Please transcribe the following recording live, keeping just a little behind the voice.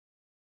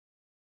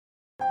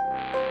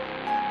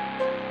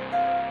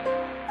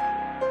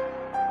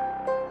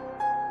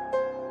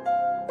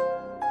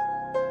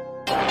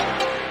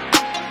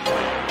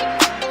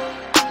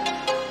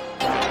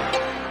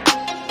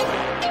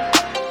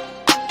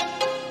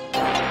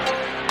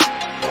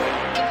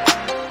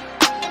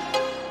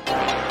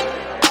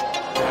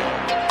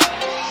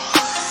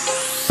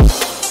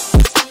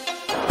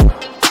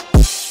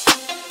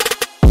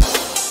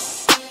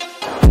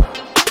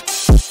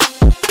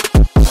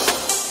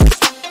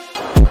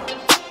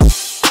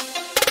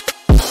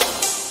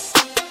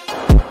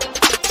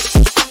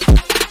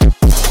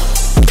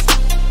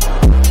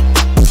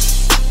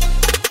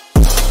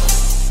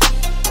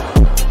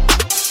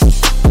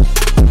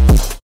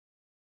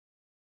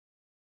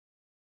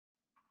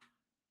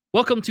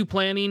Welcome to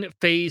Planning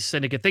Phase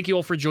Syndicate. Thank you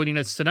all for joining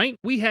us tonight.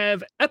 We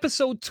have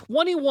episode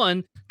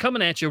 21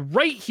 coming at you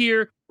right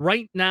here,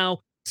 right now,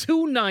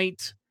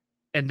 tonight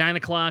at 9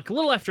 o'clock, a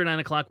little after 9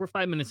 o'clock. We're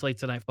 5 minutes late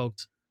tonight,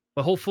 folks,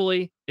 but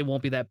hopefully it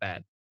won't be that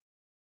bad.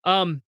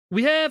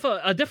 We have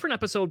a different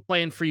episode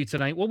planned for you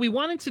tonight. What we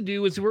wanted to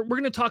do is we're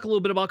going to talk a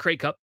little bit about Crate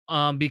Cup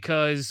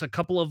because a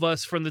couple of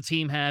us from the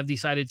team have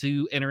decided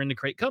to enter into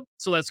Crate Cup.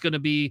 So that's going to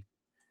be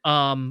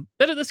that's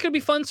going to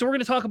be fun. So we're going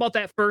to talk about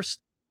that first.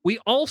 We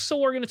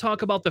also are going to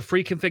talk about the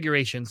free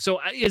configuration.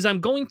 So as I'm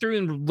going through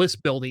and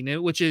list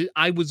building, which is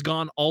I was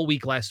gone all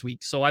week last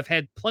week, so I've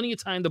had plenty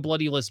of time to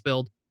bloody list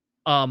build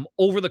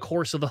over the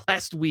course of the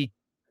last week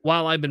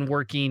while I've been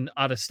working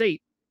out of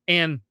state.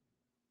 And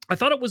I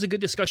thought it was a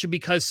good discussion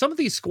because some of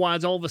these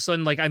squads, all of a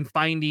sudden, like I'm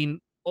finding,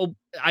 oh,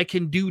 I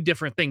can do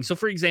different things. So,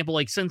 for example,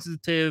 like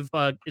sensitive,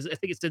 I think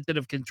it's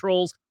sensitive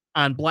controls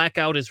on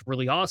Blackout is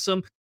really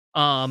awesome.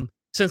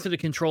 Sensitive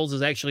controls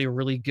is actually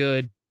really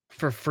good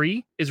for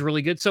free, is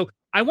really good. So,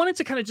 I wanted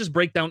to kind of just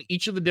break down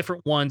each of the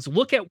different ones,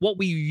 look at what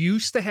we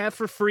used to have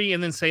for free,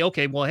 and then say,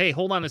 okay, well, hey,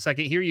 hold on a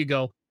second, here you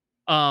go.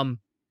 While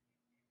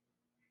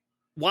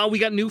we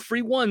got new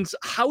free ones,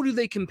 how do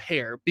they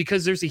compare?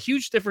 Because there's a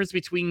huge difference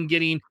between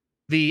getting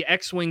the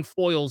X-Wing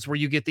foils where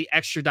you get the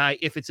extra die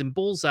if it's in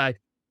bullseye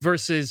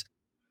versus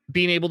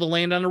being able to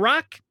land on a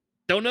rock.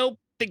 Don't know.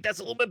 Think that's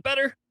a little bit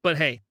better, but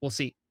hey, we'll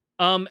see.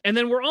 And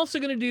then we're also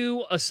going to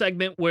do a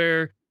segment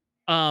where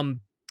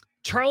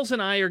Charles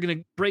and I are going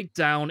to break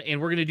down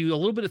and we're going to do a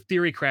little bit of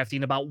theory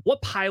crafting about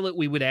what pilot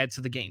we would add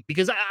to the game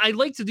because I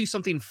like to do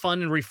something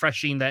fun and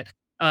refreshing that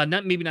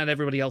not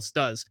everybody else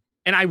does.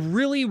 And I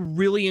really,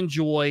 really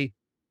enjoy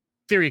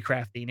theory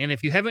crafting. And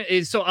if you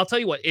haven't, so I'll tell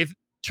you what, if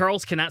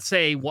Charles cannot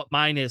say what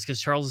mine is, because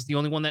Charles is the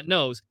only one that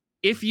knows,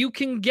 if you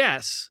can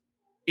guess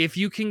it,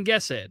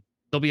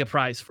 there'll be a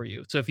prize for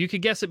you. So if you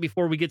could guess it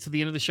before we get to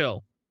the end of the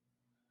show,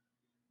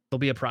 there'll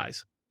be a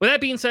prize. With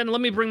that being said,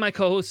 let me bring my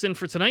co-hosts in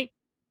for tonight.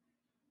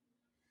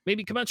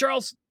 Maybe, come on,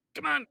 Charles.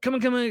 Come on,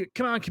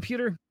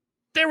 computer.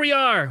 There we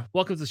are.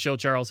 Welcome to the show,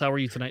 Charles. How are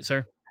you tonight,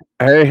 sir?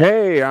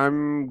 Hey,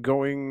 I'm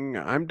doing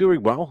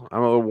well.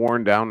 I'm a little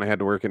worn down. I had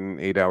to work an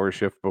 8-hour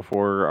shift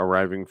before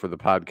arriving for the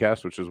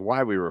podcast, which is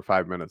why we were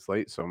 5 minutes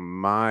late. So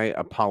my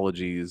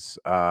apologies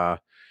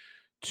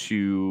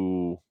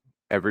to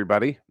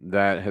everybody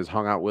that has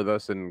hung out with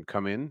us and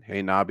come in.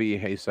 Hey Nobby,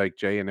 hey Psych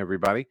J and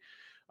everybody.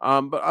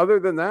 But other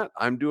than that,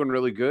 I'm doing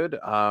really good.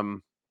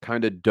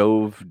 Kind of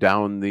dove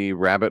down the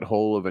rabbit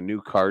hole of a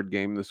new card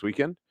game this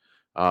weekend.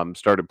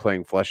 Started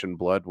playing Flesh and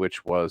Blood,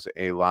 which was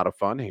a lot of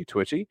fun. Hey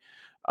Twitchy.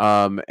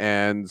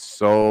 And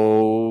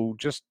so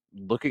just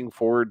looking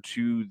forward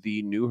to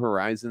the new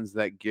horizons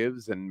that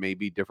gives and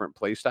maybe different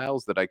play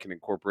styles that I can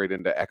incorporate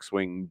into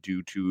X-Wing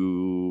due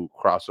to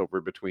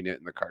crossover between it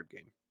and the card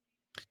game.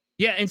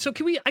 Yeah, and so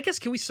can we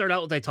start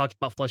out with I talked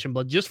about Flesh and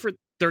Blood just for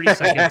 30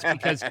 seconds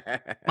because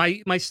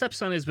my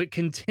stepson has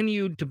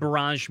continued to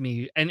barrage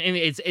me and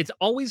it's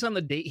always on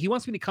the day he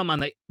wants me to come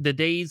on the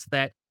days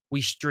that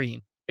we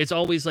stream. It's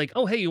always like,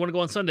 "Oh, hey, you want to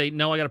go on Sunday?"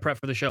 "No, I got to prep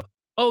for the show."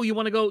 "Oh, you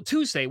want to go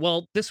Tuesday?"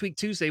 "Well, this week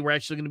Tuesday we're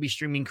actually going to be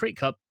streaming Crate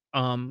Cup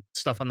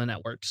stuff on the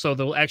network. So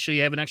they'll actually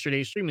have an extra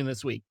day streaming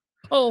this week."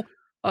 "Oh,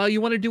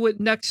 you want to do it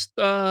next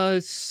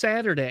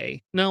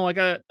Saturday?" "No, I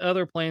got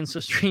other plans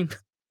to stream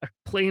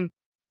playing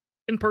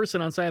in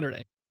person on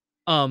Saturday."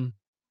 Um,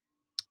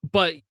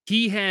 but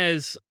he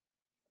has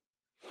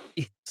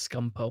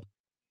Scumpo. All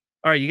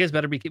right, you guys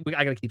better be.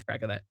 I gotta keep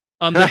track of that.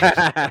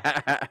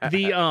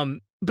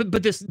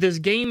 But this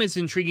game is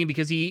intriguing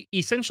because he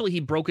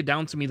broke it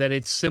down to me that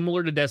it's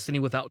similar to Destiny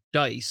without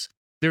dice.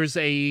 There's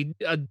a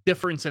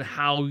difference in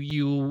how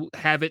you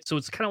have it, so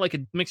it's kind of like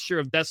a mixture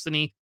of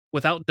Destiny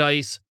without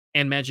dice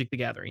and Magic the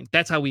Gathering.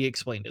 That's how we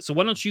explained it. So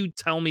why don't you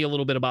tell me a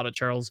little bit about it,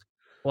 Charles,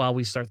 while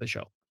we start the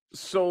show?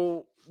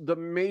 So the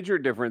major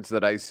difference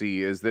that I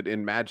see is that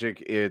in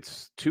Magic,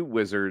 it's two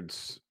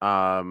wizards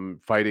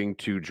fighting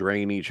to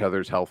drain each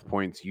other's health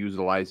points,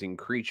 utilizing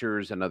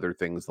creatures and other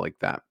things like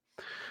that.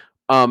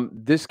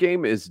 This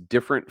game is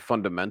different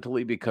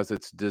fundamentally because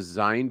it's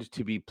designed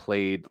to be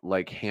played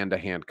like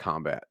hand-to-hand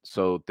combat.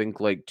 So think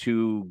like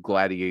two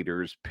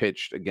gladiators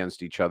pitched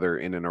against each other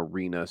in an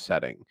arena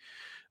setting.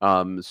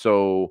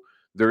 So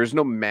there is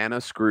no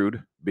mana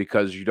screwed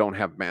because you don't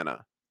have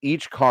mana.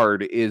 Each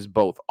card is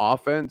both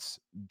offense,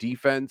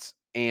 defense,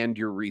 and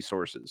your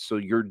resources. So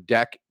your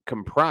deck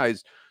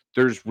comprised,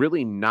 there's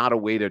really not a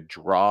way to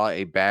draw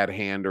a bad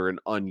hand or an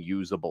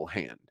unusable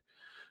hand.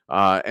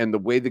 And the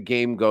way the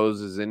game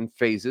goes is in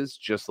phases,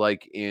 just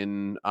like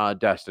in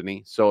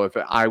Destiny. So if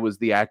I was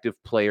the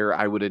active player,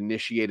 I would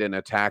initiate an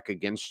attack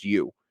against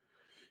you.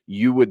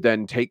 You would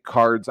then take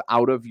cards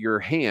out of your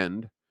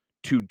hand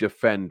to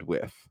defend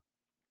with.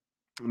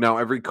 Now,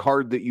 every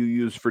card that you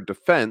use for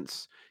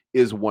defense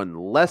is one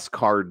less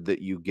card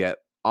that you get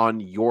on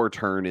your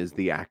turn as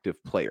the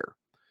active player.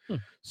 Hmm.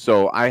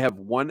 So I have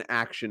one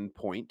action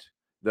point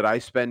that I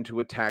spend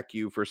to attack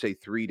you for, say,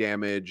 3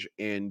 damage,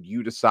 and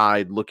you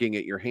decide, looking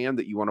at your hand,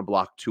 that you want to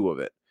block 2 of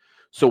it.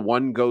 So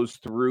one goes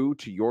through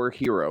to your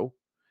hero,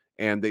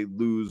 and they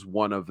lose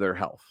one of their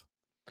health.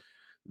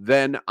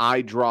 Then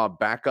I draw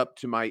back up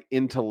to my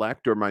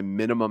intellect or my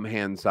minimum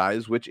hand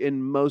size, which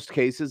in most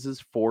cases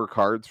is 4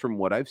 cards from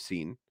what I've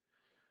seen.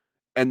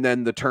 And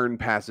then the turn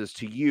passes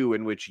to you,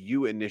 in which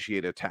you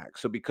initiate attack.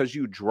 So because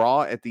you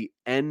draw at the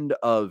end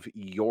of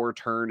your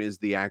turn as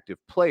the active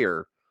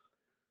player,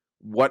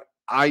 what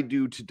I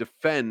do to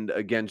defend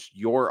against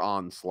your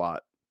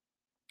onslaught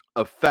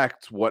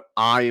affects what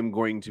I am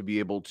going to be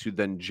able to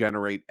then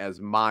generate as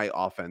my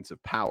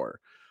offensive power.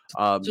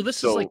 So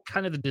this is like So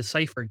kind of the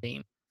Decipher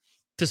game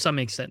to some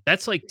extent.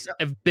 That's like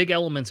big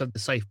elements of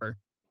Decipher.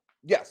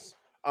 yes.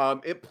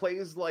 It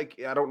plays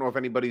like, I don't know if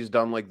anybody's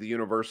done like the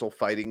Universal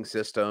Fighting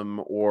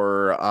System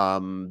or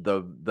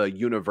the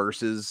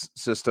Universes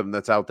system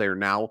that's out there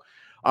now.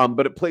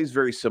 But it plays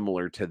very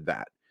similar to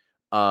that.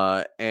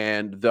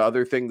 And the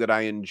other thing that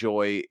I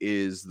enjoy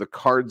is the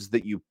cards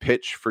that you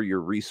pitch for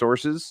your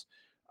resources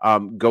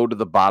go to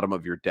the bottom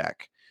of your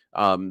deck.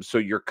 So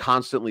you're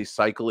constantly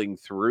cycling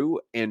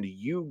through, and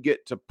you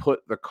get to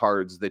put the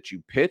cards that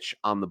you pitch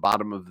on the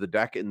bottom of the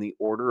deck in the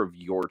order of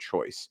your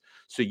choice.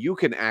 So you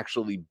can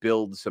actually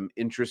build some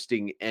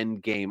interesting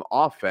end game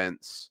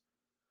offense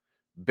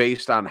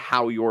based on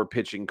how you're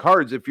pitching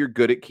cards if you're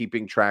good at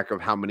keeping track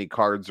of how many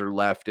cards are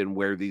left and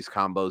where these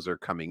combos are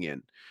coming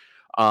in.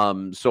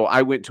 So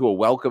I went to a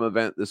welcome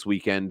event this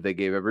weekend. They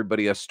gave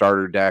everybody a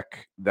starter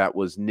deck that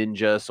was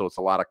ninja, so it's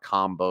a lot of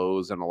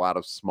combos and a lot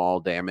of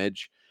small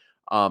damage.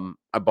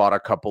 I bought a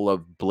couple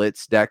of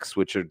blitz decks,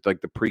 which are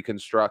like the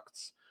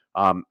pre-constructs.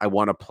 I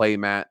won a play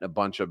mat, a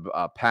bunch of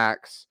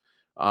packs.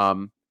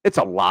 It's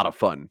a lot of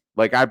fun.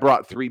 Like, I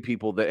brought 3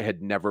 people that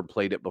had never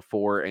played it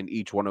before, and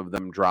each one of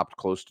them dropped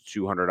close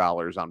to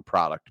 $200 on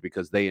product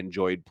because they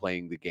enjoyed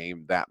playing the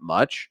game that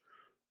much.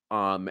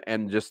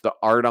 And just the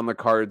art on the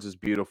cards is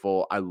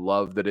beautiful. I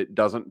love that it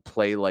doesn't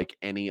play like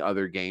any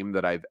other game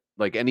that I've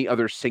like any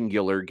other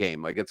singular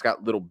game. Like, it's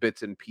got little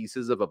bits and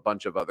pieces of a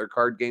bunch of other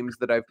card games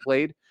that I've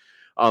played.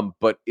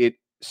 But it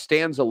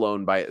stands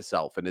alone by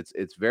itself, and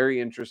it's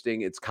very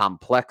interesting. It's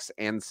complex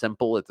and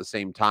simple at the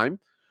same time.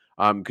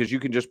 Because you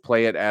can just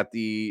play it at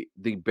the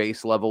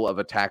base level of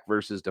attack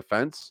versus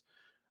defense.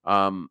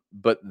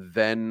 But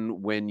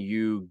then when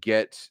you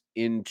get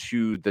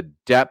into the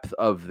depth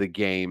of the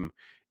game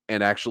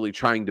and actually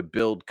trying to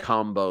build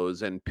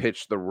combos and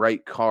pitch the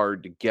right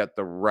card to get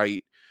the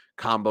right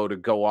combo to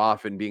go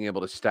off and being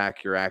able to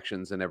stack your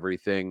actions and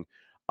everything.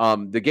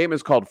 The game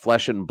is called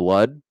Flesh and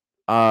Blood,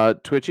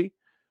 Twitchy.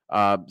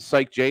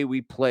 Psych J,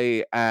 we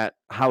play at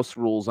House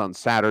Rules on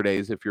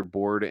Saturdays if you're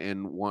bored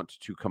and want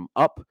to come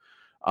up.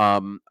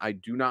 I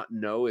do not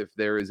know if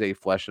there is a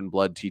Flesh and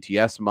Blood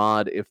TTS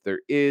mod. If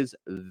there is,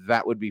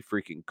 that would be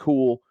freaking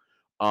cool.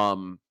 But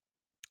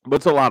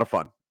it's a lot of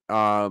fun.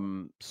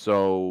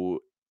 So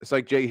it's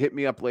like, Jay, hit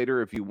me up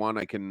later if you want.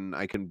 I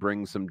can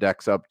bring some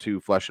decks up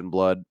to Flesh and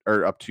Blood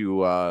or up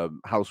to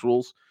House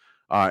Rules.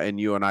 And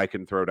you and I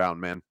can throw down,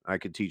 man. I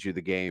could teach you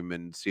the game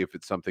and see if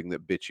it's something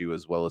that bit you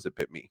as well as it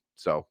bit me.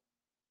 So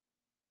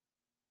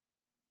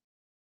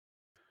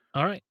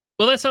All right.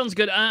 Well, that sounds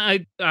good.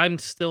 I'm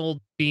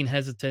still being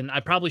hesitant. I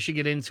probably should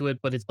get into it,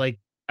 but it's like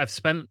I've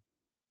spent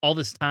all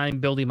this time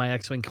building my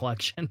X-Wing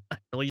collection. I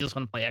really just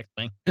want to play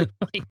X-Wing.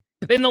 Like,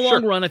 in the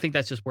long sure. run, I think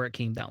that's just where it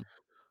came down.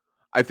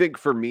 I think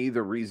for me,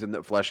 the reason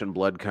that Flesh and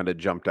Blood kind of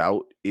jumped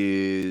out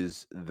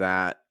is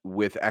that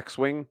with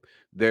X-Wing,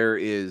 there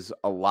is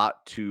a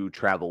lot to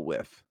travel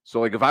with. So,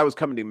 like, if I was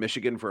coming to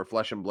Michigan for a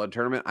Flesh and Blood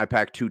tournament, I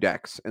pack 2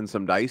 decks and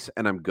some dice,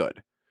 and I'm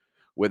good.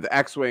 With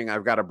X-Wing,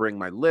 I've got to bring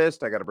my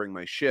list, I got to bring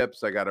my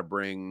ships, I got to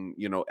bring,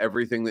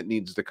 everything that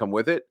needs to come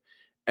with it.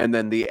 And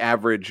then the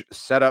average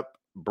setup,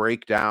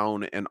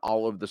 breakdown, and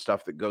all of the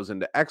stuff that goes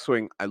into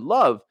X-Wing, I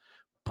love,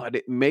 but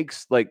it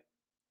makes like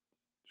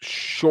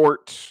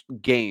short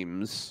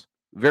games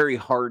very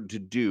hard to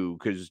do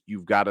because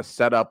you've got a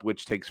setup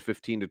which takes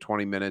 15 to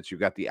 20 minutes. You've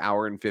got the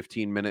hour and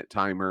 15-minute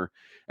timer,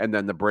 and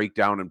then the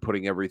breakdown and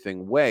putting everything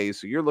away.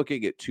 So you're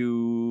looking at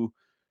 2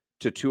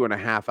 to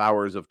 2.5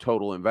 hours of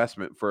total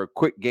investment for a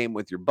quick game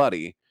with your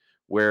buddy.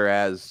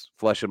 Whereas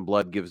Flesh and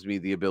Blood gives me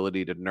the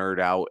ability to nerd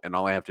out, and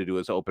all I have to do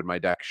is open my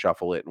deck,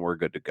 shuffle it, and we're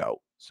good to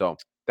go. So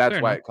that's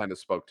Fair why enough. it kind of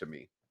spoke to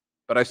me.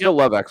 But I Yep. still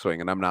love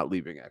X-Wing, and I'm not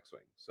leaving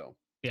X-Wing. So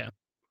Yeah.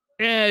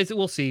 Yeah.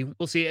 We'll see.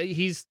 We'll see.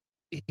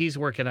 He's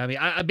working on me.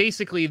 I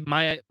basically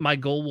my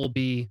goal will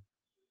be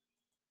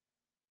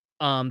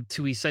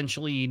to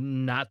essentially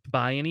not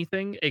buy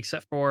anything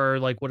except for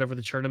like whatever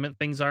the tournament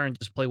things are and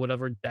just play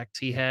whatever decks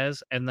he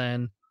has, and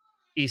then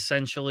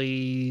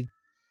essentially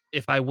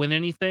if I win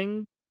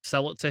anything,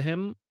 sell it to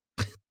him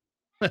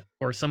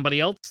or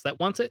somebody else that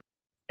wants it.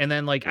 And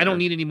then like I don't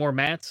yeah. need any more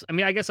mats. I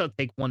mean, I guess I'll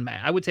take one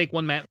mat. I would take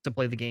one mat to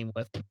play the game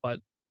with, but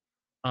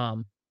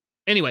um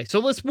anyway, so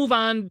let's move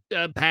on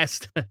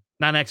past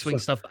non X-Wing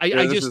So, stuff. yeah,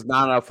 I this just is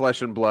not a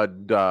Flesh and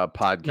Blood no,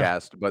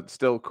 podcast, but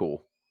still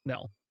cool.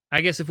 no. I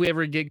guess if we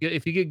ever get good,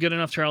 if you get good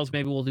enough, Charles,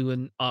 maybe we'll do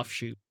an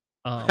offshoot.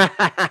 Um,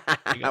 there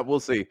you go.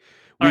 We'll see.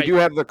 All We right, do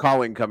have the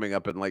calling coming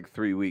up in like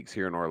 3 weeks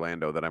here in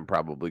Orlando that I'm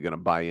probably going to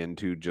buy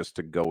into just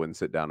to go and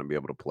sit down and be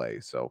able to play.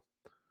 So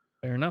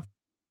fair enough.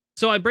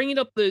 So I bring it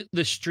up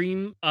the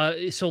stream.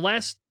 So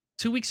last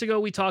 2 weeks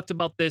ago we talked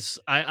about this.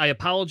 I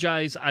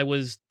apologize. I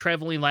was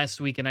traveling last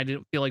week and I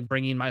didn't feel like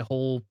bringing my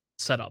whole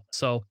setup,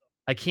 so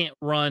I can't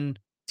run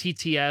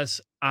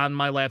TTS on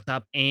my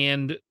laptop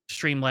and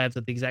Streamlabs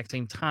at the exact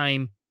same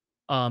time,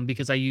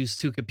 because I use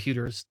two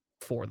computers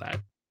for that.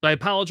 So I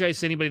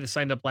apologize to anybody that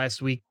signed up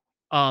last week.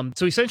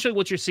 So essentially,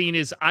 what you're seeing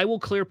is I will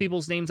clear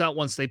people's names out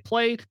once they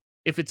play.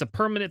 If it's a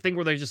permanent thing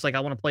where they're just like,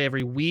 I want to play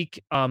every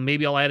week,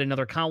 maybe I'll add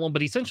another column.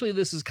 But essentially,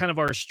 this is kind of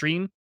our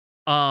stream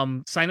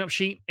sign up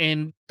sheet.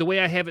 And the way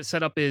I have it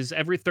set up is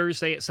every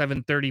Thursday at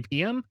 7:30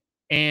 p.m.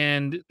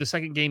 and the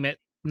second game at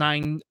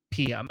 9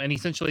 p.m. And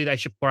essentially, I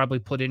should probably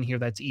put in here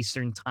that's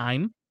Eastern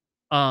time,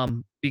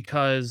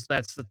 because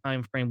that's the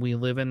time frame we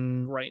live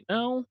in right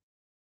now.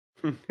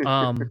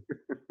 Um,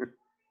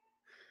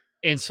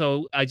 and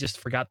so I just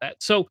forgot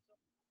that. So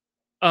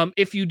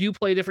if you do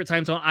play a different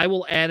time zone, I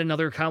will add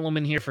another column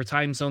in here for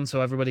time zone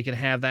so everybody can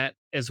have that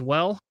as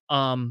well.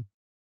 Morning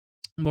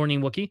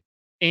Wookie.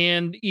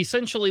 And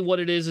essentially what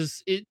it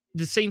is it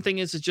the same thing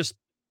is just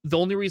the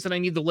only reason I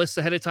need the list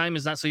ahead of time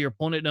is not so your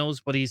opponent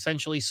knows, but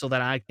essentially so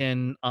that I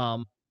can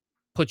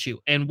put you.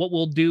 And what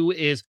we'll do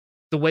is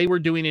the way we're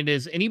doing it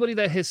is anybody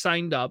that has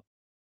signed up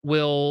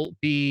will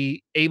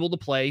be able to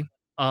play.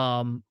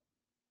 Um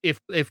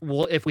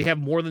if we have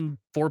more than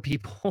 4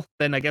 people,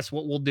 then I guess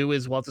what we'll do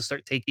is we'll have to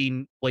start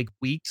taking, like,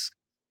 weeks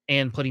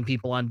and putting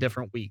people on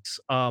different weeks.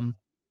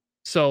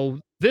 So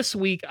this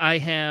week I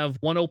have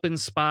one open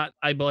spot.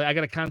 I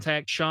gotta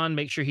contact Sean,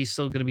 make sure he's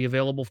still gonna be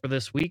available for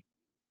this week.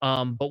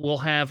 But we'll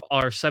have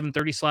our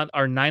 7:30 slot,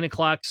 our 9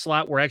 o'clock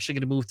slot, we're actually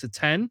gonna move to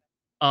 10.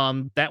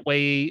 That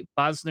way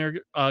Bosner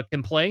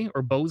can play,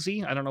 or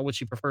Bozy, I don't know which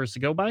he prefers to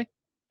go by.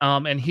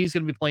 And he's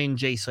gonna be playing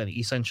Jason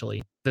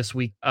essentially this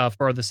week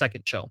for the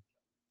second show.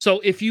 So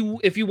if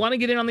you want to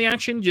get in on the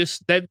action,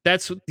 just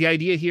that's the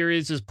idea here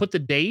is put the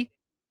day.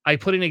 I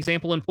put an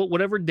example and put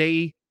whatever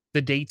day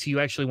the dates you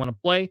actually want to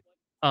play.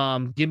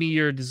 Give me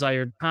your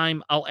desired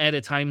time. I'll add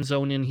a time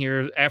zone in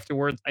here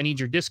afterwards. I need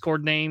your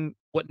Discord name,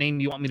 what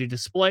name you want me to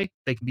display.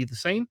 They can be the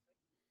same.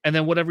 And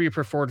then whatever your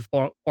preferred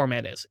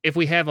format is. If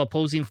we have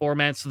opposing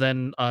formats,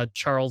 then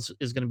Charles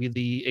is going to be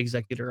the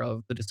executor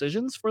of the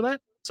decisions for that.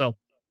 So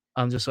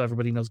just so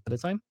everybody knows at a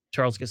time,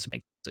 Charles gets to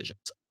make decisions.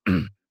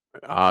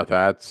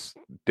 That's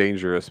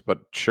dangerous, but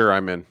sure,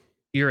 I'm in.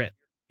 You're it.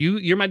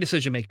 You're my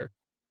decision maker.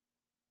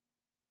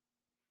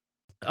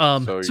 So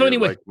So you're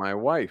anyway, like my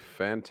wife.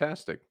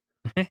 Fantastic.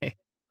 hey,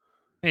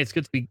 it's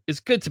good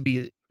to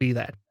be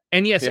that.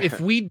 And yes, Yeah. if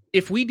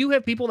we do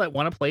have people that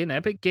want to play an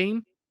epic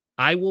game,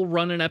 I will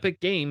run an epic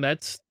game.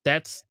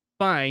 That's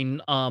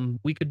fine.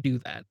 We could do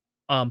that.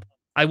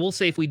 I will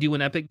say if we do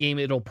an epic game,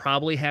 it'll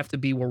probably have to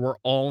be where we're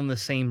all in the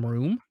same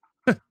room,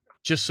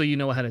 just so you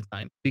know ahead of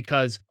time,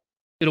 because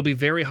it'll be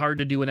very hard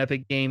to do an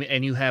epic game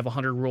and you have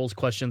 100 rules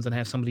questions and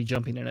have somebody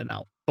jumping in and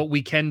out. But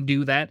we can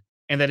do that,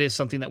 and that is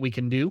something that we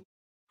can do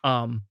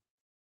um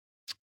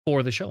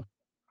for the show.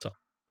 So,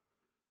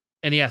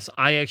 and yes,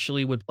 I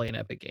actually would play an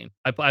epic game.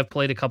 I've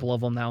played a couple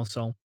of them now,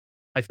 so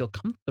I feel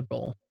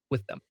comfortable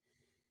with them.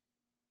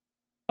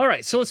 All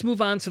right, so let's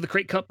move on to the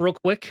Crate Cup real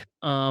quick.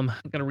 I'm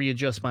gonna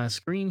readjust my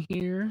screen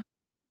here.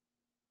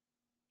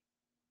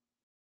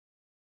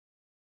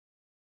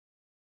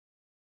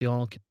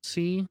 Y'all can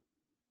see.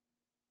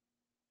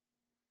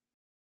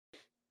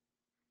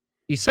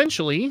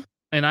 Essentially,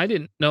 and I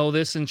didn't know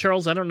this, and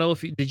Charles, I don't know if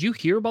did you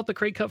hear about the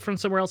Crate Cup from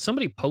somewhere else?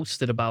 Somebody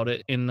posted about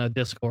it in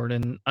Discord,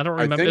 and I don't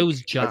remember. It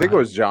was I think it John.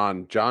 was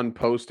John. John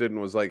posted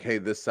and was like, "Hey,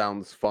 this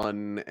sounds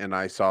fun." And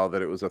I saw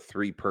that it was a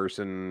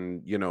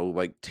 3-person,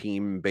 like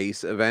team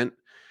base event.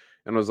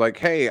 And was like,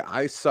 "Hey,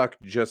 I suck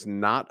just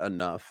not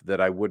enough that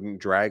I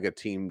wouldn't drag a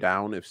team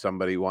down if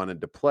somebody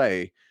wanted to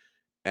play.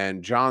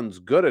 And John's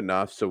good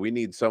enough, so we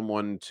need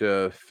someone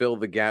to fill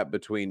the gap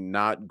between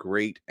not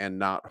great and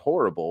not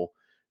horrible.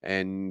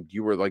 And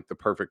you were like the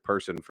perfect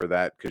person for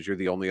that because you're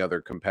the only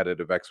other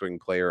competitive X-Wing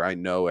player I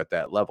know at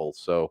that level.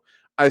 So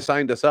I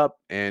signed us up,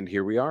 and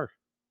here we are.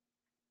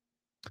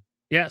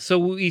 Yeah,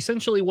 so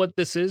essentially what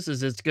this is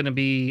it's gonna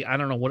be, I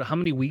don't know how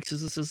many weeks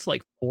is this? It's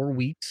like 4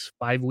 weeks,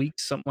 5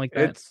 weeks, something like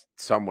that. It's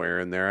somewhere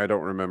in there. I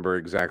don't remember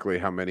exactly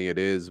how many it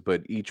is,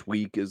 but each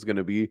week is going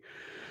to be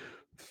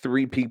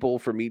 3 people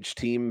from each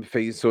team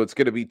phase. So it's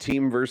going to be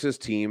team versus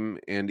team,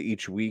 and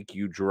each week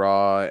you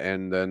draw,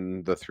 and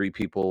then the 3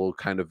 people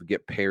kind of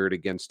get paired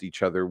against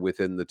each other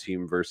within the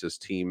team versus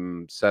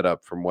team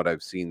setup from what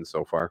I've seen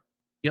so far.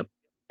 Yep.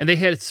 And they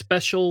had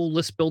special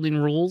list building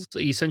rules.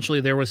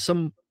 Essentially, there was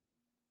some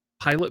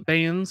pilot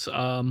bans,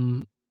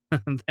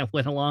 that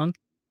went along.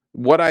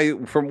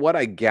 From what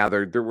I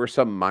gathered, there were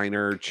some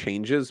minor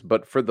changes,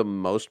 but for the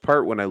most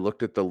part, when I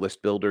looked at the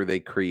list builder they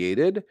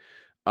created,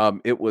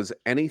 it was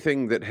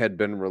anything that had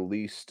been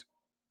released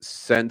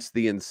since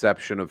the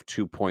inception of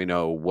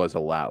 2.0 was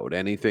allowed.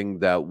 Anything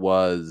that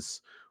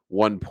was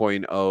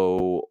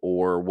 1.0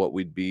 or what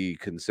would be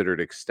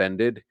considered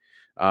extended,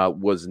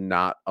 was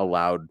not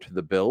allowed to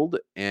the build.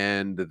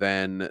 And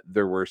then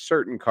there were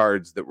certain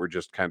cards that were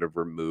just kind of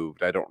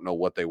removed. I don't know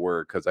what they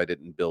were because I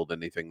didn't build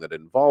anything that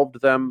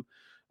involved them.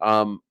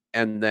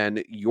 And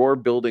then you're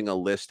building a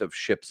list of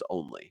ships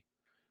only.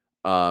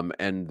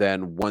 And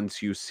then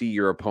once you see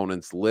your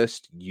opponent's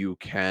list, you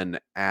can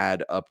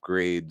add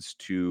upgrades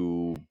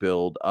to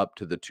build up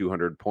to the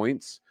 200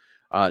 points,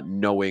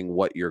 knowing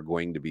what you're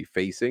going to be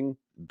facing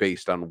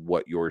based on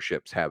what your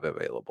ships have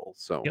available.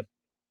 So, Yep.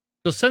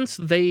 So since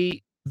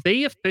they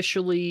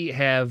officially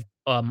have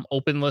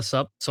open lists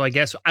up, so I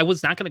guess I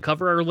was not going to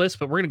cover our list,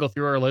 but we're going to go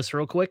through our list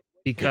real quick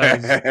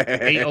because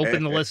they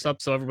opened the list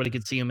up so everybody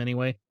could see them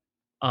anyway.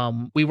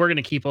 We were going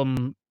to keep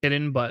them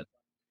hidden, but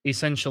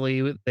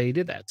essentially they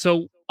did that.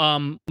 So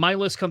my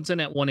list comes in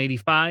at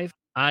 185.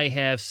 I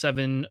have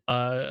 7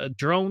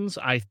 drones,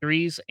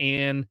 I3s,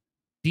 and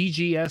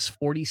DGS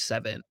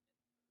 47.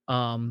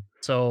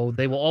 So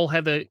they will all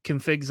have the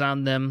configs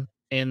on them,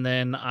 and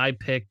then I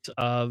picked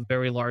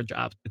very large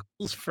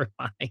obstacles for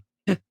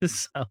mine.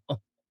 So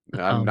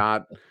I'm um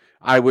not,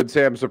 I would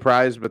say I'm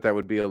surprised, but that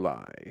would be a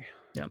lie.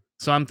 yeah.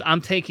 So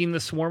I'm taking the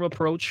swarm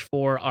approach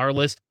for our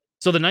list.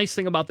 So the nice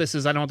thing about this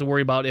is I don't have to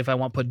worry about if I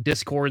want to put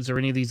discords or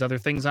any of these other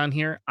things on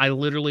here. I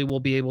literally will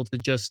be able to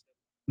just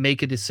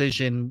make a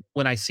decision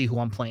when I see who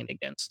I'm playing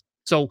against.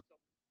 So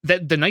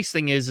that the nice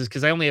thing is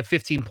because I only have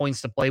 15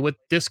 points to play with,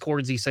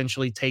 discords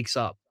essentially takes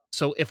up.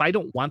 So if I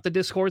don't want the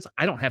discords,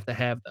 I don't have to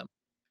have them.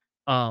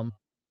 Um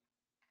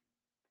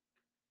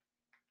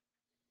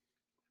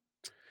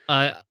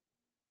I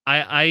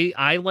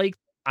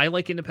I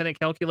like independent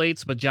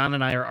calculates, but John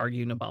and I are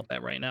arguing about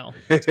that right now.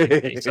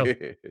 So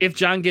if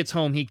John gets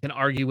home, he can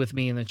argue with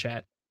me in the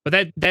chat.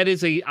 But that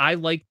is a I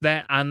like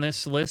that on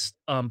this list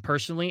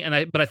personally, and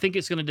I think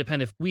it's going to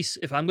depend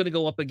if I'm going to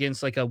go up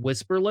against like a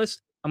whisper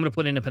list, I'm going to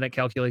put independent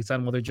calculates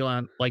on whether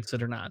John likes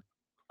it or not.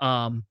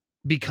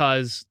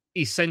 Because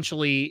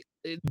essentially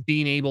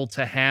being able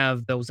to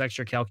have those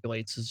extra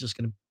calculates is just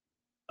going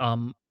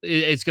to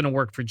it's going to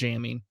work for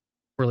jamming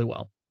really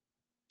well.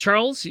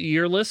 Charles,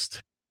 your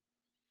list.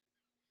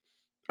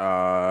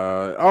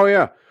 Oh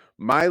yeah.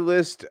 My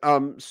list,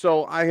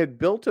 so I had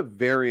built a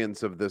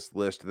variance of this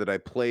list that I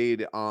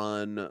played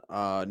on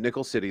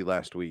Nickel City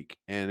last week,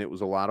 and it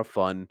was a lot of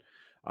fun.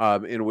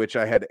 In which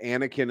I had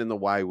Anakin in the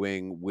Y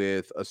Wing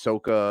with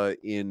Ahsoka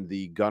in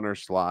the gunner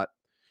slot,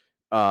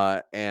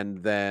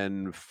 and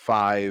then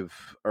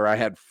I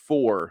had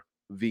 4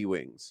 V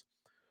Wings.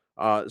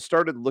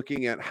 Started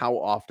looking at how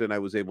often I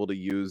was able to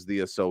use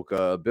the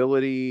Ahsoka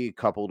ability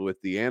coupled with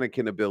the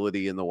Anakin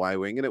ability in the Y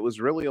Wing, and it was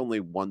really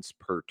only once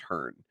per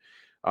turn.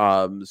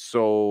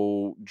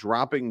 So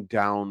dropping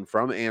down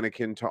from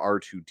Anakin to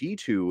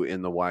R2D2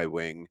 in the Y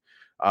Wing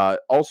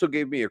also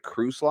gave me a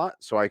crew slot,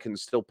 so I can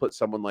still put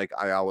someone like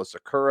Ayala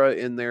Sakura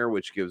in there,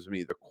 which gives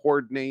me the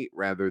coordinate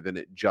rather than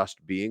it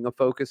just being a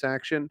focus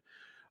action.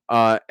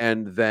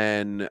 And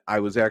then I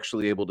was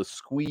actually able to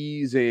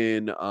squeeze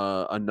in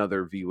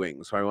another V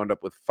Wing. So I wound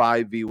up with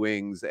 5 V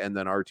Wings and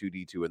then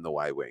R2D2 in the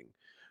Y Wing.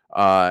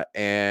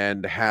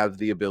 And have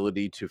the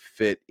ability to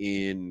fit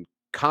in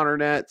Connor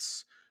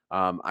nets.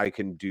 I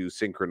can do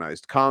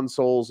synchronized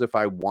consoles if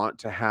I want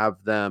to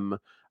have them.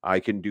 I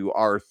can do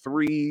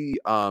R3,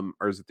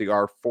 or is it the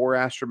R4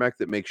 astromech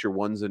that makes your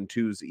 1s and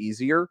 2s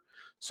easier?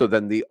 So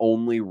then the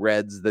only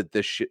reds that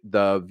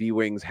the V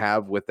Wings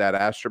have with that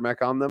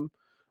astromech on them,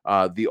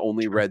 the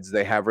only reds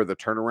they have are the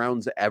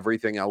turnarounds.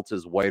 Everything else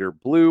is white or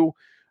blue.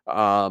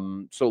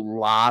 So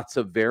lots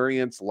of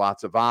variants,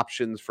 lots of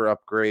options for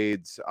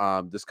upgrades.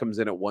 This comes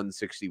in at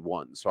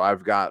 161. So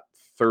I've got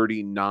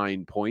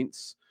 39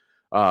 points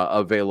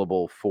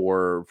available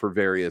for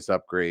various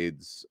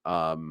upgrades,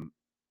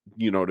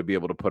 to be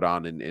able to put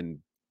on and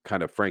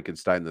kind of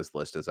Frankenstein this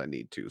list as I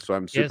need to. So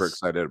I'm super Yes.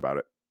 excited about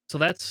it.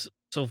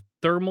 So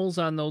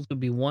thermals on those would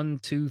be 1,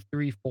 2,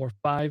 3, 4,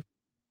 5.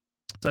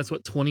 So that's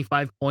what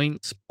 25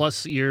 points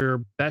plus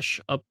your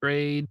Besh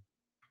upgrade,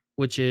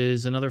 which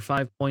is another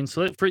 5 points.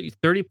 So for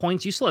 30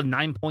 points, you still have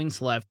 9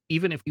 points left,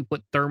 even if you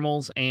put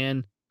thermals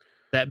and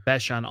that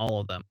Besh on all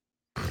of them.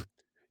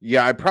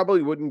 Yeah, I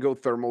probably wouldn't go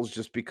thermals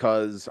just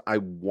because I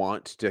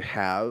want to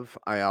have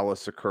Ayala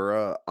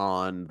Sakura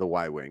on the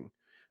Y Wing.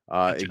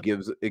 Gotcha.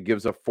 It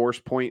gives a force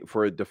point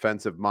for a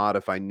defensive mod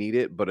if I need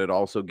it, but it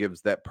also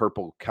gives that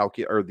purple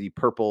or the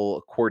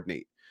purple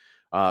coordinate.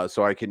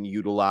 So I can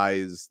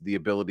utilize the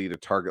ability to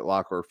target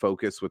lock or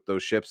focus with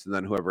those ships, and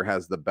then whoever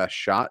has the best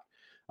shot,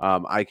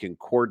 I can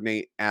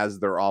coordinate as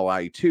they're all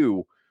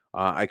I2.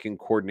 I can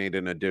coordinate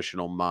an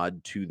additional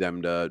mod to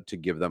them to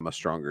give them a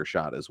stronger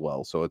shot as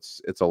well. So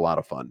it's a lot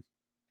of fun.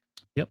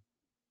 Yep.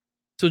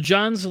 So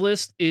John's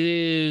list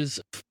is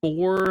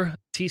 4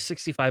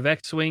 T65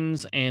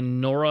 X-Wings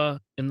and Nora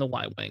in the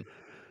Y-Wing.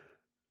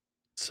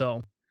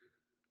 So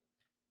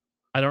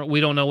we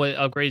don't know what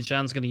upgrades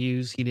John's going to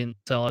use. He didn't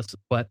tell us,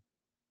 but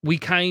we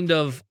kind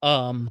of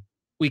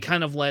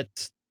let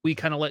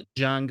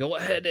John go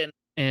ahead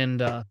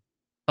and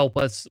help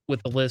us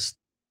with the list.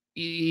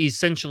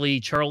 Essentially,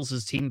 Charles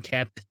is team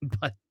captain,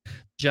 but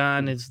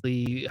John is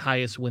the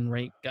highest win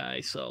rate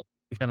guy. So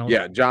Kind of,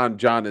 Yeah,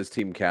 John is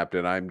team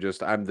captain. I'm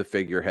the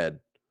figurehead.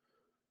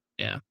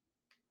 yeah.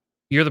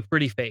 You're the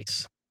pretty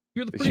face.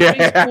 You're the pretty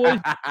face, boy.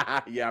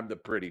 Yeah. Yeah, I'm the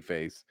pretty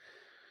face.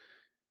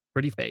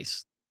 Pretty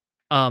face.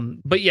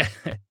 But yeah,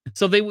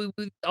 so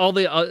all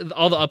the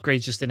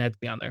upgrades just didn't have to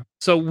be on there.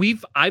 So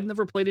I've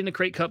never played in a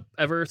crate cup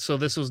ever, so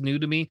this was new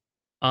to me.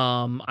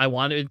 I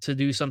wanted to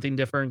do something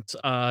different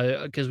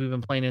because we've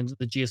been playing into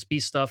the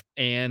GSP stuff,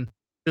 and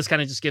this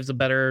kind of just gives a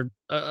better,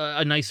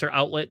 a nicer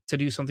outlet to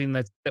do something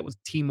that was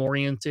team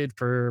oriented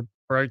for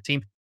our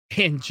team.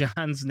 And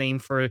John's name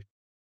for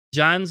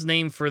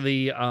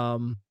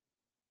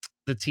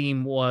the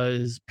team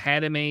was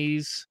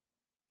Padme's.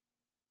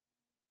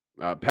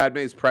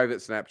 Padme's private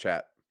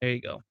Snapchat. There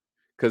you go.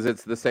 Because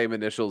it's the same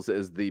initials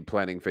as the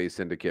Planning Phase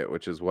Syndicate,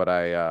 which is what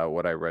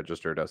I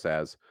registered us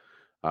as.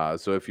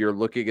 So if you're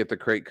looking at the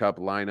Crate Cup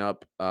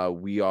lineup,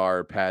 we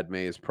are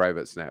Padme's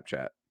private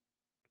Snapchat.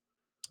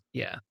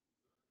 Yeah.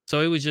 So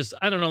it was just,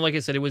 I don't know, like I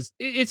said,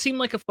 it seemed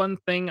like a fun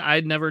thing.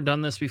 I'd never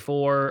done this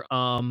before.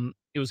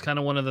 It was kind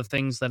of one of the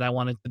things that I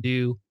wanted to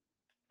do.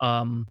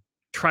 Um,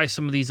 Try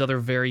some of these other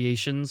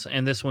variations,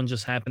 and this one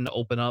just happened to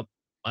open up.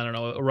 I don't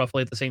know,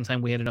 roughly at the same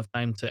time we had enough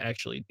time to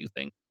actually do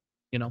things,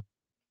 you know.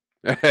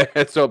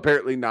 So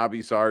apparently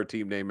Nabi saw our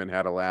team name and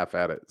had a laugh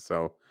at it.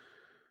 So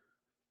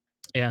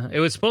Yeah, it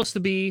was supposed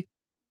to be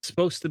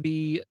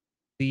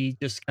the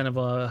just kind of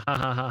a ha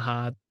ha ha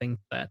ha thing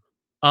for that.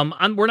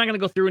 We're not going to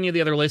go through any of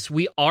the other lists.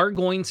 We are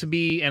going to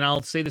be, and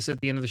I'll say this at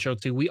the end of the show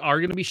too. We are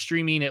going to be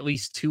streaming at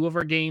least 2 of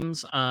our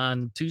games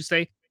on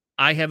Tuesday.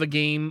 I have a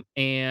game,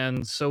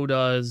 and so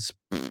does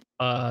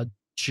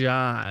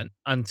John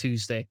on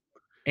Tuesday.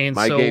 And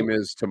my so, game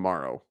is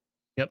tomorrow.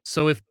 yep.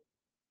 So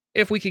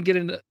if we can get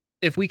into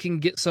if we can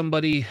get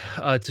somebody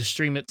to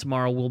stream it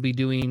tomorrow, we'll be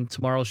doing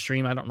tomorrow's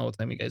stream. I don't know what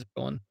time you guys are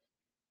going,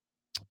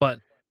 but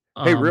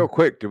Hey, real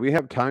quick, do we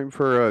have time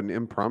for an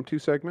impromptu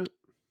segment?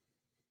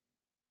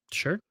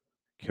 sure.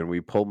 Can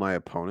we pull my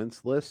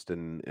opponent's list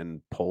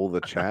and poll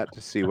the chat to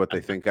see what they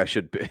think I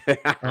should be?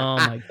 Oh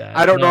my god.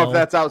 I don't know if No,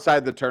 that's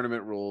outside the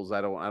tournament rules.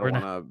 I don't we're want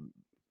not. to.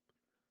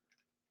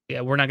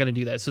 Yeah, we're not going to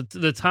do that. So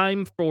the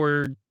time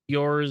for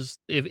yours,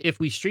 if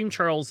we stream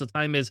Charles, the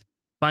time is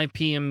 5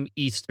 p.m.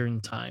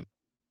 Eastern time.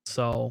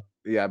 So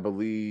Yeah, I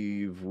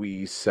believe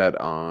we set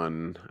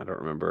on. I don't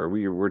remember.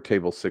 We're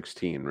table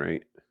 16,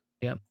 right?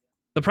 yeah,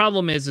 the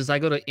problem is I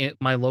go to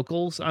my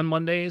locals on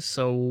Mondays.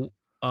 So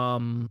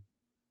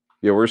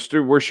Yeah,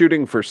 we're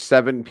shooting for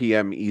 7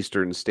 p.m.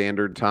 Eastern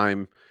Standard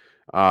Time.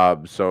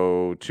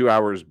 So 2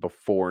 hours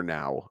before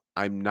now.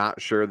 I'm not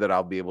sure that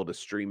I'll be able to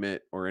stream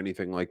it or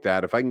anything like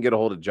that. If I can get a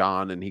hold of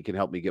John and he can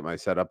help me get my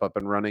setup up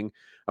and running,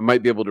 I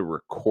might be able to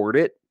record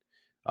it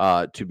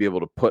to be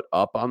able to put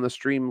up on the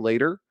stream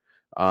later.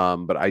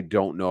 But I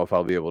don't know if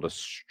I'll be able to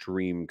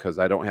stream because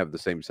I don't have the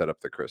same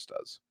setup that Chris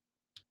does.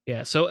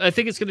 yeah, so I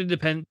think it's going to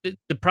depend.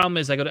 The problem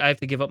is I have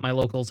to give up my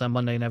locals on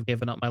Monday, and I've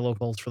given up my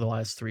locals for the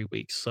last 3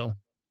 weeks. So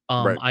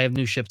Right. I have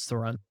new ships to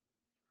run.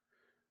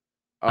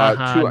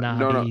 Haha, No,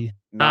 Nabi.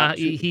 not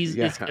two. He's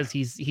Yeah.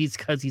 it's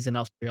because he's in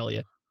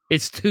Australia.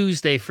 It's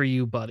Tuesday for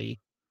you,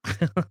 buddy.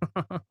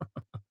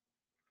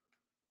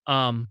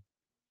 um,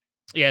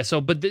 yeah.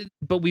 So, but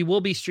we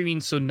will be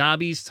streaming. So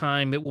Nabi's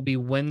time it will be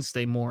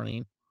Wednesday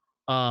morning.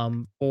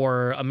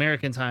 For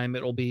American time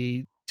it will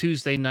be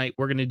Tuesday night.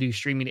 We're gonna do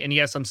streaming, and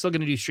yes, I'm still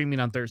gonna do streaming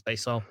on Thursday.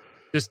 So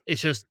it's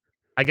just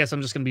I guess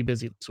I'm just gonna be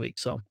busy this week.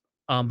 So,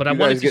 but I You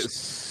wanted guys to. get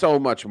so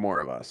much more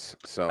of us.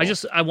 So I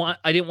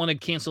didn't want to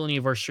cancel any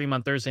of our stream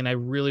on Thursday, and I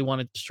really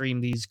wanted to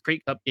stream these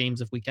Crate Cup games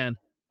if we can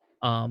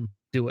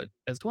do it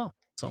as well.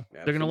 So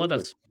they're gonna let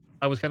absolutely. us.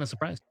 I was kind of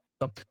surprised.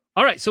 So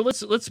all right, so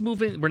let's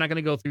move in. We're not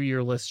gonna go through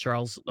your list,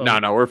 Charles.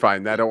 No, we're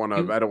fine. I don't want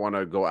you to. I don't want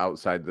to go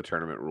outside the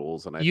tournament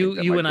rules, and I you think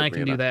that you might and I give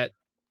me can do that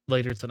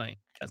later tonight.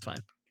 That's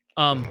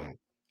fine.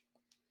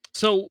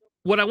 So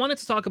what I wanted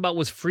to talk about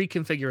was free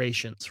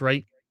configurations,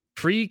 right?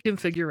 Free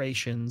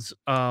configurations.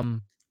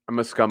 I'm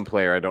a scum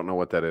player. I don't know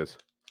what that is.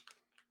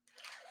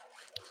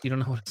 You don't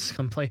know what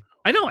Scum play?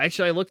 I know.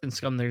 Actually, I looked in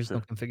Scum. There's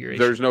no configuration.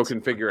 There's no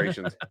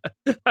configurations.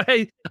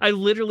 I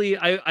literally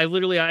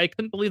I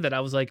couldn't believe that. I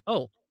was like,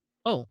 oh,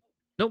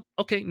 nope,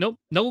 okay, nope,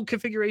 no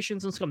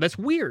configurations in Scum. That's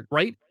weird,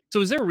 right? So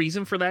is there a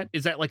reason for that?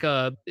 Is that like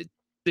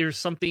there's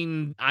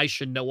something I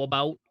should know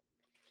about?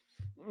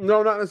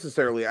 No, not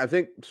necessarily. I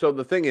think so.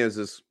 The thing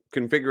is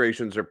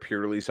configurations are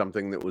purely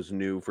something that was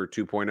new for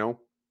 2.0.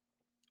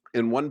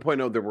 In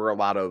 1.0, there were a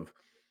lot of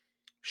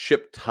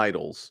ship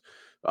titles.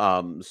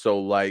 So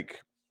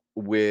like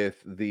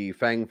with the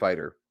Fang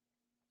Fighter,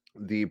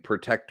 the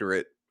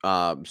Protectorate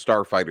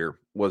Starfighter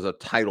was a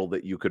title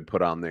that you could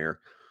put on there.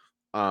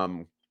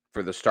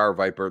 For the Star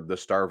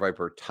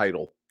Viper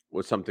title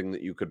was something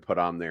that you could put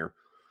on there.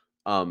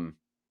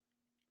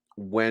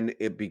 When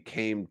it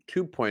became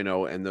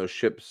 2.0 and those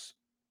ships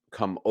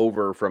come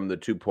over from the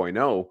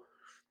 2.0,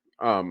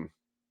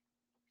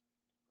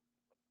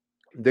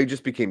 they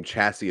just became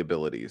chassis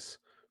abilities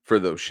for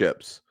those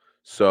ships.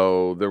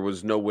 So there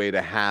was no way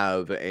to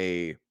have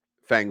a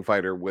Fang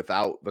Fighter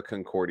without the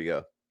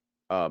Concordia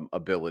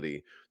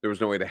ability. There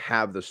was no way to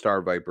have the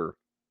Star Viper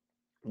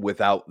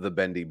without the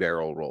bendy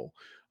barrel roll.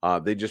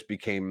 They just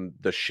became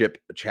the ship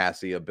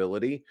chassis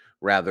ability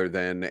rather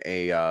than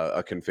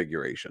a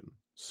configuration.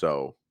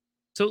 So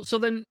So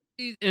then,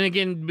 and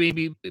again,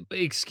 maybe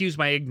excuse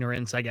my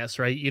ignorance, I guess,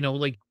 right?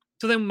 Like,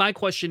 so then my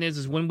question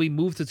is when we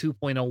move to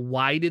 2.0,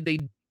 why did they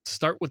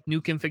start with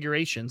new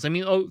configurations? I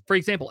mean, oh, for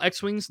example,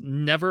 X-Wings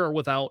never are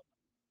without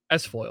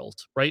S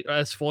foils, right?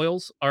 S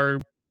foils are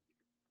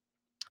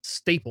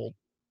stapled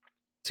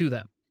to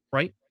them,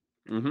 right?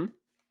 mhm.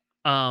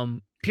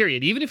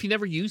 Period. Even if you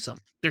never use them,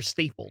 they're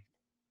stapled.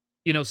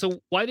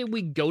 So why did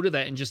we go to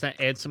that and just not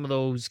add some of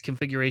those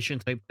configuration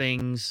type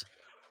things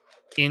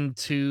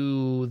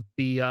into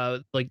the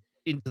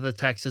into the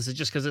text? Is it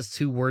just because it's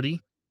too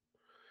wordy?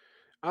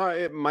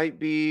 It might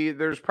be.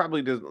 There's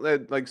probably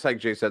like Psych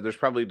J said. There's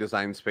probably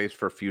design space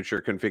for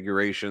future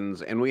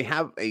configurations, and we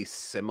have a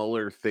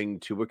similar thing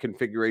to a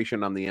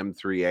configuration on the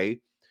M3A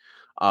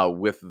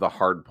with the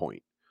hard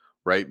point,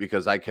 right?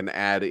 Because I can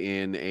add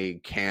in a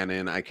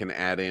cannon, I can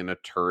add in a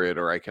turret,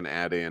 or I can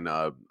add in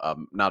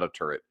not a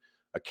turret,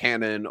 a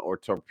cannon or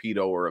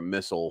torpedo or a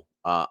missile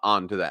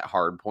onto that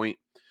hard point.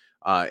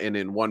 And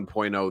in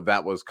 1.0,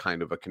 that was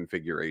kind of a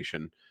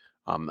configuration.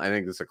 I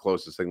think that's the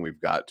closest thing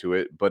we've got to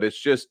it, but it's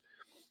just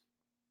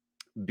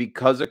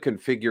because a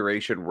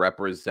configuration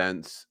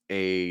represents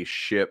a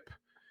ship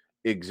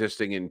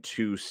existing in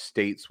two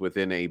states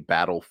within a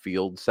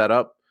battlefield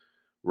setup,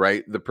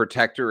 right? The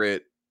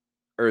Protectorate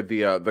or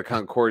the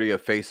Concordia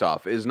face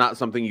off is not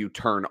something you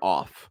turn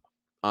off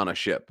on a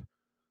ship.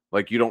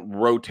 Like you don't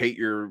rotate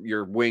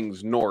your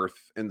wings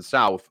north and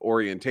south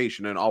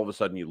orientation and all of a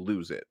sudden you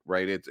lose it,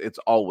 right? It's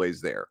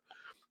always there.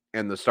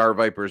 And the Star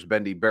Viper's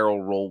bendy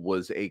barrel roll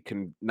was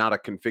not a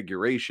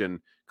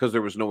configuration because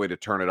there was no way to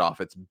turn it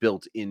off. It's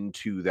built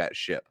into that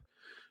ship.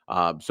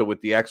 So with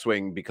the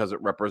X-wing, because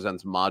it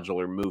represents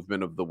modular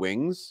movement of the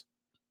wings,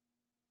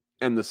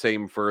 and the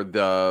same for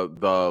the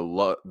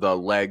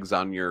legs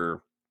on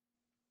your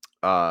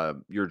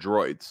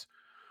droids,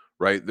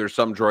 right? There's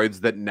some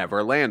droids that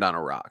never land on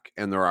a rock,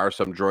 and there are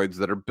some droids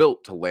that are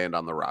built to land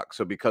on the rock.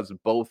 So because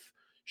both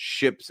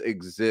ships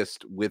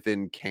exist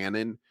within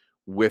canon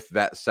with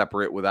that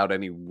separate without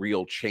any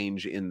real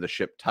change in the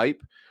ship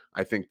type,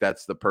 I think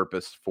that's the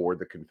purpose for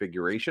the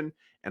configuration.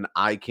 And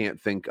I can't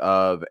think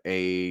of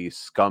a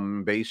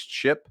scum based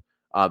ship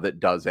that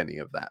does any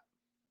of that.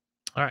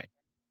 All right.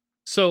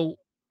 So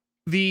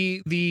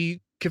the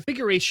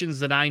configurations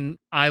that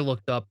I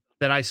looked up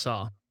that I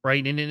saw,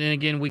 right? And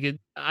again,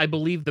 I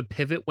believe the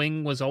pivot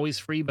wing was always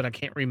free, but I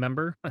can't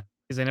remember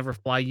because I never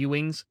fly U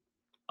wings.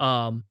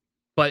 Um,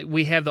 but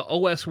we have the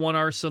OS1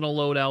 Arsenal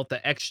loadout, the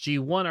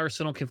XG1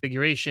 Arsenal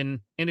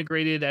configuration,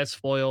 integrated S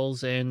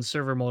foils and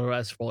server motor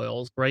S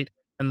foils, right?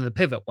 And the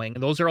pivot wing.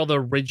 Those are all the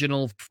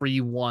original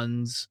free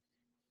ones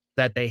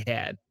that they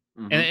had.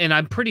 And Hmm. and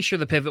I'm pretty sure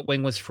the pivot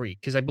wing was free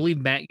because I believe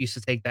Matt used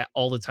to take that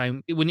all the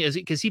time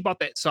because he bought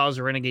that Saws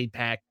Renegade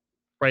pack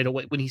right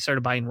away when he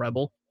started buying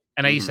Rebel,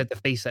 and I used Hmm. to have to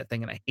face that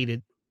thing, and I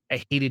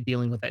hated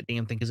dealing with that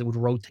damn thing because it would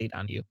rotate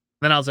on you.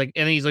 Then I was like,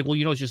 and then he's like, well,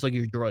 it's just like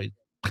your droid.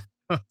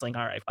 It's like,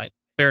 all right, fine,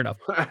 fair enough.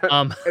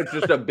 Um, It's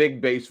just a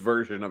big base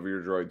version of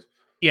your droids.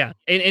 yeah,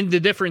 and the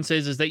difference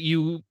is that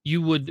you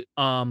would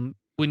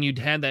when you'd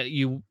had that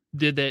you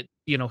did that,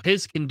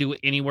 his can do it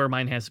anywhere,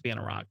 mine has to be on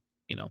a rock,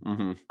 you know.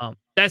 Hmm.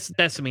 That's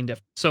the main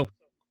difference. So,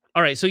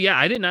 all right, so yeah,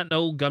 I did not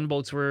know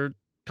gunboats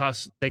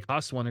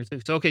cost one or two.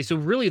 So okay, so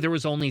really there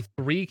was only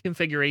three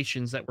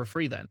configurations that were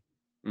free then.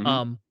 Hmm.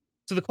 Um,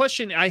 so the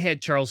question I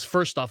had, Charles,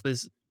 first off,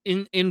 is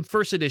in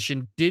first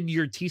edition, did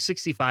your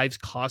T65s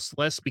cost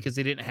less because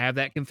they didn't have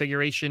that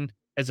configuration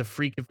as a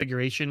free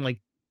configuration? Like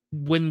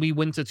when we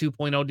went to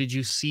 2.0, did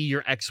you see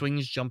your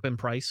X-wings jump in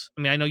price?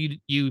 I mean, I know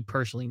you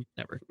personally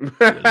never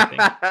do anything,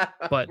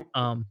 but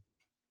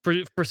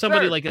for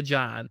somebody Sure. like a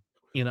John,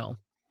 you know,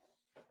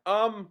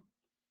 Um,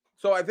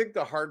 so I think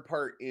the hard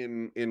part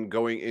in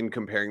going in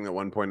comparing the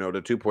 1.0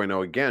 to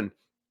 2.0 again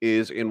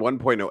is in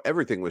 1.0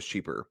 everything was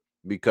cheaper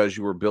because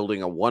you were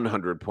building a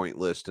 100 point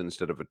list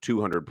instead of a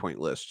 200 point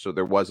list. So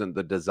there wasn't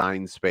the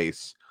design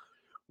space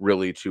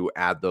really to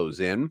add those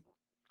in.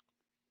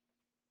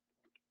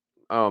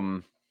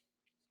 Um,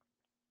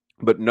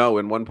 but no,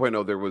 in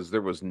 1.0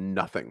 there was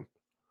nothing.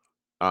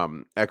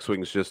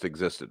 X-wings just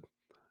existed.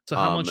 so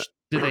how Um, much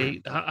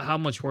did how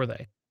much were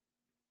they?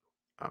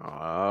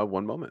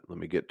 one moment. Let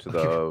me get to Okay,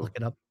 the look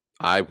it up.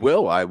 I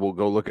will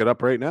go look it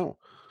up right now.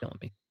 Killing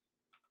me.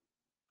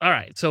 All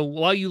right. So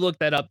while you look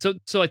that up,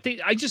 so I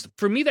think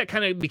for me that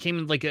kind of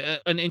became like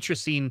an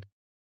interesting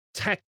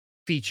tech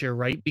feature,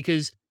 right?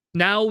 Because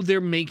now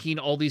they're making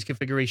all these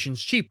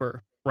configurations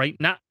cheaper, right?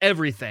 Not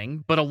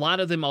everything, but a lot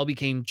of them all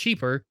became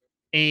cheaper,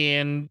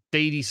 and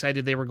they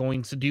decided they were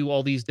going to do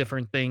all these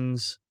different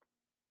things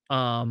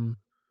um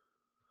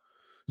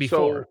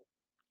before.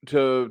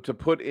 So to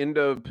put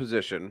into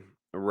position,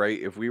 right?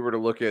 If we were to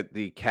look at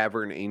the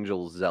Cavern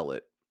Angel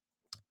Zealot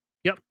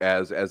Yep.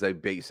 as a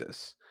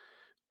basis,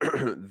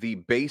 the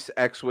base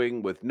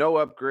X-wing with no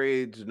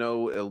upgrades,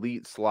 no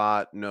elite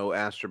slot, no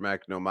astromech,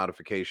 no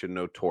modification,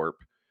 no torp,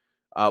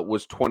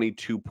 was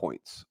 22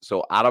 points.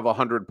 So out of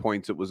 100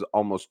 points, it was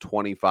almost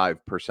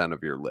 25%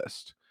 of your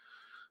list.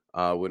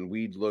 When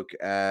we look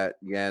at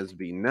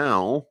Yasby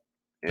now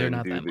They're and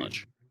not do that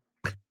much.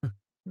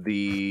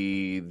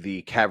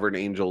 the Cavern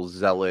Angel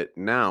Zealot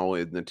now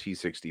in the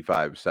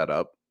T65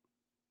 setup.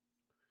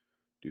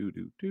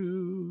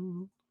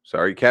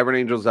 Sorry, Cavern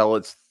Angel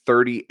Zealot's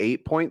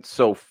 38 points,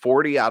 so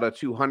 40 out of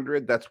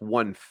 200. That's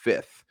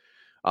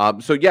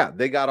 1/5. So yeah,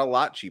 they got a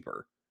lot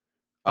cheaper.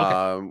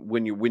 Okay.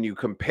 When you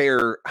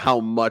compare how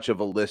much of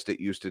a list it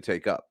used to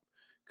take up,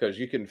 because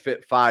you can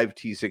fit 5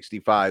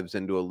 T65s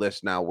into a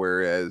list now,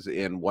 whereas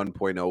in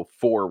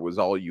 1.04 was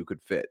all you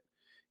could fit.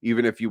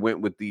 Even if you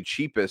went with the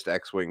cheapest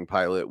X-Wing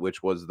pilot,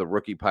 which was the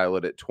rookie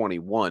pilot at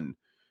 21,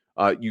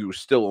 you were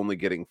still only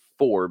getting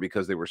 4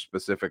 because they were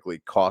specifically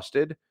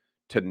costed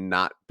to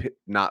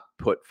not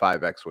put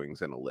 5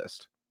 X-Wings in a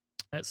list.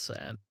 That's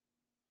sad.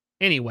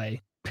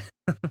 Anyway.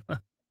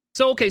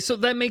 So okay, so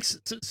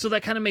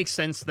that kind of makes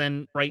sense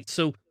then, right?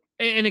 So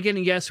and again,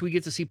 yes, we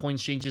get to see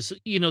points changes,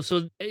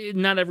 so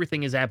not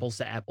everything is apples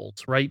to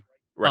apples, right?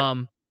 Right.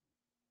 Um,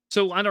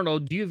 so I don't know,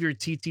 do you have your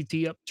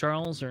TTT up,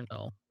 Charles, or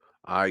no?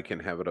 I can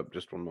have it up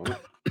just one moment.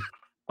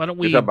 Why don't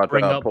You're we talking about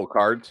bring the up pull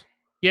cards?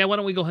 Yeah, why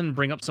don't we go ahead and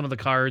bring up some of the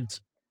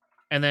cards,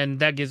 and then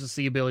that gives us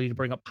the ability to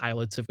bring up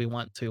pilots if we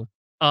want to.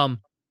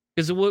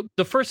 Because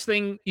the first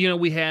thing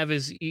we have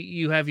is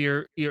you have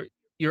your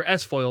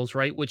S foils,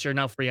 right, which are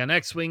now free on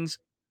X wings,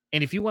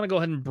 and if you want to go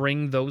ahead and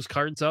bring those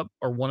cards up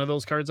or one of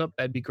those cards up,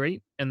 that'd be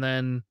great, and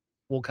then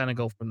we'll kind of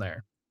go from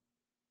there.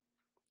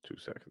 2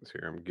 seconds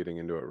here. I'm getting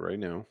into it right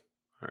now. All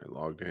right,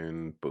 logged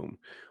in. Boom.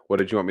 What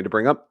did you want me to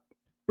bring up?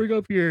 Bring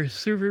up your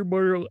Silver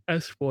Mortal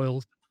S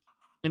foils,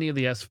 any of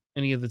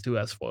the two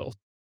S foils,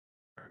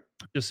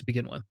 just to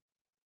begin with.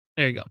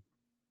 There you go.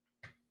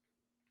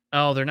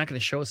 Oh, they're not going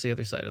to show us the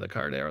other side of the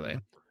card, are they?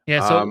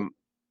 Yeah. So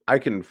I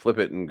can flip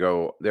it and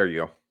go. There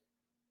you go.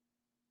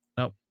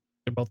 nope,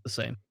 they're both the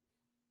same.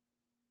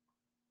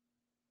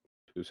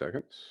 2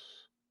 seconds.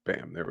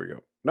 Bam. There we go.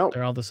 No.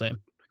 They're all the same.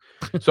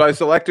 So I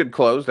selected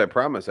closed. I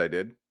promise I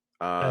did.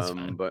 That's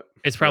fine. But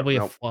It's probably a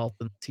no. fault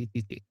in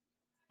TTT.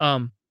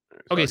 Um, So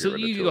okay, I'll so get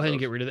rid of you can 2 go of ahead and those.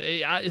 get rid of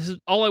it.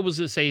 All I was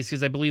gonna say is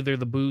because I believe they're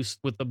the boost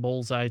with the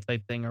bullseye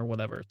type thing or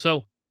whatever.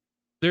 So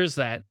there's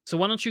that. So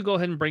why don't you go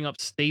ahead and bring up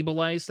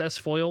stabilized S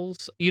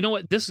foils? You know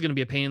what? This is gonna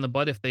be a pain in the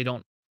butt if they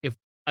don't. If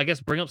I guess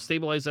bring up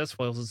stabilized S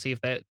foils and see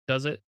if that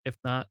does it. If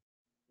not,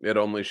 It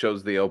only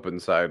shows the open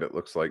side, it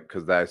looks like,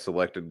 because I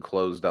selected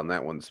closed on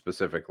that one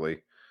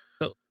specifically.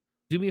 so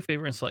do me a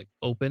favor and select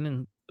open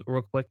and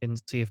real quick and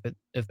see if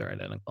they're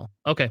identical.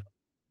 Okay.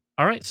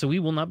 All right. So we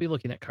will not be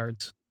looking at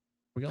cards.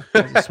 Here we go.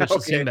 I'll just switch the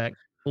scene Okay. back.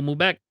 We'll move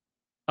back.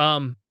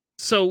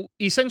 So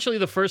essentially,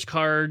 the first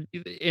card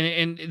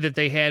and that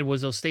they had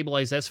was those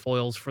stabilized S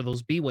foils for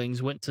those B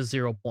wings went to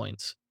 0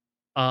 points.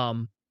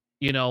 Um,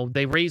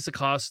 they raised the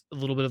cost a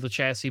little bit of the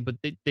chassis, but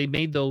they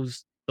made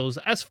those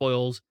S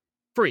foils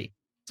free.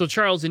 So,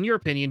 Charles, in your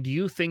opinion, do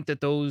you think that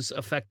those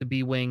affect the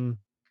B wing?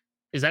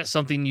 Is that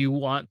something you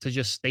want to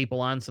just staple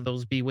onto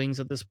those B wings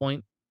at this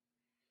point?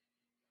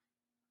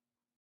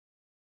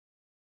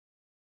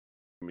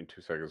 Give me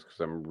 2 seconds because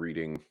I'm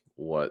reading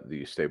what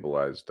the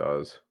stabilized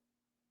does.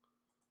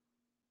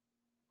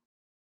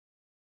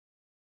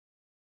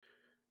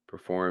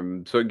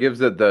 Perform. So it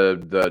gives it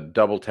the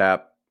double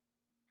tap.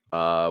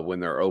 When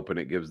they're open,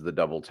 it gives the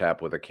double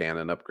tap with a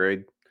cannon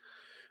upgrade.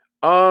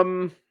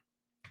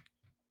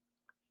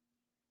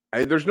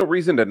 There's no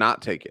reason to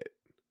not take it,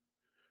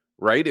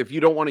 right? If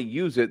you don't want to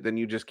use it, then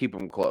you just keep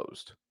them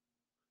closed.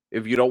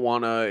 If you don't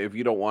wanna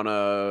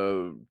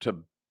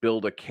to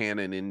build a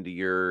cannon into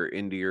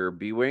your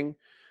B wing,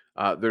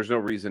 there's no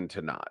reason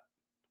to not.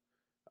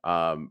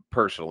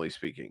 Personally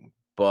speaking,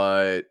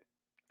 but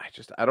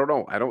I don't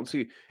know. I don't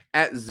see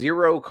at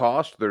 0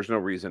 cost. There's no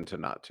reason to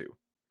not to.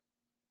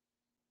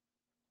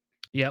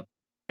 Yep.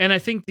 And I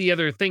think the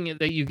other thing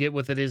that you get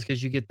with it is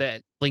because you get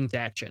that linked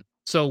action.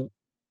 So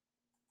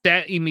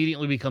that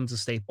immediately becomes a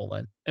staple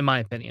then, in my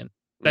opinion.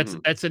 That's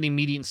Mhm. that's an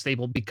immediate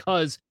staple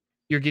because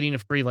you're getting a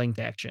free linked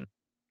action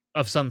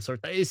of some sort.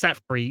 It's not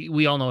free.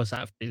 We all know it's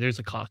not free. There's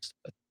a cost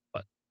to it,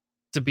 but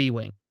it's a B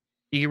wing.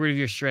 You get rid of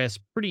your stress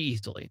pretty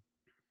easily.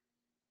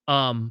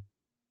 Um,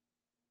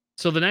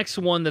 so the next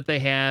one that they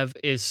have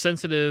is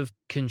sensitive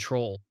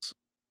controls.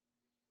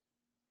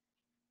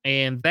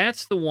 And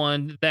that's the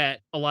one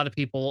that a lot of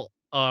people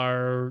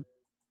are,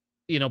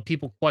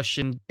 people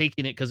question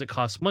taking it because it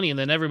costs money. And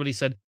then everybody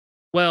said,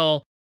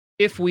 well,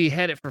 if we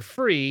had it for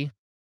free,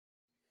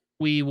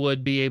 we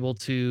would be able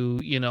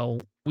to,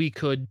 we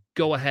could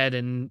go ahead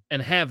and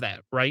have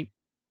that, right?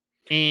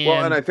 Well,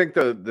 and And I think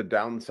the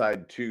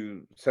downside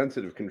to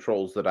sensitive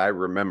controls that I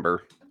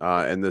remember,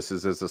 and this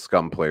is as a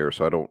scum player,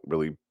 so I don't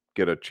really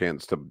get a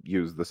chance to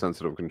use the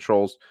sensitive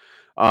controls,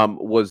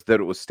 was that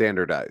it was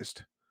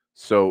standardized.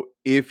 So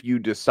if you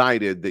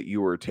decided that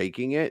you were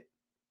taking it,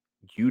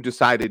 you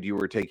decided you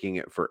were taking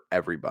it for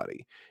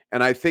everybody.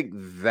 And I think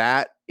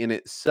that in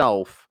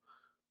itself,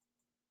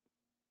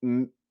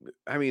 n-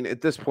 I mean,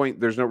 at this point,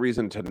 there's no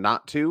reason to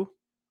not to.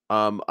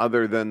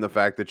 other than the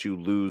fact that you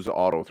lose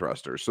auto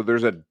thrusters. So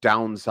there's a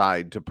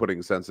downside to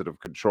putting sensitive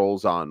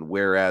controls on,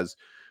 whereas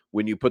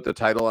when you put the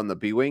title on the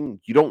B-wing,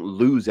 you don't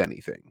lose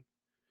anything.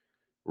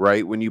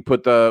 Right? When you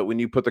put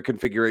the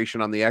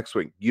configuration on the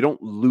X-wing, you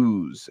don't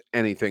lose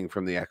anything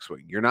from the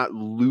X-wing. You're not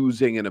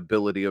losing an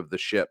ability of the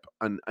ship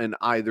on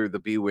either the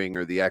B-wing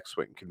or the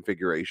X-wing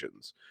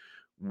configurations.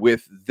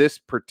 With this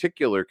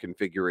particular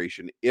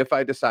configuration, if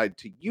I decide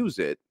to use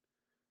it,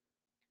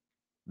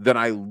 then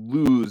I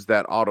lose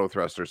that auto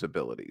thrusters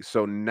ability.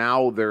 So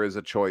now there is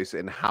a choice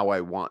in how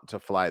I want to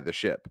fly the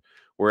ship.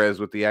 Whereas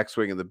with the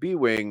X-wing and the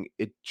B-wing,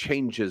 it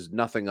changes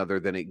nothing other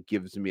than it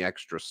gives me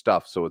extra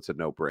stuff, so it's a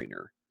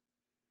no-brainer.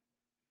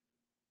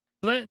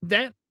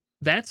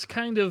 That's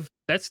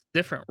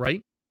different,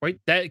 right? Right?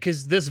 That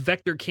because this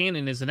vector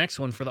cannon is the next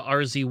one for the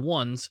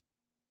RZ1s.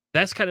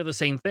 That's kind of the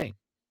same thing,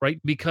 right?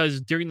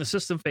 Because during the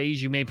system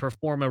phase, you may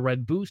perform a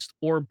red boost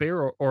or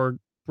barrel or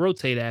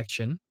rotate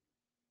action,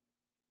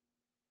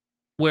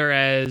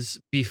 whereas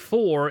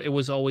before it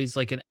was always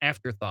like an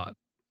afterthought.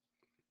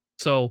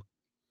 So,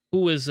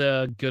 who is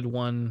a good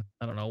one?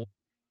 I don't know.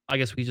 I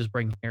guess we just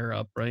bring hair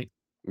up, right?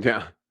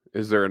 Yeah.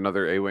 Is there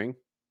another A-wing?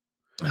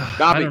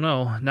 I don't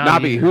Nobby. know.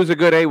 Nobby, who's a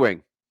good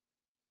A-wing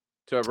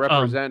to Um,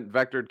 represent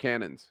vectored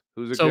cannons?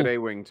 Who's a good so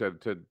A-wing to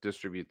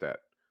distribute that?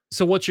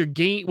 what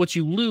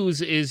you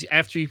lose is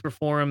after you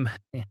perform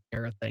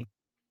here a thing.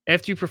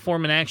 After you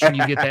perform an action,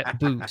 you get that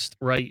boost,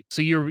 right?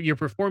 So you're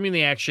performing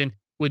the action.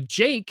 With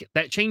Jake,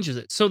 that changes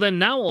it. So then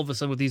now all of a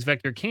sudden with these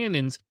vector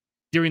cannons,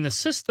 during the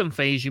system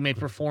phase, you may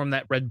perform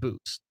that red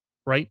boost,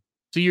 right?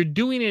 So you're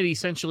doing it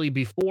essentially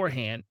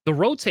beforehand. The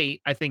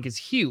rotate, I think, is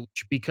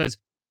huge because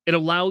it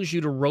allows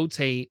you to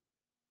rotate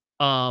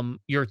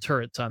your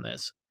turrets on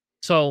this.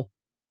 So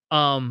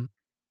um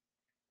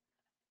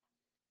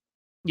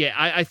yeah,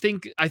 I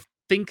think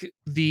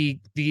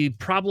the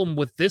problem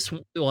with this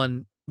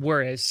one,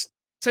 whereas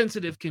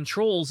sensitive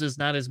controls is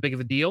not as big of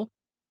a deal.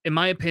 In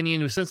my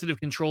opinion, with sensitive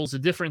controls, the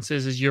difference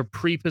is you're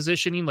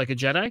pre-positioning like a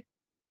Jedi,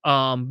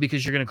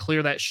 because you're going to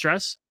clear that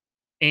stress,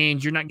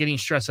 and you're not getting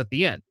stress at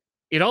the end.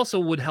 It also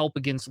would help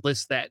against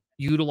lists that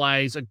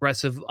utilize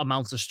aggressive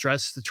amounts of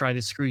stress to try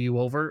to screw you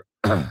over,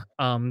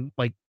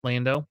 like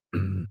Lando,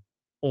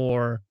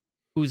 or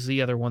who's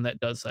the other one that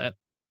does that?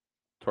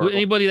 Torgal.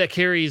 Anybody that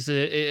carries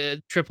a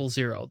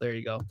 000, there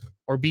you go,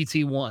 or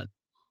BT1,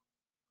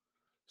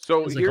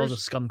 So as they call the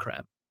scum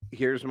crab.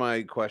 here's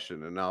my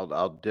question, and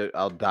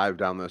I'll dive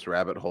down this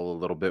rabbit hole a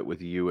little bit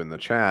with you in the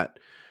chat.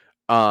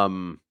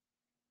 Um,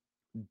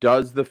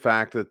 does the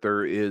fact that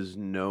there is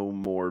no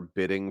more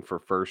bidding for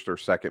first or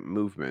second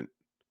movement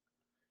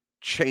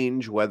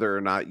change whether or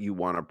not you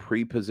want to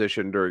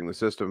pre-position during the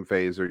system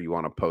phase or you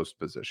want to post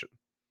position?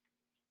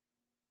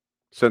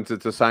 Since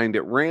it's assigned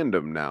at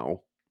random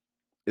now,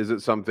 is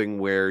it something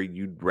where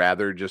you'd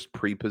rather just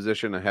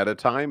pre-position ahead of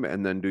time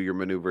and then do your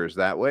maneuvers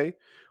that way?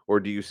 Or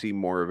do you see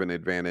more of an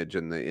advantage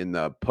in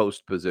the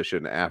post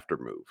position after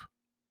move?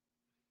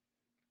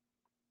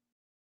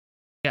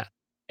 Yeah,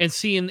 and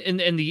see, and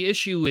the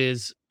issue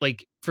is,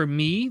 like, for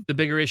me, the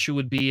bigger issue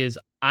would be is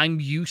I'm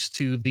used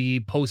to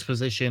the post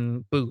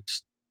position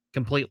boost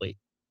completely.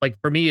 Like,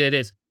 for me, it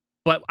is.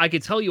 But I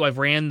could tell you I've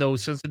ran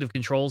those sensitive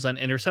controls on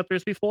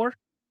interceptors before,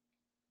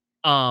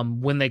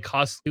 when they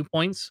cost 2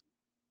 points,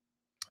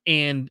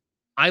 and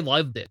I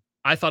loved it.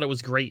 I thought it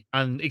was great,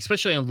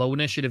 especially on low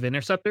initiative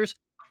interceptors.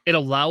 It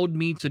allowed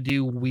me to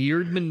do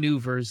weird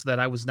maneuvers that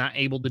I was not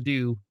able to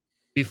do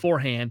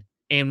beforehand,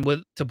 and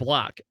with to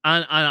block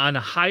on a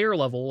higher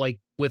level, like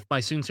with my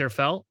Soonser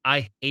Fell,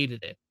 I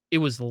hated it. It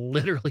was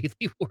literally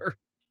the worst.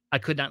 I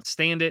could not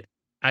stand it.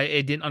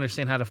 I didn't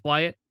understand how to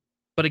fly it.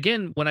 But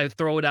again, when I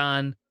threw it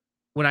on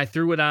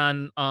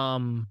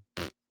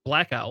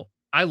Blackout,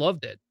 I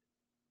loved it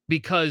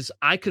because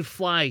I could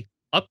fly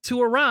up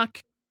to a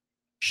rock,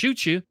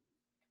 shoot you,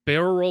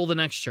 barrel roll the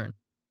next turn,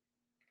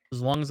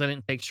 as long as I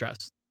didn't take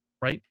stress,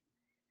 right?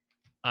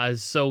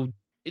 So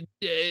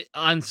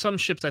on some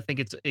ships, I think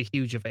it's a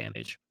huge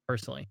advantage,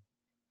 personally.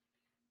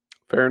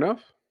 Fair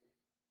enough.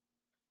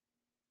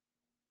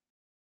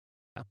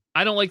 Yeah.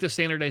 I don't like the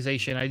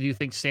standardization. I do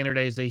think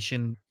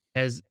standardization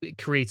it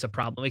creates a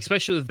problem,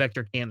 especially with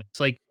vector cannons.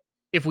 Like,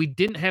 if we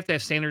didn't have to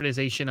have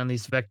standardization on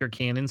these vector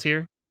cannons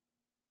here,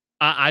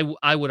 I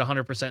would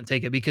 100%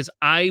 take it, because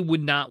I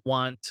would not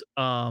want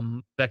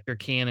vector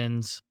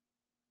cannons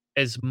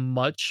as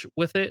much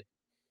with it,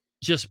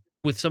 just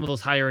with some of those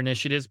higher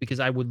initiatives, because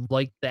I would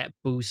like that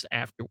boost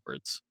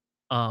afterwards.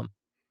 Um,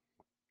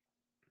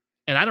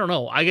 and I don't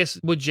know. I guess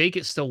with Jake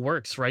it still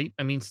works, right?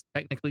 I mean,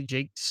 technically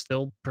Jake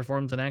still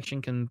performs an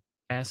action, can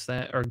pass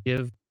that or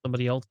give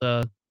somebody else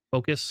a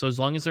focus. So as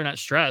long as they're not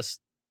stressed,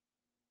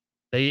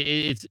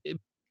 they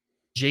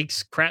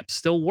Jake's crap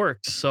still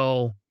works.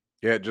 So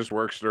Yeah, it just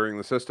works during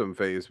the system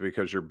phase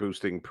because you're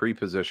boosting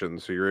pre-position,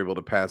 so you're able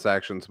to pass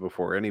actions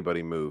before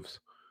anybody moves,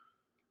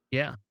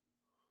 yeah,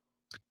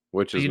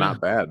 which is you know,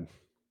 not bad.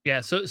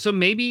 yeah. So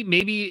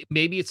maybe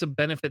it's a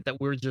benefit that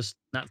we're just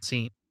not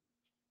seeing.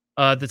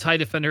 The TIE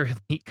Defender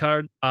Elite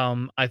card,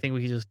 I think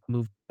we can just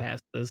move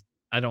past this.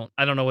 I don't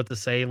know what to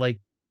say. Like,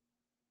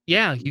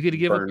 Yeah, you get to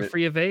give up Burn a it.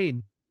 free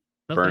evade.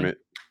 No Burn thank it.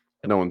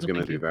 No one's no gonna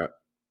thank do you. that.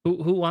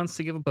 Who wants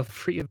to give up a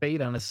free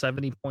evade on a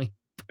 70-point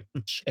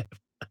ship?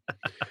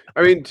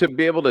 I mean, to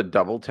be able to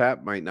double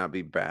tap might not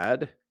be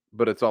bad,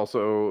 but it's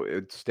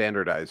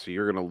standardized, so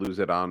you're gonna lose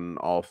it on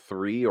all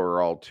 3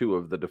 or all 2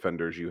 of the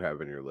defenders you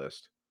have in your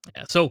list.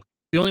 Yeah, so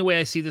the only way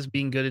I see this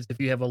being good is if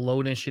you have a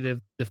low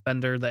initiative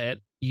defender that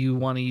you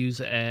wanna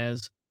use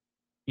as,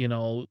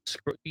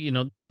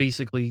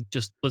 basically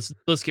just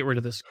let's get rid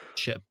of this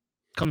ship.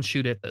 Come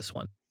shoot at this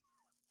one.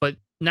 But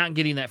not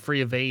getting that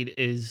free evade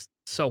is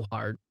so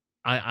hard.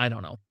 I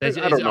don't know. I Is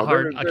don't it know,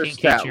 hard? I their can't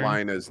catch stat your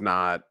line is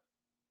not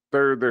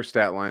their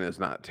stat line is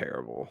not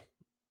terrible.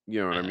 You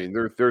know what I uh, mean?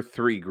 They're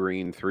 3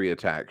 green, 3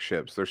 attack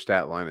ships. Their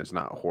stat line is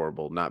not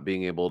horrible. Not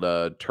being able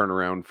to turn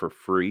around for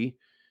free.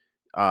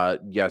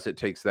 Yes, it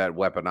takes that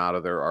weapon out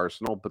of their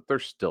arsenal, but they're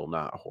still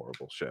not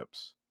horrible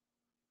ships.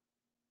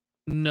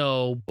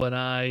 no, but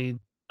I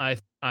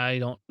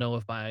don't know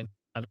if I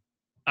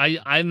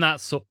I'm not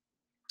so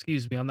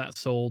excuse me, I'm not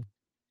sold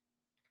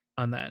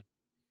on that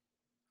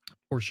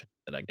portion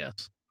of it, I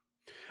guess.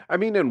 I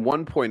mean, in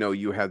 1.0,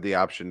 you had the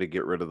option to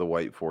get rid of the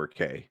white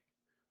 4K.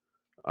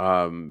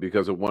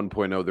 Because at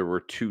 1.0, there were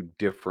 2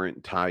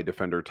 different TIE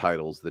Defender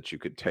titles that you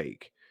could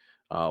take.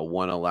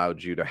 One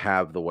allowed you to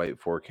have the white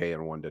 4K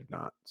and one did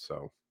not.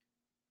 So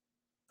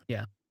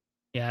Yeah.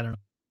 Yeah, I don't know.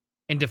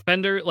 And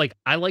Defender, like,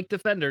 I like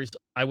Defenders.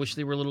 I wish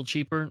they were a little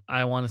cheaper.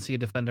 I wanna see a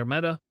Defender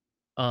meta.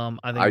 I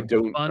think it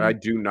would be I fun.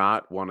 do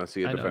not want to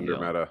see a I know you Defender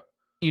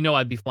don't. meta.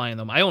 I'd be flying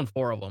them. I own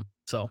 4 of them,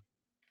 so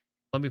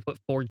let me put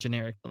 4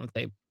 generics on the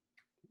table.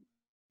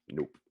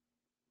 Nope.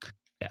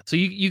 Yeah, so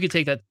you could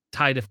take that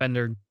TIE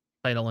Defender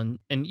title and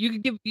you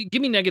could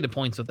give me negative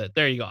points with it.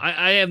 There you go.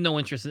 I have no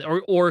interest in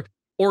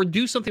or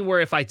do something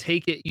where if I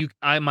take it,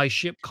 my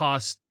ship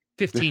costs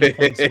 15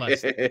 points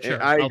less.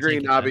 Sure, I I'll agree,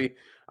 take it then. Nobby.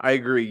 I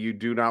agree. You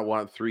do not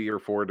want 3 or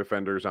 4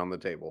 defenders on the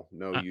table.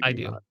 No, you I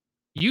do do. not.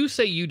 You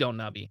say you don't,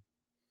 Nubby.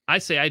 I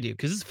say I do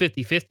because it's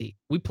 50-50.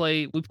 We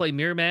play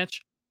mirror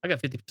match. I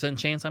got 50%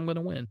 chance I'm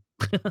gonna win.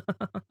 I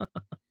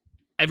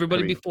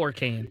Everybody mean, before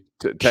can.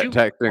 Shoot,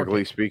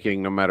 technically 4K.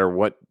 speaking, no matter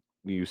what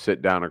you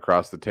sit down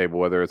across the table,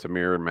 whether it's a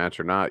mirror match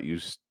or not,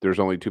 there's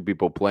only 2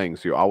 people playing,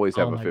 so you always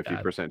have Oh a my god.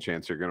 50%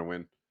 chance you're going to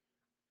win.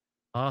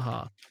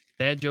 Uh-huh.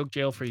 Dad joke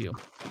jail for you.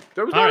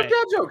 There was All not a right.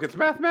 dad joke. It's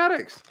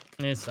mathematics.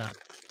 It's not.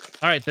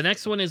 All right, the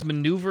next one is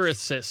maneuver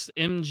assist,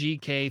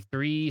 MGK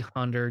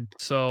 300.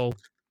 So,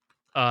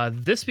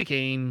 this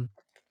became,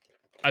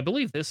 I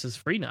believe this is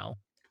free now.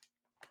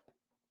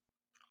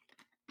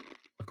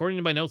 According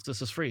to my notes,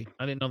 this is free.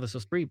 I didn't know this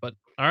was free, but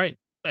all right.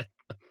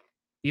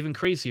 Even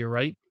crazier,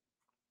 right?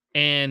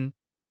 And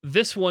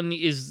this one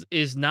is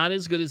not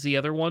as good as the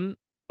other one,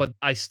 but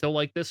I still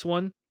like this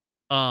one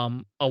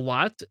a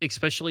lot,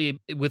 especially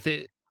with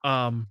it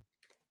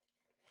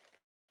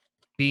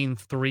being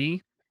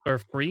 3 or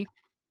free.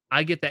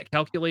 I get that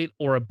calculate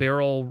or a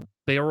barrel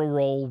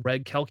roll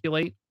red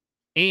calculate,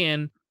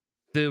 and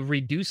the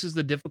reduces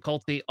the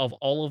difficulty of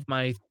all of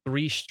my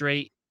 3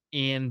 straight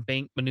and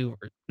bank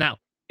maneuvers. Now,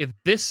 if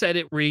this said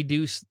it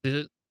reduced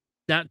the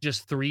not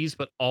just threes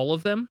but all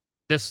of them,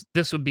 this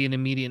would be an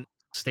immediate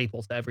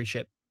staple to every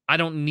ship. I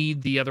don't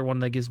need the other one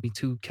that gives me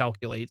 2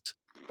 calculates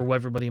for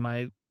everybody in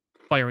my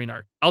firing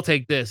arc. I'll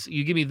take this.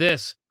 You give me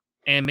this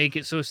and make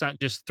it so it's not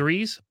just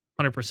threes,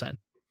 100%.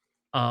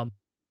 Um,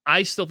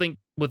 I still think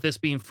with this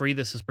being free,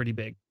 this is pretty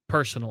big,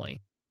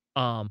 personally.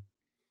 Um,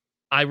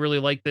 I really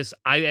like this.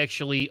 I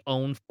actually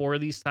own 4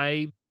 of these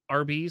Thai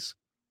RBs,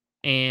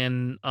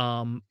 and,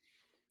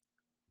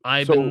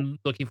 I've So been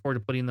looking forward to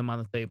putting them on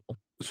the table.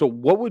 so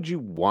what would you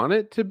want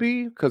it to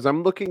be? Because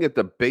I'm looking at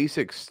the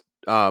basics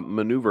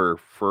maneuver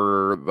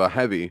for the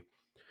heavy,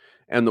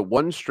 and the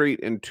 1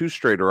 straight and 2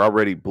 straight are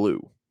already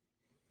blue.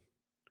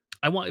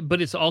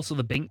 But it's also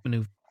the bank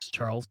maneuvers,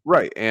 Charles.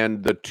 Right,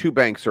 and the 2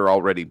 banks are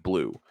already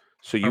blue.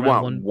 So you Already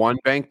want 1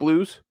 bank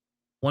blues?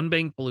 1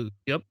 bank blue,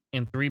 yep,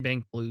 and 3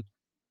 bank blues.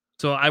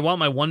 So I want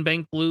my 1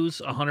 bank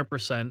blues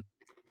 100%.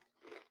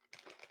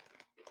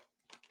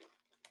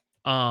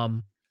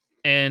 Um,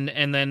 and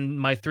then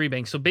my 3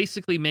 banks. So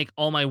basically make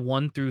all my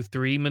 1 through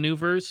 3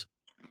 maneuvers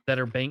that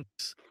are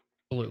banks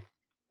blue.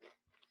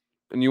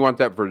 And you want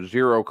that for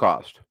 0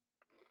 cost.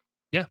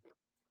 Yeah.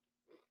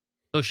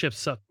 Those ships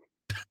suck.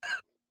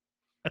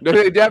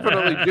 They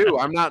definitely do.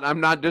 I'm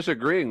not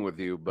disagreeing with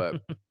you,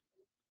 but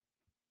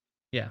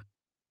Yeah.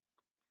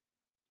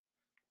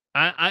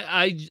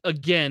 I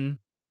again,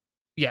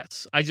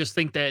 yes. I just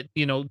think that,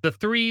 the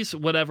threes,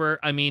 whatever.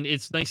 I mean,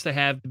 it's nice to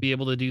have to be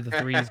able to do the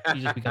threes.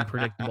 You just become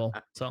predictable.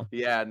 So,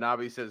 yeah,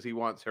 Nabi says he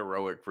wants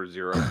heroic for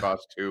 0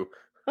 cost too.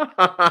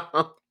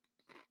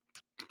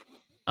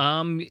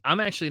 I'm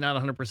actually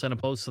not 100%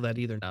 opposed to that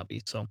either,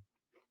 Nabi. So,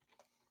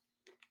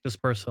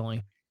 just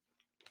personally,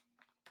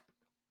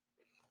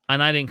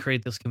 and I didn't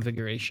create this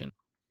configuration.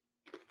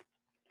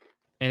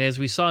 And as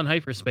we saw in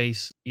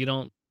hyperspace, you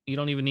don't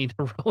even need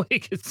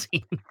heroic, it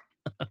seems.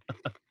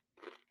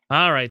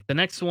 All right, the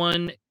next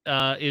one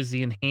is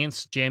the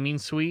enhanced jamming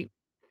suite.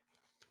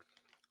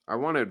 I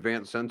want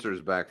advanced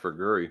sensors back for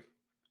Guri.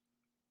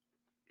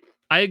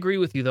 I agree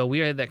with you, though. We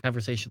had that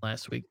conversation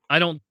last week. I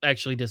don't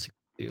actually disagree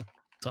with you.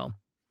 So,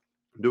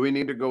 Do we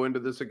need to go into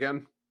this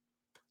again?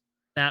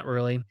 not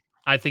really.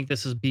 I think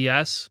this is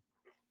BS.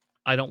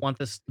 I don't want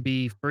this to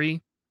be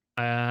free.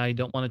 I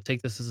don't want to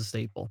take this as a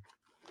staple.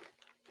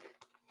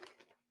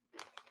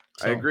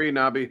 I agree,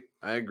 Nobby.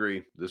 I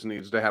agree. This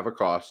needs to have a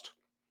cost.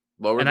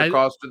 Lower And the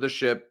cost of the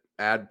ship,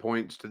 add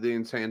points to the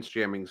enhanced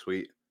jamming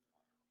suite.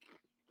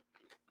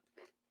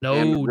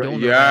 No, don't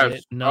yes.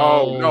 it. No.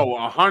 Oh, no,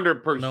 No.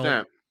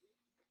 100%.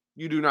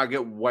 You do not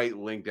get white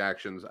linked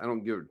actions. I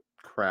don't give a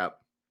crap.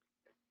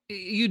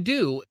 You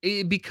do,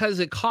 because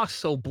it costs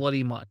so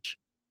bloody much.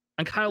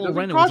 And Kylo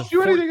Ren, it doesn't cost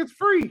you anything. It's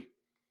free.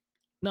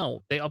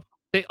 No, they up.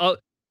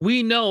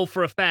 We know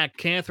for a fact,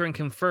 Catherine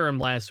confirmed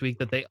last week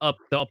that they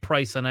upped the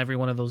price on every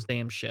one of those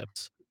damn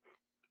ships.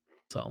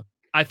 So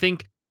I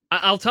think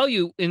I'll tell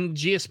you, in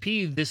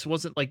GSP, this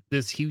wasn't like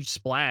this huge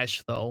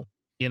splash, though.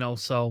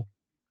 So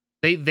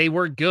they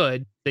were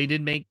good. They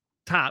did make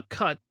top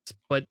cuts,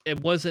 but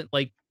it wasn't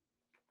like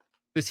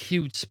this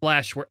huge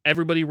splash where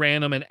everybody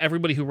ran them and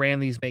everybody who ran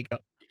these make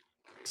up.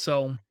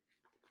 So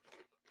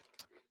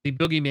the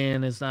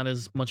boogeyman is not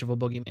as much of a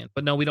boogeyman.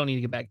 But no, we don't need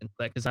to get back into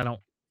that because I don't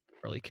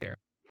really care.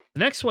 The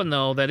next one,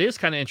 though, that is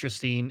kind of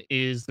interesting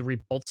is the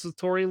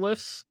repulsatory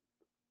lifts.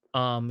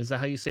 Is that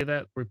how you say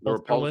that?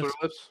 Repulsor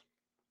lifts?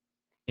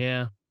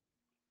 Yeah.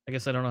 I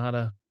guess I don't know how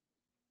to.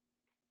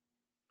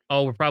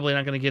 Oh, we're probably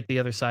not going to get the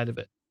other side of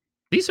it.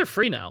 These are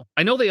free now.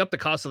 I know they up the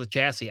cost of the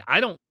chassis. I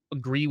don't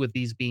agree with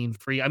these being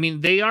free. I mean,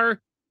 they are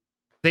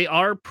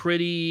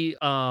pretty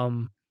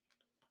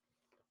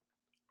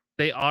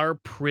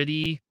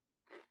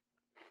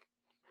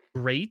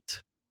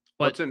great.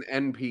 But what's an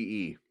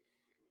NPE?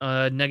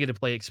 Negative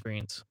play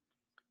experience.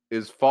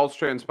 Is false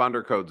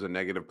transponder codes a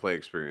negative play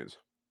experience?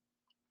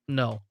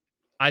 No.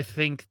 I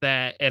think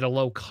that at a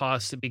low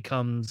cost, it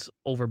becomes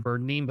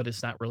overburdening, but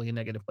it's not really a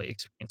negative play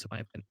experience, in my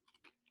opinion.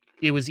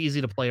 It was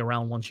easy to play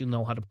around once you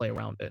know how to play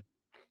around it.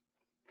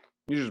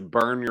 You just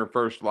burn your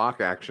first lock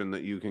action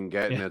that you can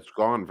get, and it's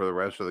gone for the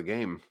rest of the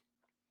game.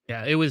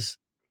 Yeah, it was.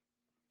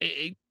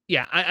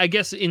 I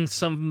guess in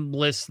some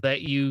lists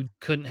that you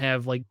couldn't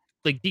have, like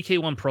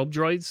DK1 probe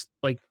droids,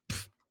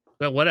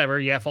 well, whatever.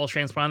 Yeah, false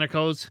transponder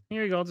codes.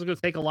 Here you go. Let's go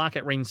take a lock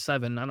at range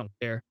 7. I don't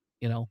care.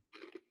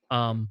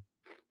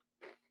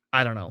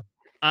 I don't know.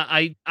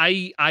 I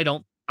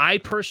don't. I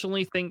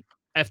personally think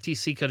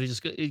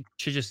FTC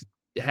should just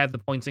have the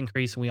points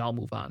increase and we all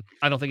move on.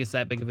 I don't think it's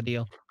that big of a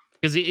deal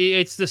because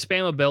it's the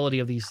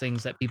spammability of these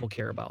things that people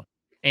care about,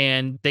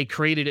 and they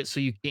created it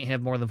so you can't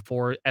have more than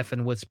 4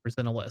 effing whispers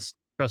in a list.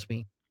 Trust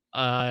me,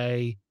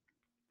 I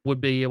would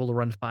be able to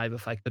run 5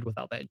 if I could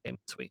without that jamming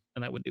suite,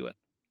 and I would do it.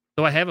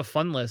 So I have a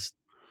fun list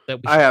that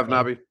I have,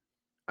 Nobby.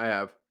 I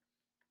have.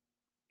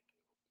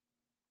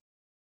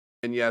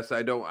 And yes, I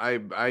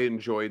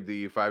enjoyed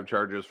the 5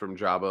 charges from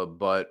Jabba,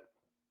 but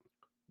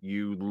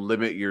you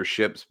limit your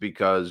ships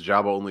because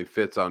Jabba only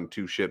fits on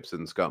 2 ships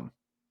in Scum.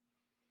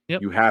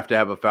 Yep. You have to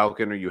have a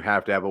Falcon or you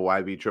have to have a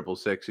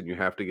YV666 and you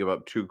have to give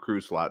up 2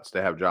 crew slots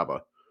to have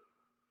Jabba.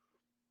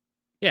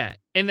 Yeah,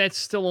 and that's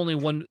still only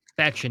one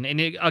faction. And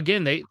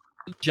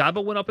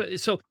Jabba went up.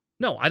 So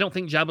no, I don't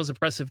think Jabba's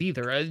oppressive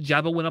either.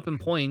 Jabba went up in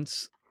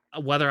points.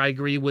 Whether I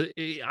agree with,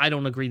 I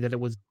don't agree that it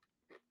was.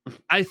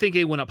 I think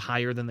it went up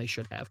higher than they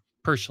should have.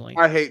 Personally,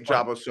 I hate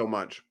Jabba so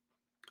much.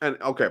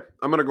 And okay,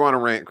 I'm gonna go on a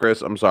rant,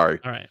 Chris. I'm sorry.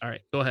 All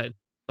right, go ahead.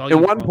 In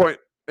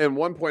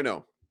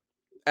 1.0,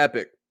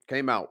 Epic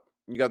came out.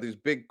 You got these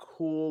big,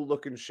 cool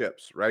looking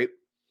ships, right?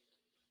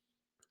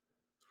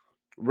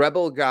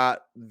 Rebel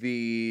got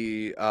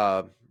the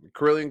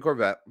Corellian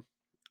Corvette,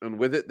 and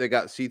with it, they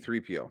got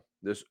C-3PO.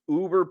 This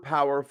uber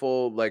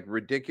powerful, like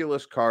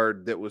ridiculous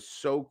card that was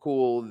so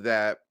cool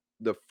that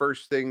the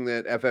first thing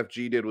that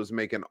FFG did was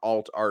make an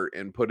alt art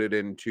and put it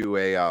into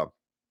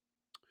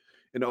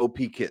an OP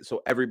kit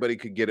so everybody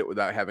could get it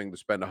without having to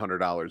spend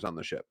 $100 on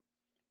the ship,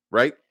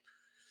 right?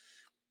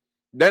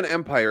 Then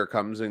Empire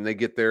comes and they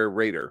get their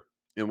Raider.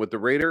 And with the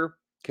Raider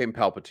came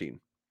Palpatine.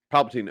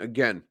 Palpatine,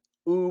 again,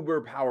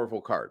 uber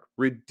powerful card.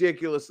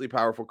 Ridiculously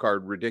powerful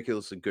card.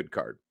 Ridiculously good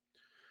card.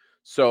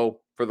 So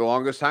for the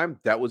longest time,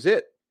 that was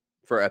it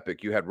for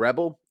Epic. You had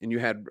Rebel and you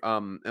had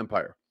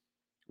Empire.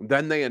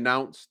 Then they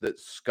announced that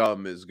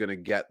Scum is going to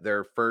get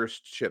their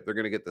first ship. They're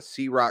going to get the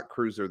Sea Rock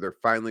Cruiser. They're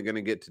finally going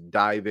to get to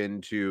dive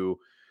into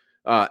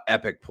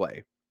Epic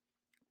play.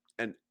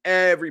 And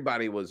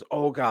everybody was,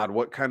 oh God,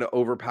 what kind of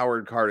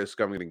overpowered card is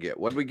Scum going to get?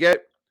 What did we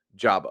get?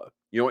 Jabba.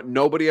 You know what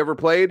nobody ever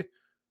played?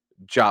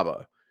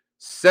 Jabba.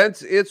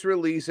 Since its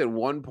release in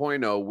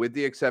 1.0, with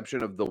the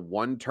exception of the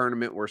one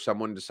tournament where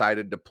someone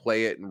decided to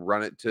play it and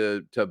run it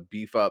to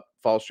beef up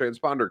false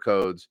transponder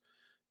codes,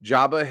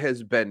 Jabba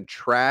has been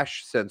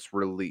trash since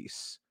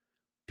release.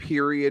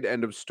 Period.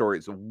 End of story.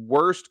 It's the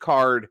worst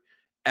card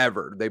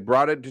ever. They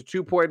brought it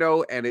to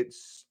 2.0 and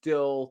it's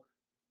still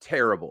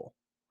terrible.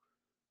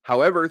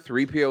 However,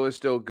 3PO is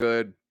still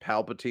good.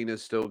 Palpatine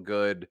is still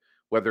good.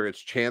 Whether it's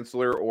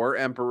Chancellor or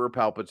Emperor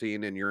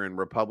Palpatine and you're in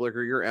Republic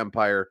or you're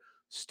Empire,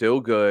 still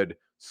good.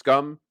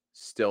 Scum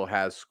still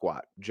has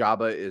squat.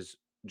 Jabba is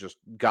just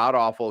god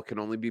awful. Can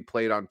only be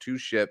played on 2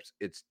 ships.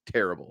 It's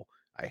terrible.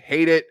 I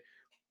hate it.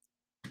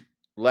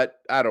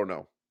 I don't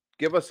know.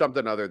 Give us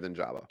something other than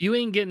Java. You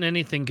ain't getting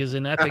anything because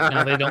in Epic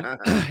now they don't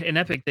in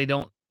Epic they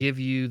don't give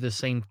you the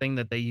same thing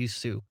that they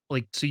used to.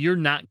 Like, so you're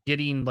not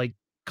getting like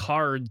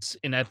cards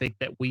in Epic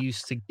that we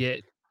used to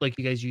get, like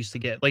you guys used to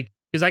get. Like,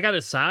 because I got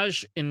a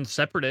Saj in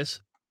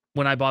Separatist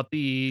when I bought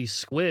the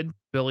Squid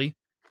Billy,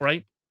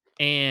 right?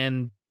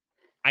 And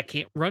I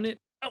can't run it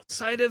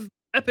outside of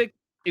Epic.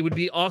 It would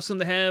be awesome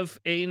to have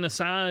a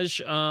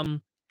Nasaj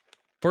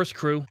first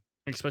crew,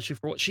 especially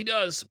for what she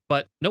does,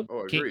 but nope,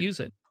 Oh, can't agreed. use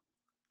it.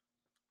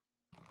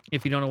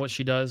 If you don't know what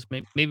she does,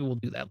 maybe we'll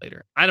do that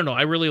later. I don't know.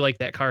 I really like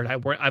that card.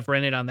 I've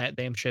rented on that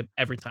damn ship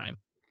every time.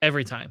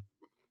 Every time.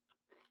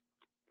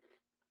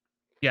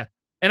 Yeah.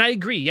 And I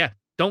agree. Yeah.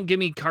 Don't give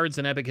me cards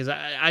in Epic because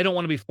I don't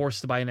want to be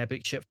forced to buy an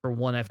Epic ship for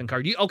one effing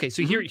card. Okay,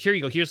 so Mhm. here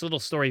you go. Here's a little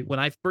story. When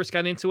I first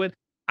got into it,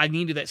 I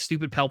needed that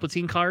stupid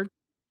Palpatine card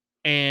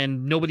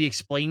and nobody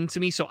explained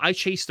to me. So I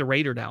chased the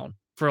Raider down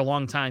for a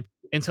long time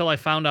until I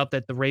found out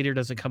that the Raider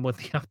doesn't come with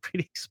the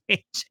upgrade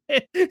expansion.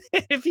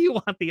 If you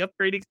want the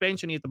upgrade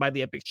expansion, you have to buy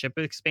the Epic Ship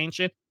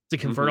expansion to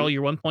convert all Mhm.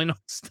 your 1.0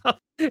 stuff.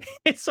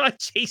 And so I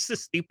chased the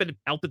stupid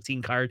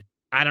Palpatine card,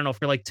 I don't know,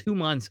 for like 2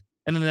 months.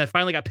 And then I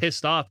finally got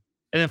pissed off.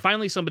 And then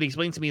finally somebody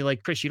explained to me,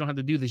 like, Chris, you don't have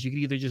to do this. You can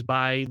either just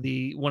buy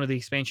one of the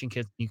expansion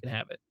kits and you can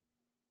have it.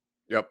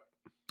 Yep.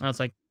 I was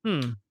like,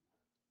 hmm.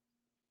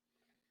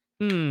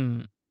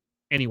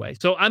 Anyway,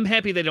 so I'm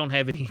happy they don't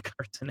have any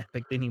cards in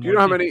Epic Do you anymore. know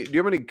how many do you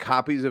know how many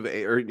copies of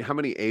A or how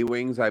many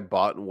A-Wings I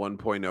bought in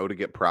 1.0 to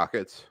get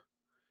Prockets?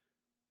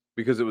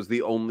 Because it was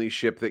the only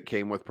ship that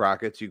came with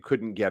Prockets. You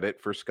couldn't get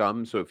it for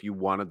Scum, so if you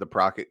wanted the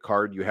Procket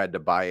card, you had to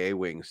buy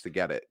A-Wings to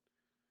get it.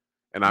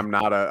 And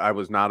I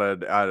was not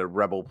a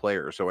Rebel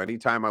player, so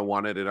anytime I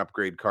wanted an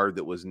upgrade card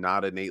that was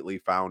not innately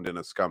found in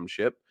a Scum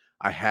ship,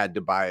 I had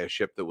to buy a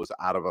ship that was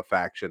out of a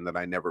faction that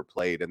I never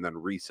played and then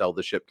resell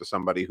the ship to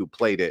somebody who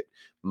played it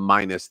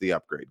minus the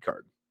upgrade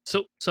card.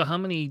 So how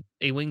many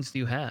A-Wings do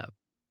you have?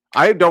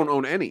 I don't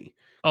own any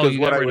Oh, because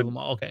you got rid of them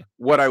all. Okay.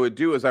 what I would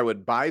do is I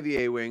would buy the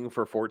A-Wing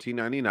for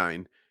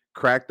 14.99,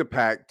 crack the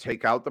pack,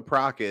 take out the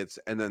Prockets,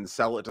 and then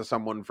sell it to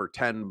someone for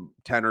 10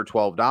 or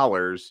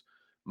 $12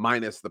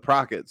 minus the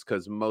Prockets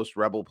because most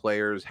Rebel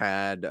players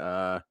had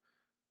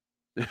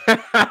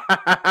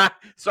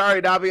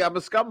sorry, Dobby, I'm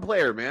a Scum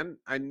player, man.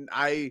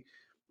 I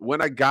when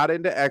I got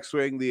into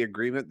X-Wing, the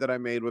agreement that I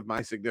made with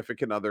my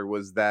significant other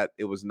was that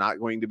it was not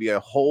going to be a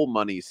whole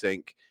money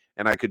sink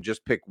and I could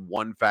just pick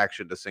one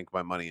faction to sink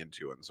my money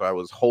into. And so I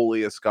was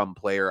wholly a Scum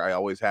player. I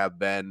always have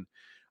been.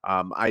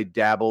 I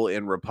dabble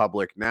in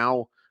Republic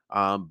now,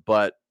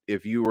 but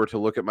if you were to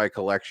look at my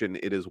collection,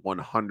 it is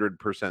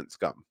 100%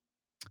 Scum.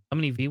 How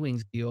many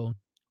V-Wings do you own?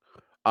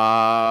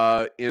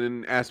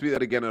 Ask me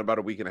that again in about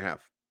a week and a half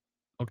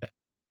Okay.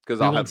 because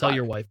We I'll won't have tell 5.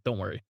 your wife. Don't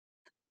worry.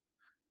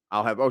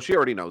 I'll have. Oh, she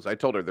already knows. I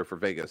told her they're for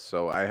Vegas,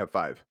 so I have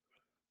 5.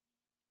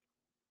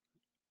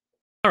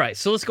 All right,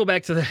 so let's go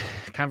back to the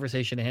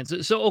conversation at hand.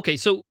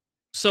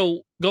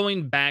 So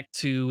going back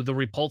to the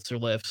repulsor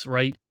lifts,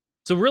 right?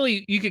 So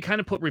really, you could kind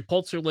of put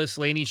repulsor lifts,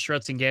 landing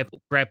struts, and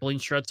grappling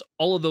struts.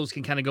 All of those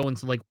can kind of go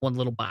into like one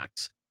little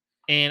box.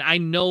 And I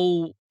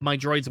know my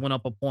droids went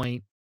up a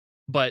point,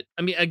 but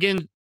I mean,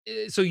 again,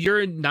 so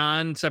you're a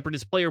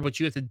non-separatist player, but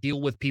you have to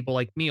deal with people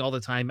like me all the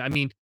time. I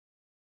mean,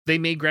 they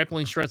made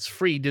grappling struts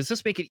free. Does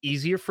this make it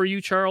easier for you,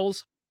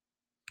 Charles?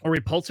 Or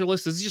repulsor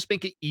list? Does it just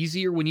make it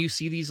easier when you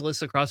see these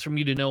lists across from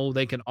you to know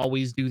they can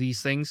always do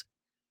these things?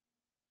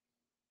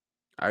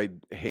 I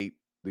hate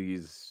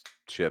these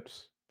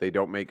chips. They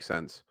don't make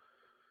sense.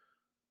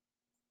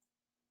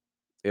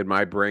 In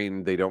my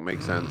brain, they don't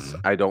make sense.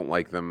 I don't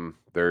like them.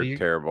 They're You're,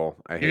 terrible.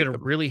 I you're hate gonna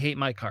them. really hate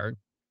my card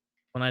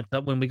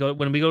when we go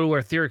to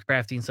our theory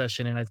crafting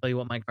session and I tell you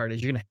what my card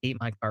is. You're gonna hate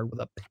my card with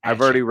a I've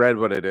passion. already read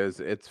what it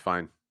is. It's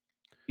fine.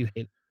 You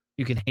hate it.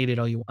 You can hate it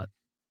all you want.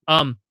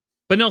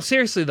 But no,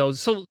 seriously though.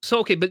 So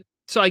okay, but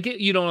so I get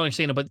you don't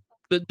understand it, but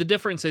the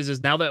difference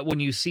is now that when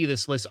you see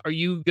this list, are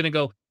you gonna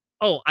go,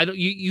 oh, I don't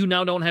you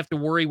now don't have to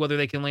worry whether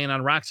they can land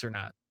on rocks or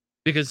not.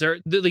 Because they're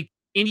like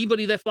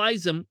anybody that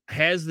flies them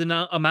has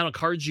the amount of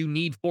cards you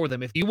need for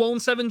them. If you own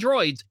 7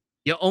 droids,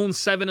 you own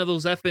 7 of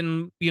those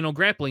effing,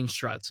 grappling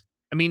struts.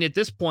 I mean, at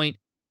this point,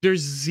 there's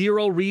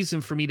zero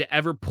reason for me to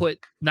ever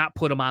not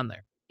put them on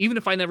there, even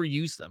if I never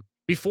use them.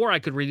 Before I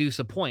could reduce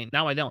a point,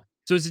 now I don't.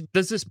 So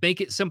does this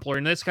make it simpler?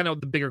 And that's kind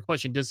of the bigger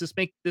question. Does this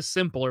make this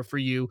simpler for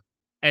you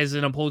as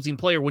an opposing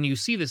player when you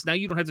see this? Now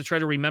you don't have to try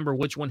to remember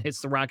which one hits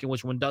the rock and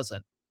which one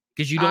doesn't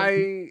because you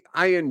don't.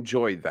 I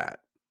enjoyed that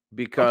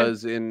Okay,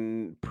 because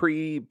in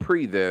pre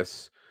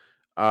this,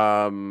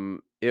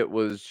 it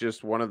was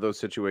just one of those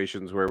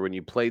situations where when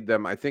you played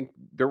them, I think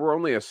there were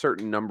only a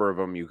certain number of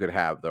them you could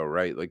have, though,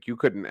 right? Like you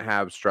couldn't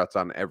have struts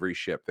on every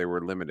ship; they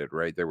were limited,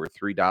 right? They were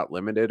 3 dot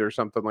limited or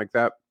something like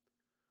that.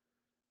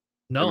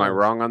 Am I no,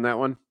 wrong on that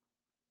one?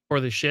 for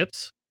the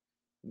ships,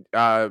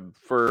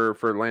 For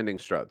landing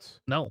struts.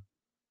 no,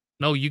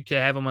 no, you can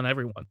have them on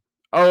everyone.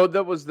 Oh,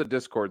 that was the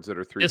discords that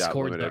are 3 dot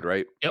Discords limited, are.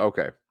 right? Yep.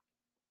 Okay.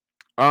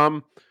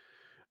 Um,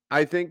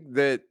 I think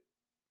that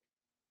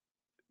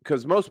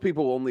because most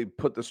people only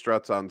put the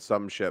struts on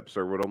some ships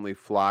or would only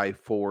fly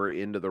 4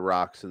 into the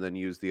rocks and then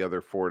use the other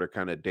 4 to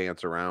kinda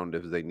dance around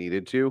if they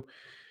needed to.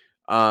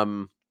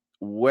 Um,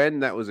 when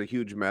that was a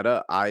huge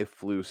meta, I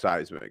flew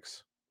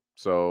seismics.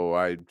 So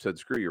I said,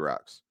 "Screw your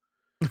rocks."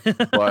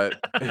 But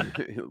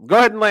go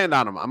ahead and land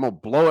on them. 'em. Imma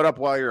blow it up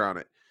while you're on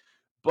it.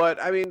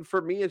 But, I mean,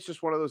 for me, it's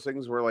just one of those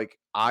things where, like,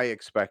 I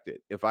expect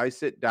it. If I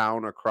sit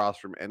down across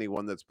from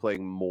anyone that's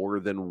playing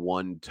more than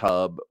 1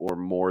 tub or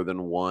more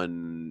than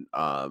 1,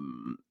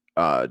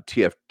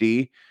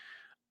 TFD,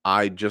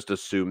 I just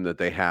assume that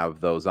they have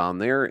those on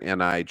there,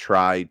 and I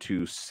try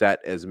to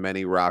set as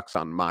many rocks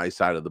on my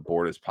side of the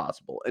board as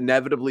possible.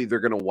 Inevitably, they're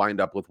gonna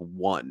wind up with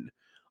 1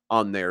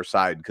 on their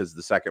side because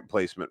the second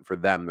placement for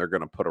them, they're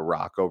gonna put a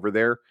rock over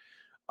there.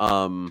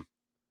 Um,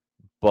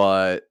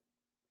 but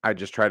I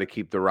just try to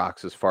keep the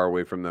rocks as far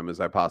away from them as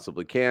I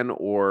possibly can,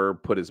 or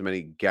put as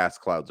many gas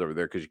clouds over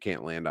there because you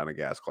can't land on a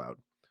gas cloud.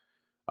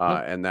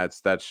 Nope. And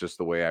that's just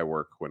the way I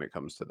work when it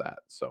comes to that.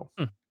 So,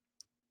 Hmm.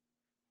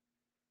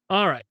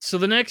 All right. So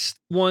the next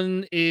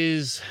one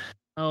is,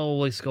 oh,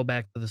 let's go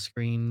back to the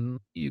screen.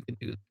 You can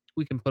do.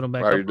 We can put them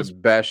back are up. you the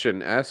Besh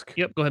and Esk?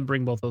 Yep. Go ahead and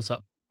bring both those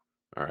up.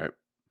 All right.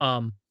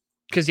 Um,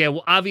 because yeah,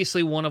 well,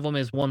 obviously one of them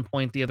is 1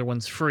 point, the other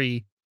one's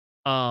free.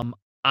 Um,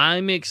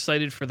 I'm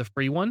excited for the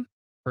free one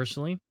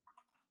personally,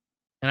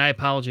 and I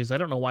apologize. I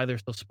don't know why they're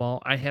so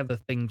small. I have the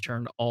thing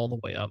turned all the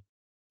way up.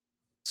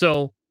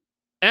 So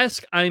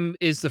Esk I'm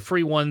is the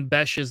free one.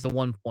 Besh is the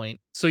 1 point.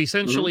 So Mhm.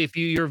 essentially, if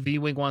your V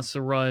wing wants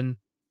to run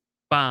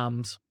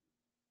bombs,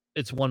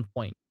 it's 1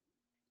 point.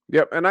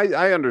 Yep, and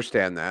I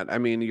understand that. I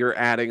mean, you're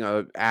adding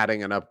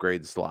an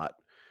upgrade slot.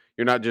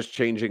 You're not just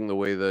changing the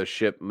way the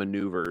ship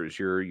maneuvers.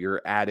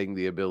 You're adding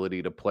the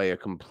ability to play a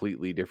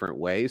completely different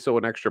way. So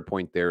an extra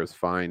point there is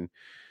fine.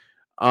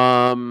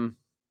 Um,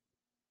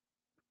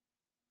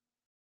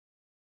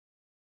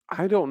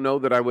 I don't know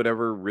that I would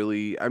ever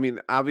really. I mean,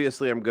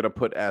 obviously, I'm gonna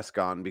put Esk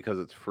on because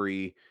it's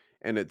free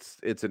and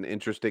it's an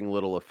interesting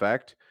little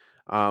effect.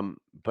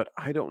 But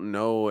I don't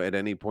know at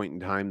any point in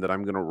time that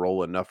I'm gonna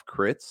roll enough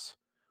crits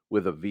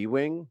with a V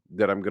wing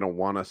that I'm gonna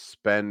want to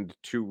spend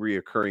 2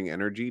 reoccurring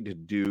energy to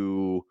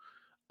do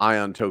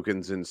ion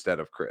tokens instead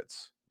of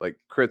crits. Like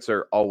crits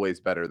are always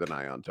better than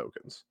ion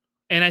tokens.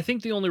 And I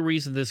think the only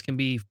reason this can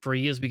be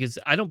free is because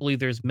I don't believe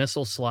there's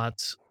missile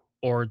slots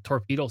or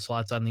torpedo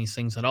slots on these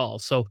things at all.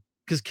 So,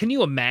 because can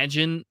you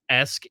imagine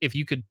Esk if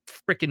you could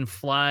freaking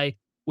fly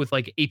with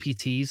like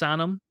APTs on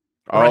them,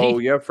 right? Oh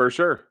yeah, for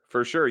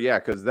sure, yeah.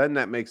 Because then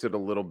that makes it a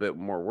little bit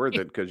more worth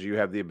it because you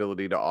have the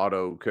ability to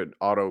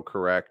auto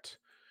correct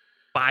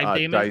 5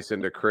 damage. dice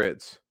into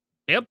crits.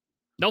 Yep.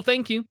 No,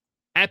 thank you.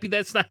 Happy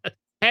that's not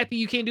happy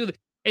you can't do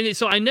that.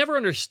 So I never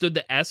understood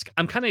the Esk.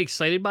 I'm kind of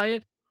excited by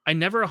it. I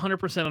never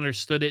 100%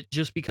 understood it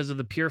just because of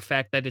the pure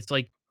fact that it's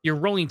like you're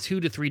rolling 2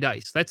 to 3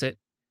 dice. That's it.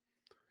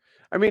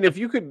 I mean, Yep.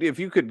 if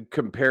you could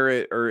compare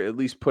it or at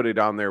least put it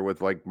on there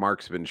with like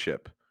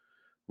marksmanship,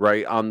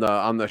 right?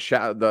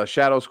 The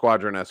Shadow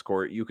Squadron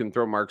escort, you can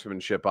throw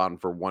marksmanship on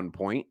for 1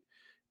 point,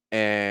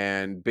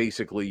 and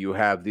basically you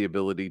have the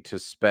ability to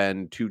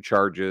spend 2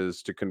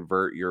 charges to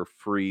convert your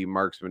free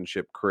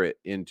marksmanship crit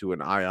into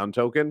an ion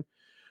token,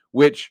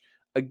 which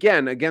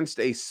again against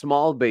a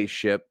small base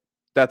ship,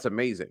 that's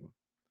amazing.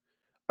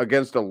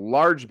 Against a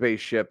large base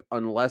ship,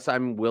 unless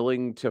I'm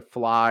willing to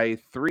fly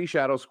 3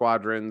 Shadow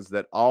Squadrons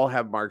that all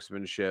have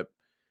marksmanship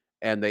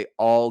and they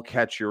all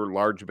catch your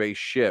large base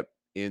ship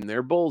in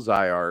their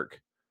bullseye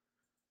arc,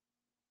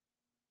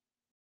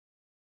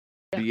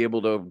 Yeah. be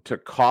able to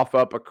cough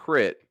up a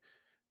crit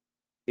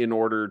in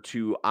order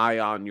to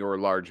ion your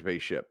large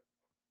base ship.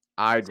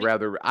 See,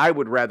 I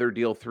would rather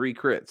deal 3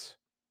 crits.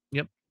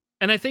 yep.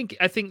 And I think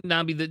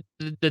Nabi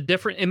the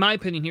different in my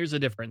opinion here's the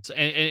difference.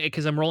 And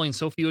because I'm rolling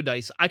so few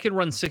dice, I can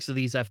run 6 of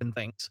these effing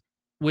things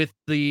with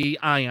the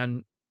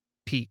ion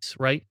piece,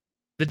 right?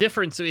 The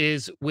difference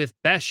is with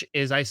Besh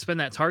is I spend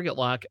that target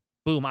lock,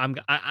 boom,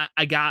 I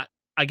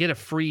get a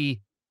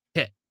free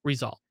hit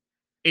result.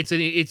 It's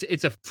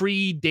a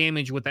free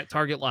damage with that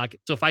target lock.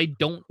 So if I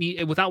don't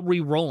need without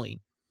re-rolling,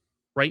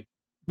 right?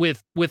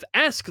 With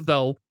Esk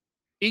though,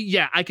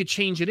 yeah, I could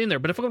change it in there.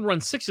 But if I'm gonna run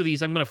 6 of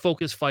these, I'm gonna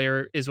focus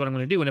fire is what I'm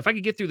gonna do. And if I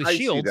could get through the I see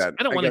shields, that.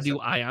 I don't want to do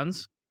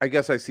ions. I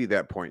guess I see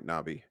that point,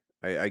 Nabi.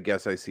 I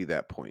guess I see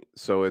that point.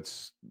 So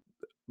it's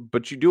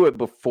but you do it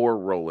before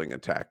rolling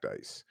attack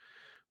dice.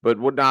 But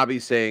what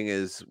Nabi's saying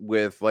is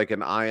with like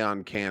an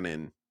ion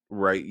cannon,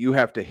 right? You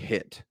have to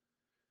hit.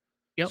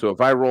 Yep. So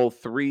if I roll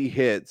 3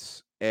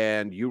 hits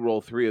and you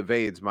roll 3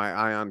 evades, my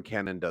ion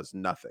cannon does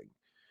nothing.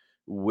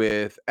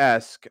 With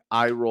Esk,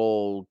 I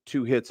roll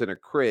 2 hits and a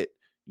crit.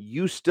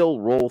 You still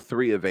roll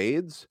 3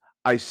 evades.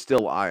 I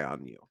still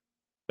ion you.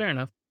 Fair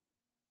enough.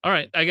 All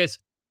right. I guess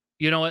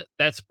you know what?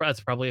 That's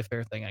probably a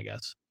fair thing, I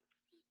guess.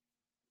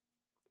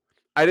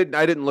 I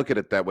didn't look at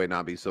it that way,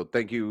 Nabi. So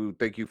thank you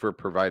for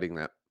providing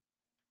that.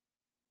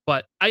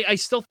 But I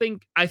still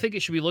think I think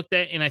it should be looked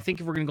at, and I think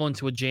if we're gonna go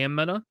into a jam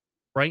meta,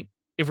 right?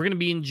 If we're gonna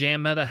be in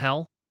jam meta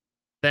hell,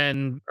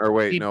 then Or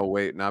wait, peop no,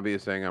 wait. Nabi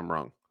is saying I'm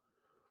wrong.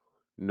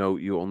 No,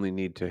 you only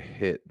need to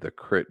hit. The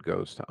crit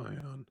goes to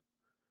Ion.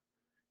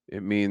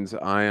 It means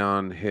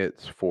Ion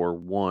hits for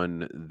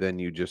 1, then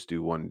you just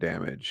do 1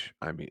 damage.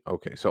 I mean,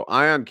 okay, so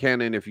Ion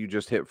Cannon, if you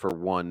just hit for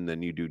 1,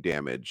 then you do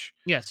damage.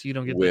 Yes, you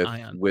don't get the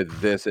ion. With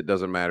this, it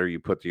doesn't matter.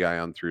 You put the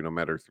Ion through no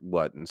matter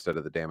what instead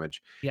of the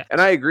damage. Yes. And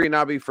I agree,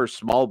 Nabi, for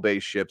small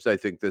base ships, I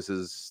think this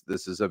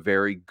is a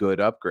very good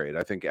upgrade.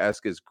 I think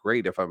Esk is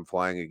great if I'm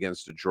flying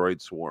against a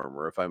droid swarm,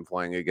 or if I'm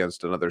flying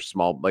against another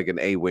small, like an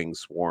A-wing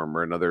swarm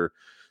or another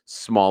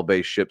small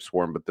base ship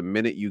swarm. But the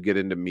minute you get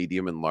into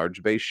medium and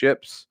large base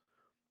ships,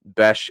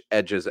 Besh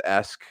edges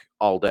Esk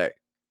all day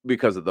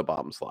because of the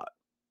bomb slot,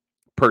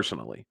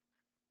 personally.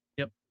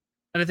 Yep.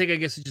 And I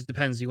guess it just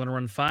depends. Do you want to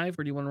run 5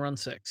 or do you want to run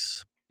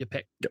 6? You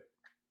pick. Yep.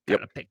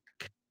 Gotta pick.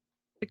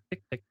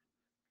 Pick.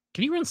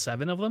 Can you run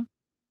 7 of them?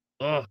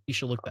 Oh, you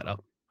should look that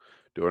up.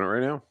 Doing it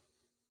right now.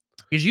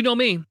 Because you know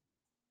me.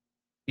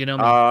 You know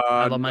me.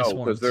 I love my No,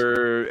 swarms. because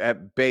they're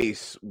at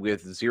base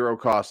with 0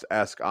 cost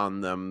Esk on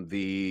them.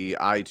 The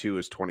I2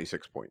 is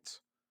 26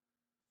 points.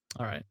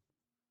 All right.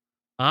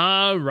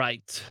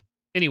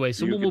 Anyway,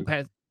 so we'll move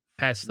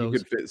past those. You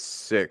could fit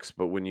 6,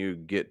 but when you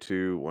get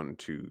to 1,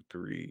 2,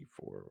 3,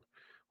 4.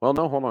 Well,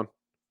 no, hold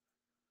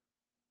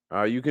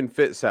on. You can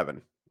fit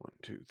 7. 1,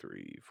 2,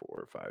 3,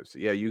 4, 5. So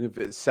yeah, you can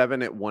fit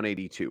 7 at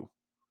 182.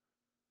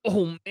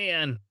 Oh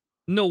man,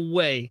 no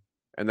way.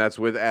 And that's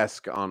with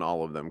Esk on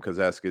all of them, because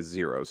Esk is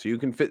 0. So you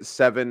can fit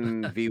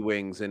 7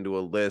 V-Wings into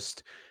a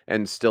list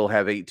and still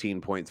have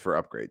 18 points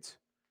for upgrades.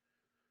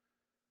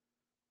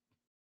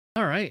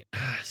 All right.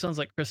 Sounds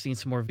like Chris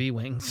needs some more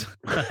V-Wings.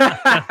 Man,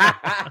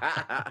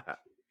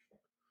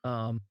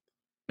 I'm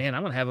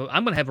gonna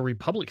have a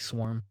Republic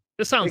swarm.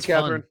 This sounds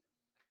fun.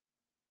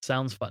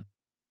 Sounds fun.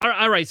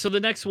 All right. So the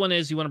next one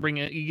is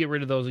you get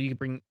rid of those. You can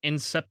bring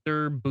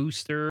Inception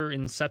Booster,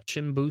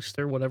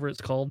 whatever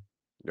it's called.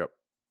 Yep.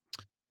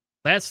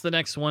 That's the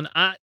next one.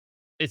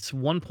 It's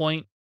 1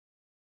 point.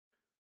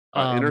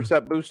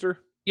 Intercept Booster?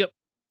 Yep.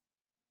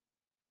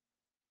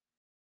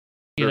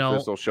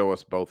 This will show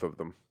us both of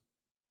them.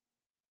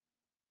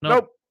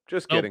 Nope.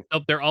 Just kidding.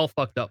 Nope, they're all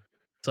fucked up.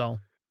 So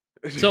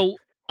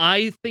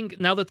I think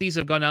now that these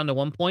have gone down to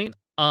 1 point,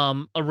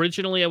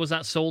 originally I was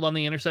not sold on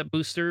the Intercept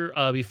Booster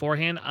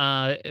beforehand.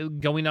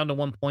 Going down to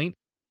 1 point,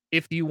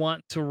 if you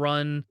want to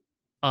run,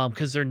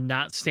 because they're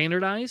not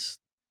standardized,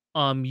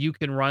 you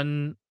can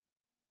run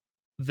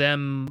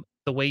them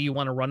the way you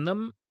want to run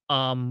them.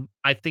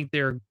 I think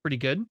they're pretty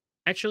good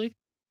actually.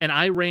 And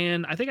I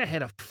think I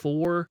had a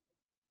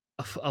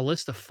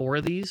list of 4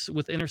 of these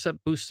with Intercept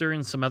Booster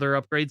and some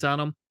other upgrades on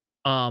them.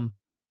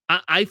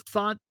 I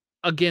thought,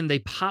 again, they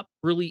pop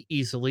really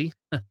easily.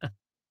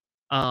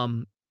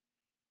 And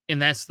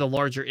that's the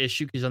larger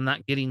issue because I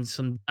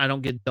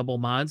don't get double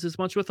mods as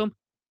much with them.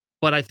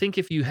 But I think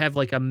if you have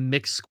like a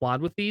mixed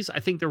squad with these, I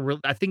think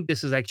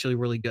this is actually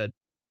really good.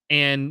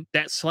 And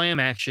that slam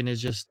action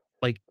is just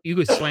like you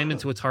could slam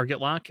into a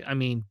target lock. I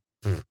mean,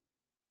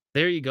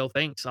 there you go.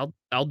 Thanks.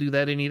 I'll do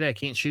that any day. I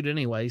can't shoot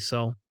anyway,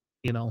 so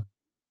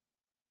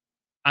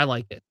I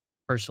like it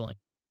personally.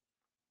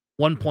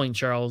 1 point,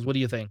 Charles. What do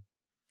you think?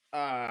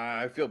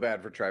 I feel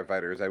bad for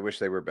Tri-Fighters. I wish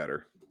they were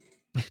better.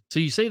 So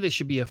you say this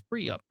should be a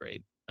free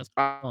upgrade? That's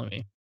what you're telling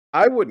me.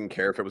 I wouldn't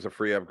care if it was a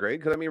free upgrade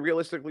because I mean,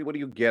 realistically, what do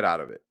you get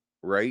out of it?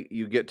 Right?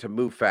 You get to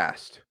move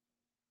fast.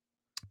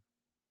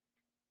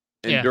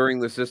 And during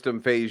the system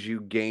phase,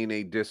 you gain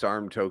a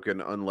disarm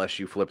token unless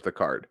you flip the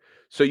card.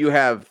 So you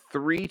have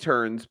 3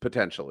 turns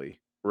potentially,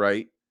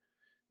 right?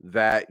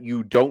 That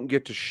you don't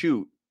get to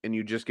shoot and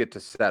you just get to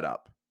set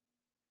up.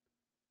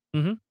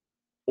 Mm-hmm.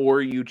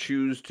 Or you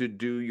choose to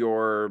do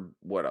your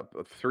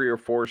a 3 or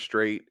 4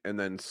 straight and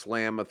then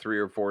slam a 3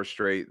 or 4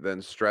 straight,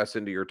 then stress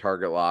into your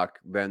target lock.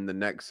 Then the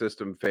next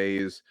system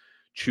phase,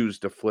 choose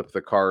to flip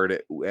the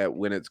card at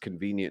when it's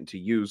convenient to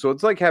use. So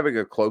it's like having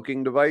a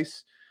cloaking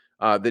device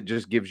that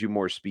just gives you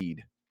more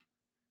speed.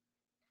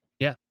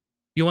 Yeah.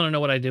 You want to know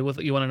what I did with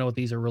it? You want to know what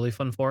these are really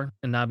fun for?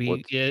 And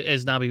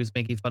Nabi was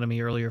making fun of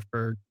me earlier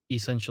for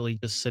essentially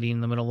just sitting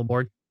in the middle of the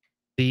board.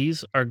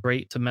 These are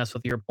great to mess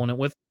with your opponent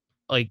with.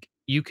 Like,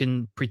 you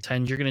can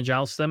pretend you're going to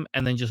joust them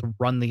and then just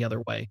run the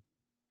other way.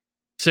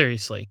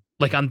 Seriously.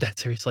 Like, I'm dead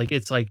serious.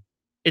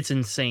 It's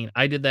insane.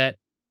 I did that.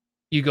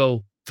 You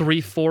go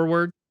 3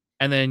 forward,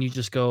 and then you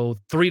just go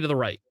 3 to the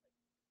right.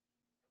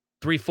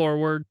 3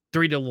 forward,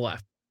 3 to the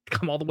left.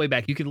 Come all the way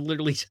back. You can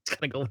literally just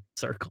kind of go in a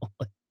circle.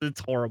 It's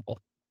horrible.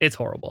 It's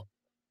horrible.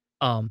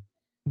 But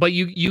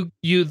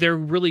they're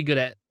really good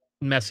at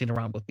messing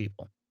around with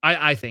people.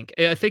 I think.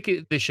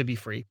 They should be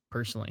free,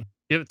 personally.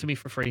 Give it to me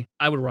for free.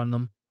 I would run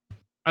them.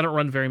 I don't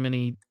run very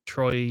many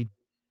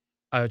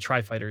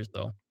Tri-Fighters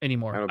though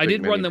anymore. I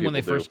did run them when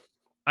they first.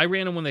 I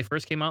ran them when they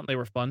first came out and they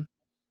were fun,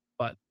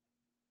 but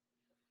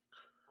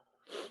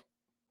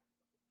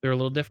they're a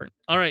little different.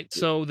 All right,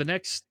 so the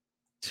next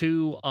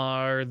 2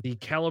 are the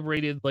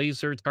calibrated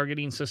laser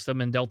targeting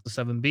system and Delta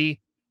 7B.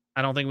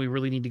 I don't think we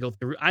really need to go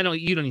through.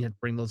 You don't need to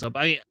bring those up.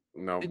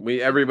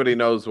 Everybody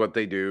knows what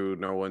they do.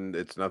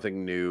 It's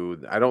nothing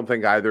new. I don't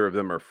think either of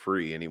them are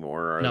free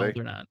anymore, are they? No,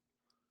 they're not.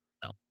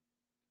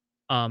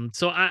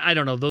 So I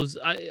don't know those.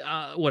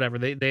 Whatever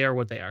they are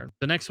what they are.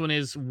 The next one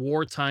is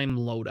wartime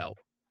loadout.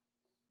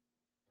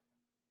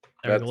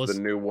 There we go. That's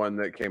the new one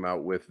that came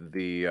out with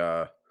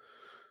the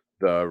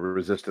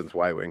Resistance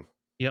Y-wing.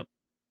 Yep.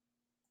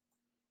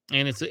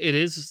 And it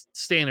is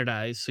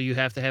standardized, so you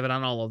have to have it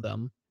on all of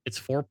them. It's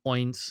 4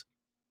 points.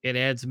 It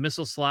adds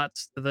missile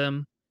slots to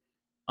them.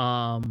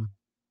 Um,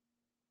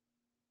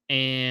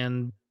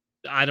 and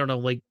I don't know,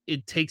 like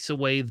it takes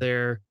away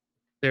their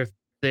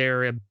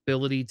their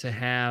ability to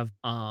have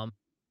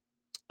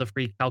the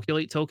free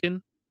calculate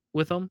token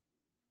with them.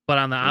 But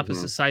on the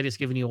opposite Mhm. side, it's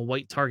giving you a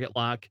white target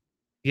lock,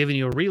 giving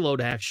you a reload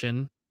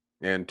action,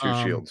 And 2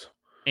 um, shields.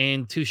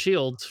 and 2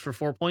 shields for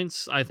 4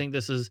 points. I think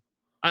this is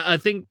I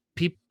think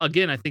people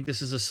again, I think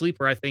this is a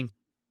sleeper. I think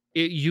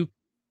you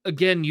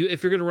again, you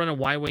if you're gonna run a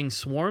Y-wing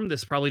swarm,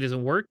 this probably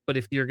doesn't work. But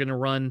if you're gonna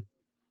run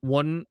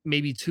 1,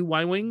 maybe 2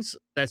 Y-wings,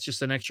 that's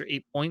just an extra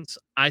 8 points.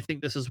 I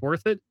think this is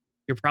worth it.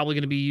 You're probably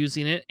gonna be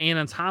using it. And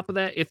on top of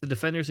that, if the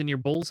defender's in your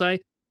bullseye,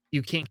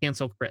 you can't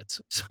cancel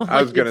crits. So I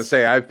like was gonna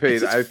say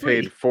it's just I've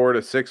paid free. 4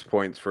 to 6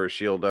 points for a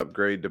shield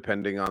upgrade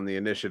depending on the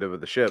initiative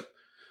of the ship.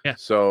 Yeah.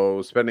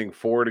 So spending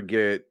 4 to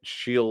get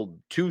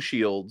 2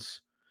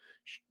 shields.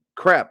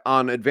 Crap,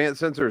 on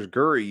Advanced Sensors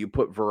Guri, you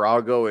put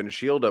Virago and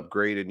shield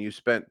upgrade and you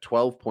spent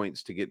 12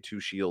 points to get 2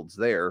 shields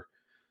there.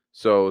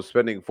 So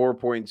spending 4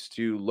 points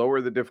to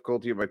lower the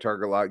difficulty of my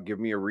target lock, give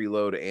me a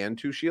reload and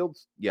 2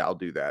 shields? Yeah, I'll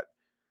do that.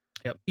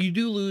 Yep. You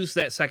do lose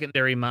that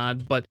secondary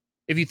mod, but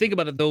if you think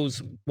about it,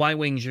 those Y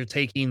wings, you're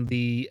taking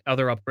the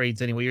other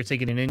upgrades anyway. You're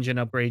taking an engine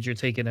upgrade, you're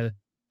taking a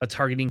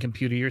targeting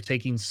computer, you're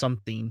taking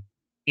something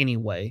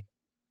anyway,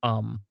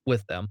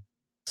 with them.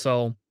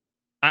 So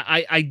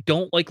I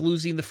don't like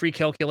losing the free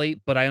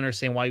calculate, but I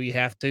understand why we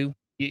have to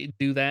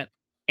do that.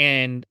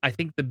 And I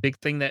think the big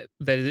thing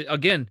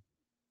again,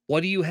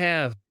 what do you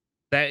have?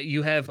 That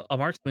you have a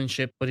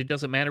marksmanship, but it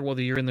doesn't matter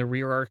whether you're in the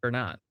rear arc or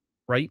not,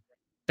 right?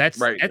 That's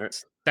Right.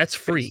 that's that's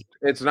free.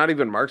 It's not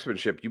even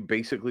marksmanship. You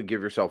basically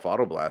give yourself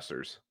auto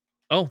blasters.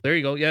 Oh, there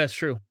you go. Yeah, that's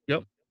true.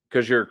 Yep.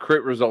 Because your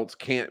crit results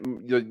can't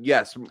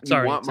yes, you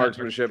Sorry, want it's not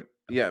marksmanship. marksmanship.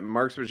 Yeah,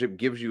 marksmanship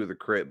gives you the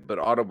crit, but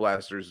auto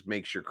blasters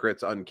makes your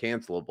crits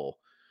uncancelable.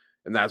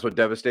 And that's what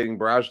devastating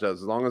barrage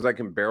does. As long as I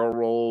can barrel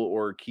roll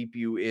or keep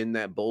you in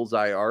that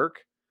bullseye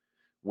arc,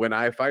 when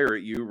I fire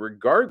at you,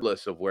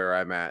 regardless of where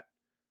I'm at,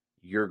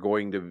 you're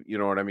going to, you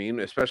know what I mean?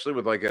 Especially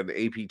with like an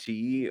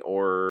APT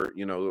or,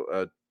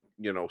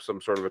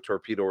 some sort of a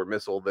torpedo or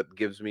missile that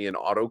gives me an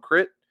auto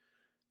crit,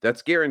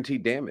 that's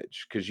guaranteed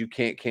damage because you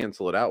can't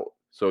cancel it out.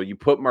 So you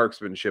put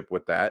marksmanship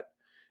with that,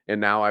 and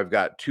now I've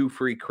got 2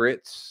 free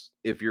crits.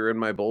 If you're in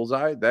my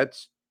bullseye,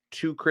 that's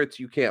 2 crits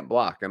you can't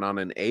block. And on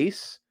an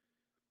ace,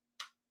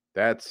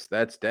 that's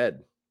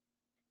dead.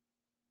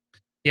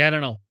 Yeah, I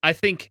don't know. I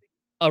think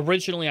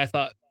originally I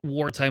thought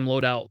wartime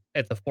loadout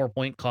at the 4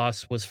 point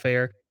cost was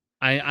fair.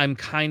 I'm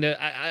kind of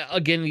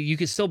again, you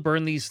can still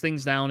burn these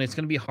things down. It's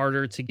going to be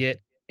harder to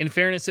get. In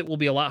fairness, it will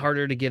be a lot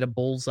harder to get a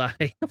bullseye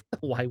of the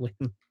Y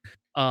wing.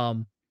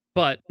 Um,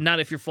 but not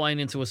if you're flying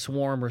into a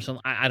swarm or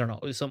something. I don't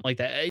know, something like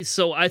that.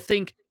 So I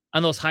think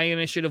on those high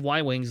initiative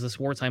Y wings, this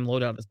wartime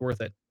loadout is worth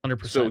it,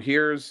 So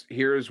 100%.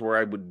 here's where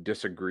I would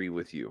disagree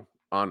with you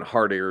on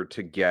harder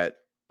to get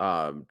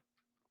the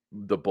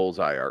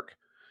bullseye arc.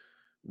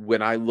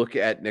 When I look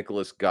at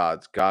Nicholas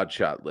God's God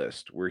shot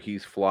list, where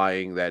he's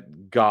flying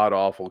that god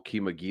awful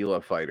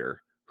Kimagila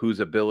fighter, whose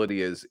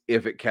ability is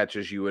if it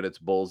catches you in its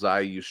bullseye,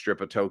 you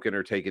strip a token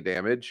or take a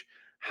damage.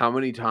 How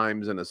many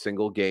times in a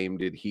single game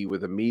did he,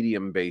 with a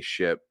medium base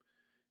ship,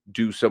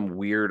 do some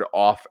weird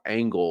off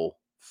angle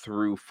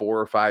through 4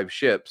 or 5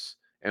 ships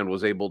and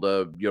was able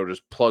to,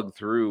 just plug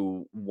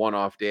through one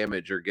off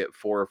damage or get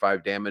 4 or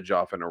 5 damage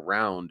off in a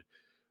round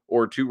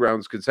or 2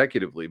 rounds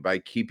consecutively by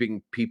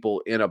keeping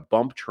people in a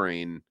bump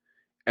train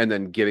and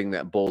then getting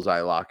that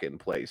bullseye lock in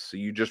place. So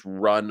you just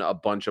run a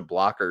bunch of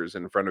blockers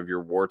in front of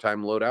your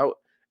wartime loadout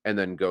and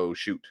then go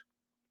shoot.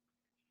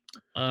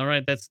 All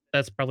right, that's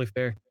probably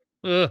fair.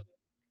 Ugh.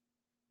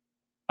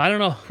 I don't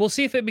know. We'll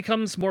see if it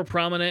becomes more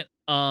prominent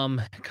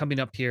coming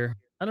up here.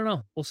 I don't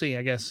know. We'll see,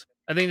 I guess.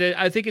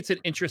 I think it's an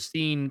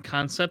interesting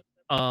concept.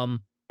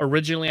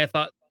 Originally I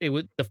thought it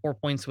would the 4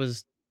 points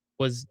was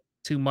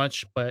too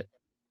much, but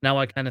now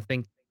I kind of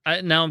think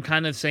now I'm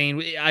kind of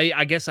saying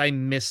I guess I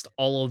missed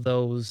all of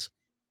those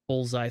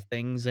bullseye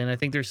things, and I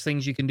think there's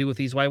things you can do with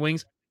these Y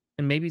wings,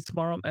 and maybe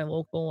tomorrow at my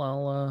local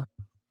I'll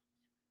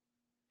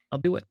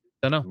do it.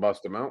 Don't know.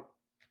 Bust them out.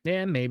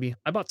 Yeah, maybe.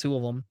 I bought 2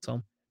 of them,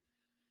 so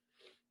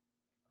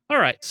all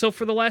right. So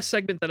for the last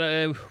segment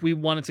that we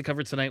wanted to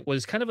cover tonight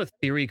was kind of a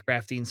theory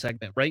crafting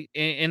segment, right?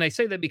 And I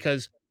say that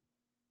because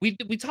we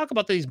talk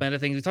about these meta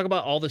things, we talk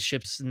about all the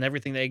ships and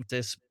everything that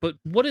exists, but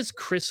what does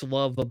Chris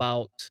love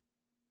about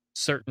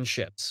certain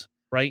ships,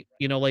 right?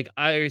 You know, like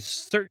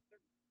certain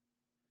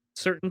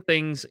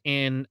things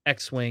in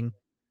X-wing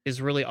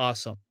is really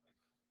awesome.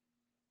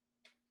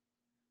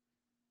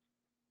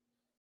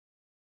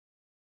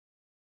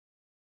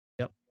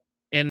 Yep.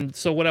 And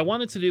so what I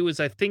wanted to do is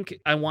I think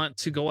I want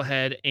to go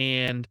ahead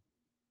and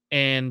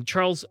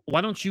Charles,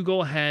 why don't you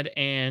go ahead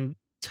and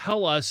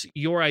tell us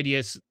your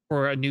ideas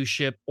for a new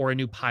ship or a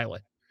new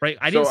pilot, right?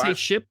 I didn't So say I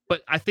ship,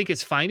 but I think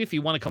it's fine if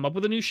you want to come up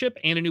with a new ship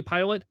and a new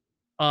pilot.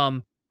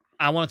 Um,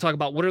 I want to talk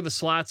about what are the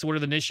slots, what are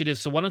the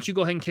initiatives. So why don't you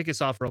go ahead and kick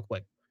us off real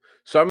quick?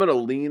 so I'm gonna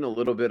lean a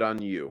little bit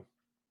on you,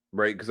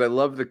 right? Because I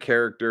love the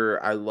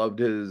character. I loved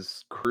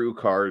his crew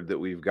card that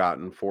we've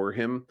gotten for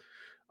him.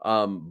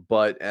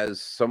 But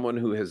as someone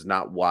who has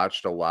not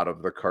watched a lot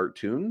of the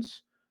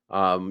cartoons,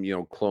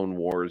 Clone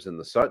Wars and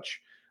the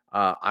such,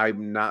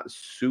 I'm not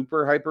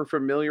super hyper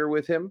familiar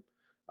with him.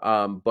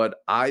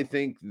 But I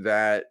think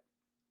that,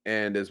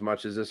 and as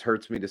much as this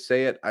hurts me to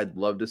say it, I'd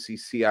love to see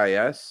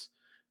CIS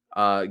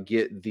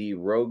get the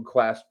Rogue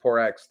class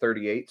Porax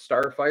 38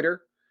 starfighter,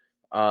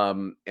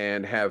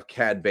 and have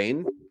Cad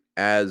Bane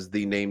as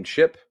the named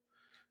ship.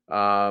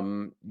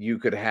 You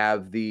could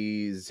have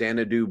the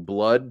Xanadu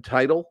Blood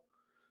title,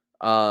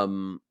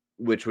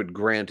 which would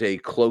grant a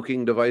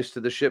cloaking device to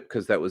the ship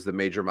because that was the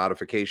major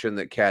modification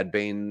that Cad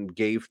Bane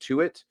gave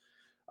to it.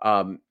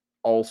 Um,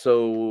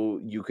 Also,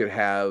 you could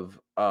have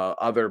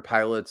other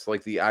pilots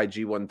like the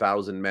IG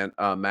 1000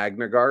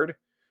 Magna Guard,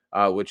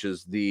 which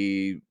is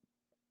the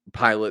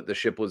pilot the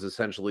ship was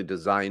essentially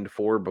designed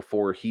for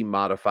before he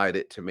modified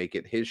it to make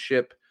it his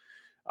ship.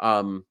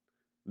 Um,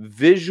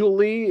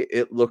 Visually,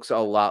 it looks a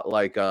lot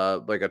like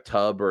a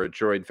Tub or a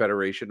Droid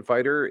Federation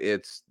fighter.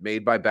 It's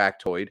made by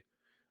Bactoid,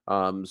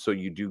 so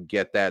you do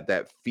get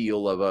that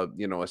feel of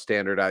a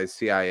standardized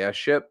CIS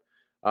ship.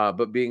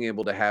 But being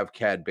able to have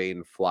Cad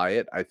Bane fly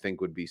it, I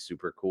think would be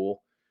super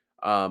cool.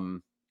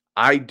 Um,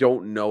 I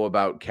don't know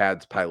about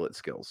Cad's pilot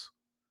skills,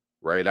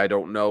 right? I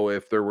don't know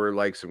if there were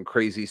like some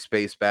crazy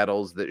space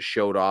battles that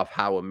showed off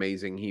how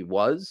amazing he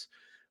was.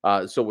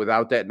 So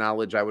without that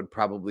knowledge, I would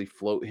probably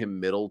float him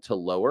middle to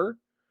lower.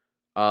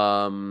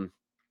 Um,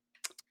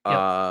 Yep.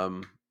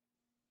 um,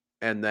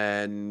 and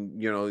then,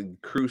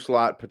 crew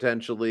slot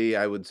potentially,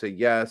 I would say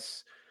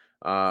yes.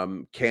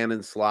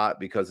 Cannon slot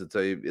because it's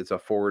a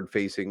forward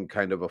facing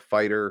kind of a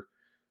fighter.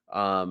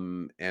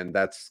 And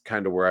that's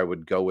kind of where I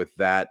would go with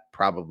that.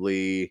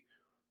 Probably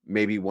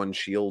maybe one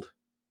shield,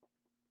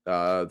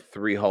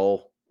 three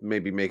hull,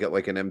 maybe make it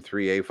like an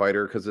M3A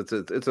fighter because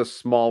it's a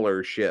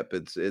smaller ship.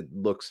 It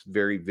looks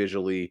very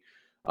visually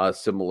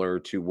similar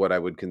to what I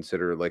would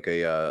consider like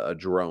a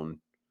drone.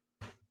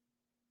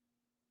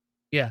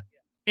 Yeah.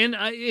 And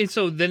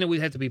so then it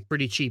would have to be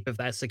pretty cheap if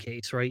that's the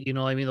case, right?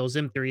 I mean, those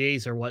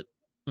M3As are what?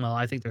 Well,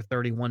 I think they're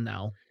 31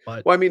 now,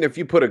 but Well, I mean, if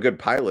you put a good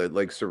pilot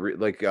like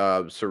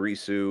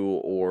Sarisu,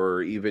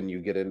 or even you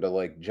get into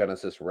like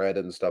Genesis Red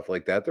and stuff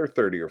like that, they're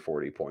 30 or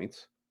 40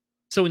 points.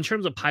 so in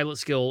terms of pilot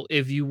skill,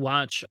 if you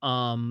watch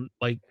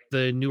like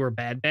the newer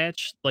Bad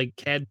Batch, like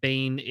Cad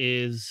Bane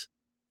is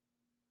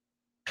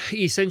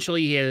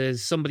essentially he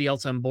has somebody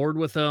else on board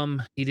with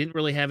him. He didn't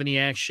really have any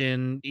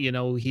action, he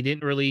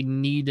didn't really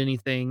need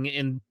anything.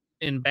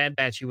 In Bad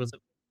Batch, he was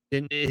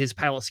didn't his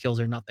pilot skills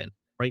are nothing,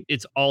 right?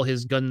 It's all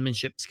his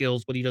gunmanship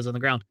skills, what he does on the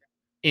ground.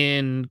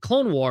 In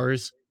Clone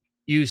Wars,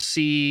 you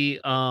see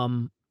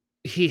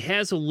he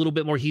has a little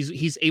bit more.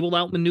 He's able to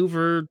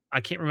outmaneuver.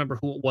 I can't remember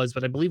who it was,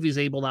 but I believe he's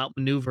able to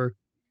outmaneuver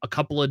a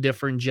couple of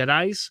different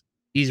Jedis.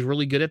 He's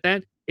really good at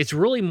that. It's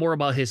really more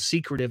about his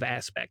secretive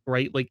aspect,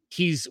 right? Like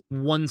he's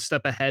one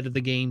step ahead of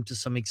the game to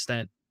some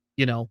extent,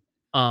 you know.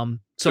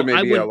 So So I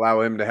maybe would,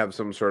 allow him to have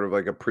some sort of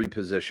like a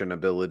preposition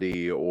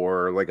ability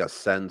or like a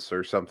sense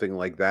or something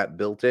like that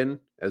built in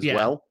as yeah,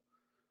 well.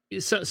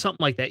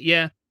 something like that.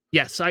 Yeah,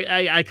 yes,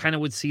 I kind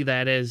of would see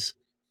that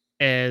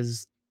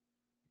as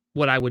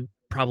what I would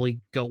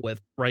probably go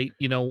with, right?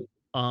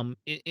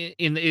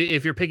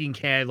 If you're picking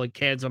Cad, like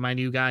Cad's my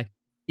new guy.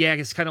 Yeah,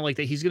 it's kind of like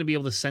that. He's going to be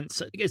able to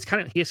sense. It's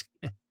kind of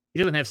he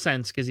doesn't have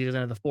sense because he doesn't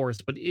have the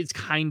force, but it's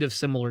kind of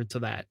similar to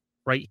that,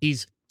 right?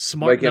 He's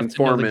smart Like enough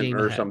to know the informant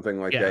game or ahead. something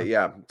like Yeah, that.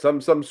 Yeah,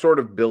 some sort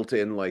of built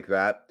in like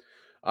that.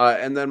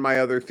 And then my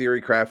other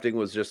theory crafting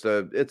was just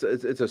it's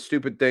a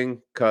stupid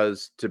thing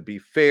because to be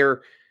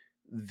fair,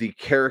 the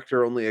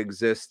character only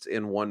exists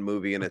in one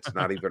movie and it's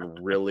not even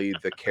really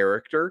the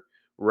character,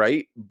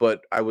 right?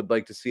 But I would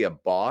like to see a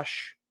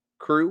Bosch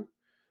crew,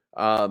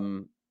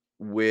 um,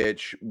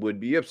 which would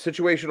be a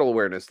situational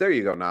awareness. There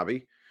you go,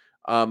 Navi.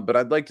 But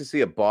I'd like to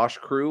see a Bosch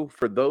crew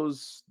for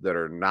those that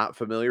are not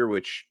familiar,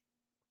 which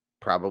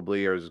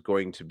probably is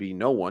going to be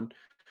no one.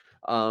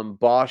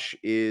 Bosch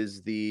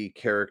is the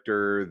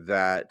character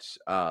that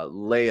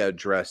Leia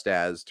dressed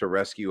as to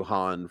rescue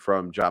Han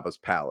from Jabba's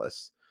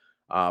palace.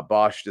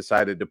 Bosch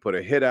decided to put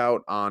a hit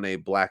out on a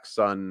Black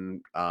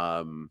Sun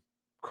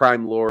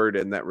crime lord,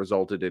 and that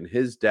resulted in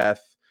his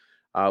death,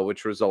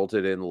 which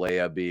resulted in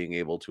Leia being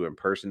able to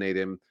impersonate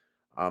him.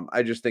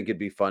 I just think it'd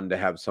be fun to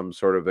have some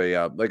sort of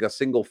a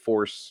single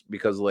force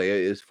because Leia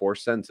is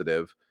force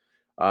sensitive,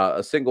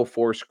 a single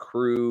force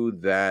crew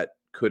that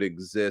could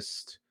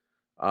exist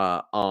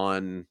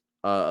on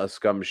a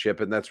scum ship,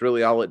 and that's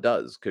really all it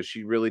does because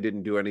she really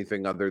didn't do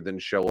anything other than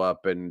show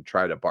up and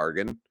try to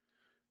bargain.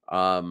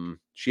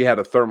 She had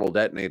a thermal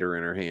detonator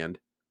in her hand,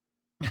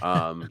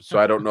 so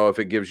I don't know if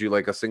it gives you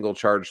like a single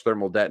charge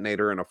thermal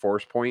detonator and a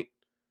force point.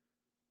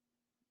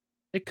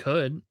 it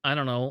could. I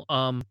don't know.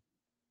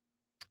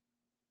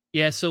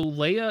 Yeah, so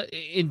Leia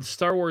in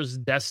Star Wars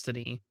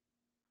Destiny,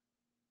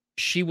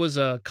 she was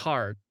a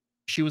card.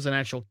 She was an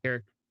actual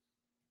character.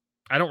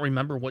 I don't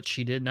remember what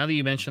she did. Now that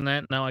you mention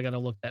that, now I gotta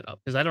look that up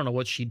because I don't know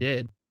what she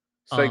did.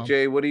 Psych Um,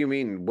 J, what do you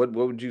mean? What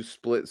would you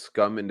split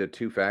Scum into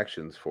two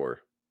factions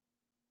for?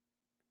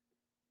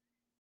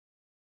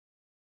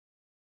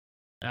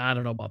 I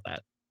don't know about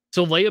that.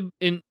 So Leia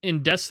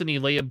in Destiny,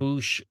 Leia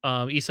Bouche,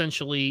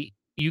 essentially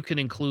you can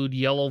include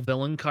yellow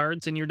villain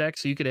cards in your deck,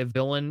 so you could have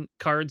villain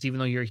cards even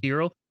though you're a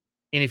hero.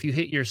 And if you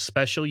hit your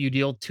special, you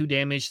deal 2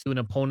 damage to an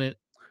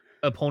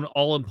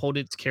all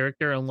opponent's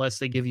character unless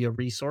they give you a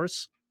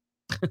resource.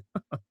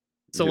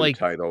 So New like,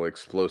 title,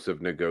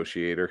 Explosive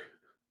Negotiator.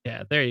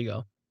 yeah, there you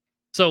go.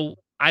 So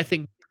I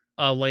think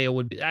Leia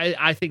would be.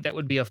 I think that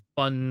would be a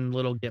fun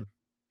little gimmick.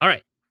 All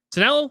right.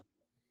 So now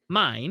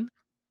mine,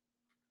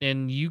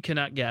 and you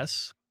cannot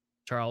guess,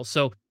 Charles.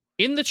 So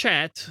in the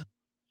chat,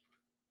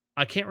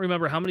 I can't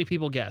remember how many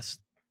people guessed.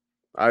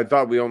 I'd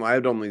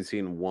only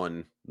seen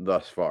one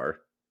thus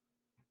far.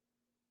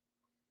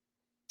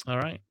 All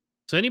right.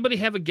 So anybody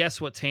have a guess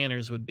what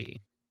Tanner's would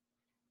be?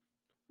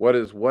 What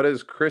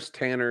is Chris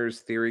Tanner's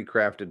theory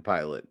crafted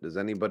pilot? Does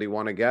anybody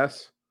want to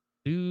guess?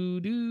 Do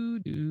do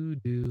do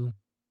do.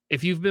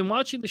 If you've been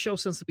watching the show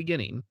since the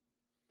beginning,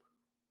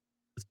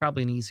 it's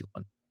probably an easy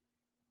one.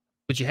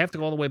 But you have to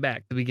go all the way back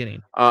to the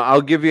beginning.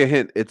 I'll give you a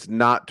hint. It's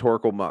not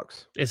Torkel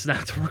Mux. It's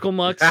not Torkel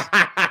Mux.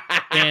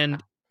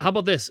 And how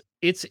about this?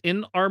 It's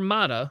in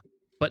Armada,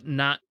 but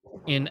not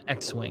in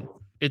X-Wing.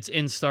 It's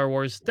in Star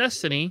Wars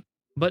Destiny,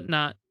 but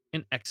not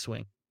in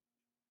X-Wing.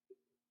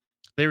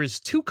 There is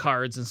 2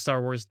 cards in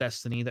Star Wars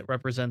Destiny that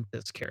represent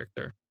this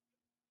character.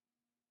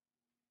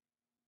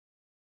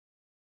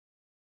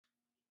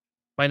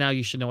 By now,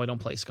 you should know I don't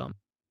play Scum.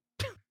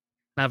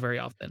 Not very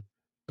often.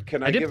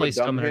 Can I I did give a play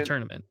Scum dumb in a hint?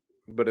 tournament.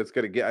 But it's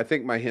gonna get. I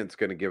think my hint's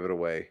gonna give it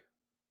away.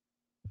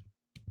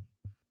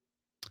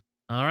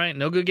 All right,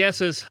 no good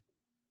guesses.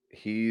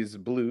 He's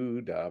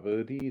blue.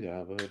 Dabba dee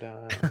dabba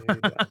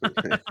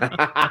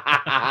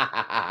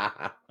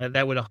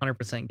That would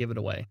 100% give it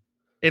away.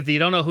 If you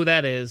don't know who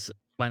that is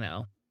by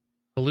now,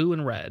 blue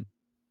and red.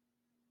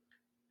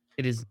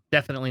 It is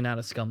definitely not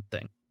a Scum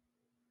thing.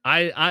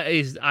 I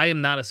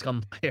am not a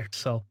Scum player,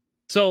 so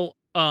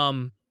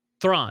Thrawn,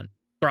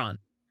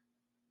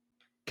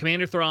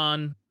 Commander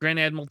Thrawn, Grand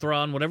Admiral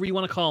Thrawn, whatever you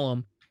want to call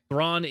him.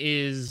 Thrawn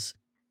is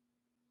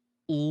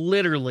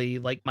literally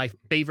like my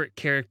favorite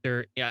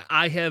character. Yeah,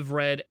 I have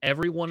read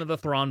every one of the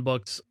Thrawn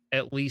books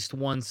at least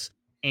once,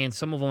 and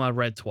some of them I've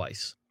read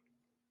twice.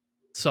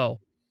 So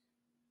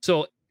it's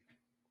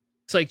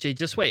like, Jay,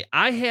 just wait.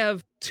 I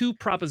have 2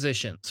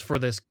 propositions for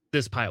this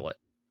pilot.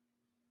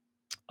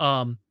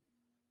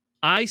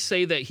 I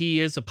say that he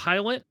is a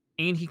pilot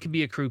and he can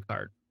be a crew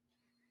card.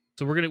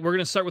 So we're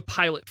gonna start with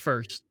pilot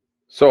first.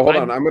 So hold I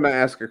on. I'm gonna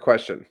ask a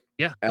question.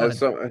 Yeah, go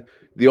As ahead. some,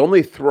 the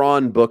only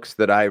Thrawn books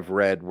that I've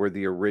read were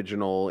the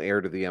original Heir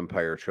to the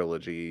Empire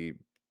trilogy,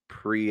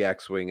 pre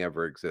X-wing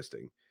ever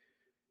existing.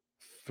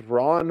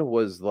 Thrawn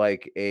was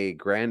like a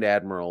Grand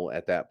Admiral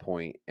at that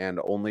point and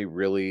only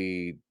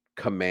really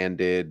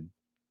commanded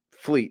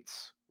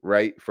fleets,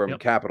 right? From Yep.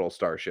 capital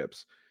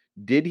starships.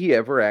 Did he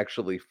ever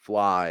actually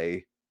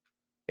fly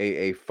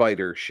a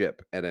fighter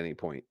ship at any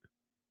point?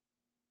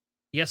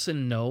 Yes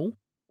and no.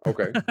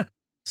 Okay.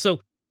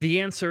 So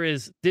the answer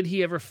is, did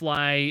he ever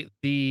fly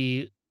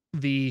the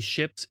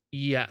ships?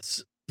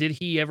 Yes. Did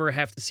he ever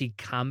have to see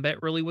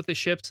combat really with the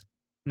ships?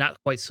 Not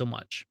quite so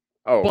much.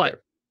 Oh, okay.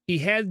 But he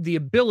had the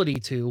ability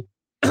to,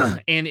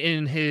 and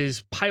in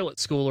his pilot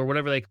school or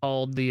whatever they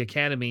called the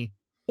academy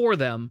for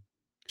them,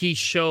 he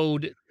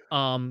showed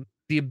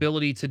the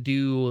ability to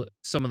do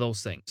some of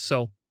those things.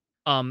 So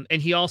and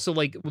he also,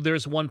 like,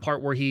 there's one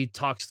part where he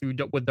talks through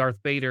with Darth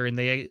Vader, and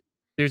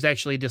there's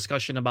actually a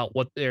discussion about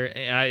what they're.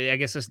 I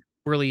guess this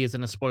really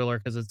isn't a spoiler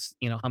because it's,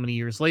 how many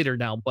years later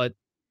now, but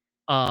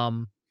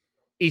um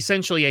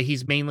essentially, yeah,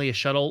 he's mainly a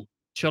shuttle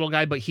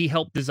guy, but he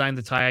helped design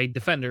the TIE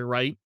Defender,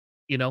 right?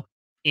 You know,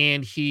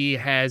 and he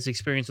has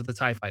experience with the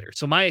TIE fighter.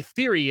 So my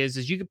theory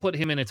is you could put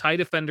him in a TIE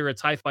Defender, a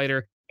TIE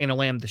fighter, and a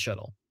Lambda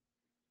shuttle.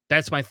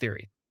 That's my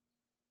theory.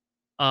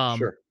 Um,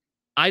 Sure.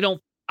 I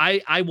don't.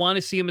 I want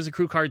to see him as a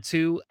crew card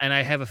too, and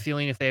I have a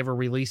feeling if they ever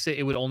release it,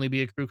 it would only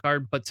be a crew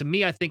card. But to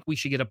me, I think we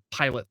should get a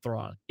pilot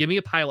Thrawn. Give me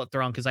a pilot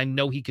Thrawn because I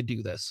know he could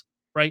do this,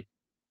 right?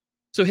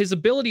 So his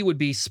ability would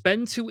be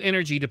spend 2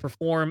 energy to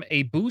perform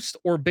a boost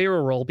or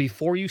barrel roll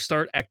before you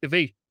start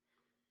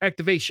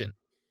activation.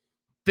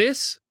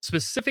 This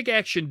specific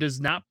action does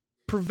not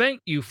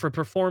prevent you from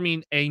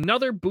performing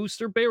another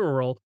boost or barrel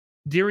roll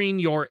during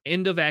your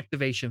end of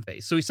activation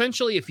phase. So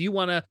essentially, if you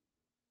want to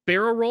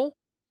barrel roll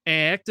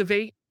and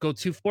activate, go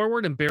 2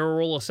 forward and barrel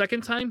roll a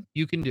second time,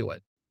 you can do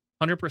it.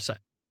 100%.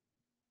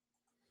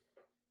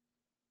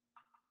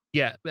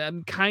 Yeah,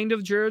 kind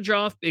of Jared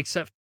off,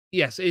 except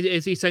yes,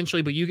 it's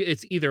essentially, but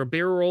it's either a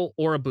barrel roll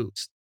or a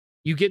boost.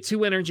 You get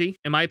 2 energy.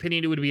 In my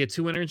opinion, it would be a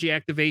 2 energy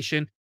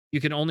activation.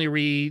 You can only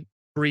re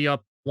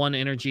up 1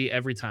 energy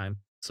every time.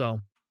 So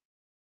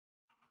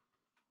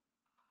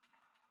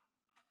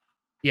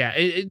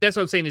Yeah, that's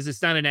what I'm saying is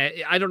it's not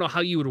I don't know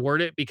how you would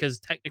word it because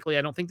technically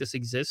I don't think this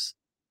exists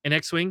in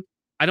X-Wing.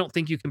 I don't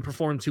think you can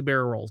perform 2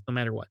 barrel rolls no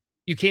matter what.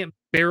 You can't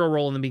barrel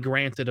roll and then be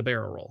granted a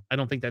barrel roll. I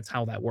don't think that's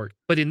how that works.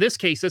 But in this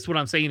case, that's what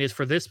I'm saying is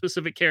for this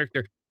specific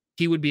character,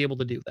 he would be able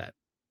to do that.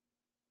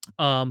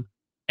 Um,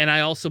 and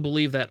I also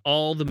believe that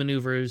all the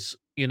maneuvers,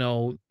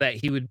 that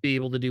he would be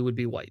able to do would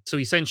be white. So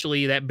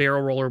essentially that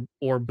barrel roller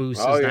or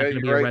boost Oh is not yeah, going to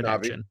you're be a right, red Navi.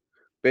 action.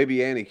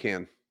 Baby Annie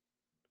can.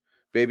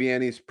 Baby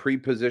Annie's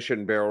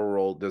pre-positioned barrel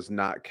roll does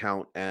not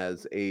count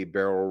as a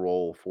barrel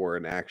roll for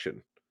an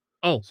action.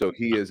 Oh, So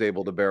he is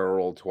able to barrel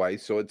roll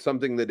twice. So it's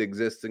something that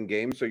exists in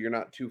game. So you're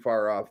not too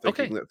far off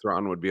okay. thinking that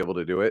Thrawn would be able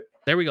to do it.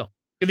 There we go.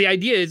 The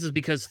idea is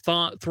because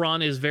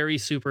Thrawn is very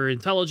super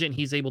intelligent.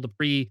 He's able to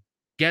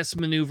pre-guess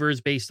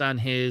maneuvers based on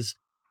his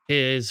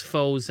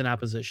foes and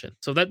opposition.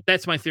 So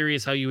that's my theory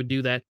is how you would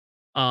do that.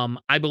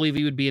 I believe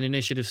he would be an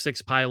Initiative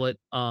 6 pilot.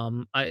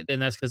 And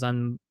that's because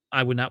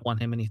I would not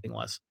want him anything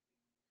less.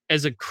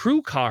 As a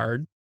crew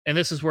card, and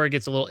this is where it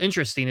gets a little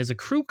interesting, as a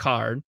crew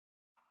card,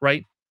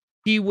 right?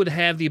 He would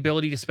have the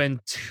ability to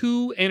spend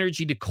 2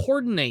 energy to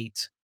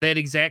coordinate that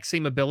exact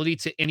same ability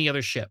to any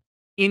ship,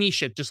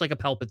 just like a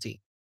Palpatine.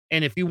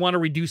 And if you want to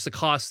reduce the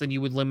cost, then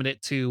you would limit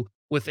it to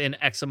within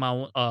X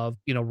amount of,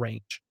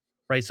 range,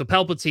 right? So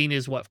Palpatine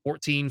is what,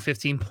 14,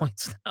 15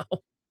 points now,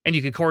 and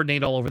you could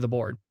coordinate all over the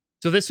board.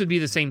 So this would be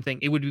the same thing.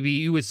 It would be,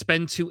 you would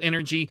spend 2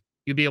 energy,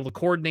 you'd be able to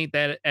coordinate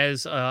that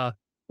as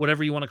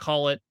whatever you want to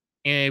call it,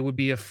 and it would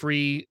be a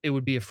free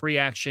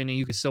action and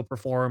you could still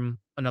perform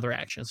another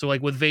action. So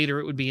like with Vader,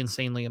 it would be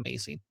insanely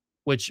amazing,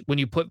 which when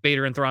you put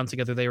Vader and Thrawn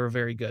together, they were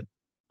very good.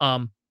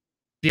 Um,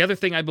 the other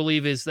thing I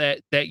believe is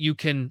that you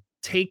can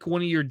take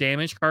one of your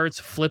damage cards,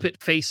 flip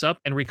it face up,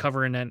 and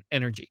recover an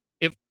energy.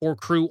 If for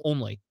crew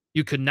only.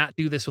 You could not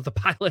do this with a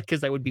pilot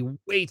because that would be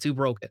way too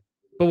broken.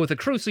 But with a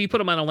crew, so you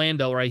put him on a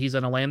Lando, right? He's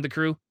on a Lando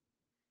crew.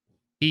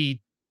 He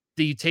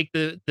you take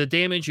the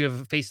damage, you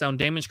have a face down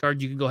damage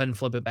card, you can go ahead and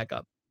flip it back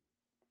up.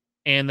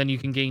 And then you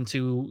can gain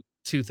two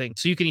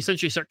things. So you can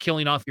essentially start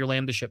killing off your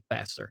Lambda ship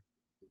faster.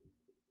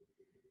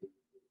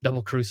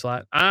 Double crew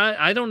slot.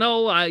 I don't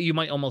know. You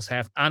might almost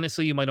have.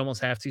 Honestly, you might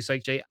almost have to.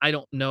 Psych J. I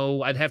don't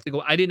know. I'd have to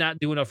go. I did not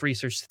do enough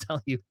research to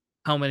tell you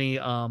how many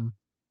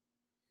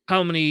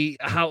how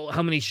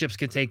many ships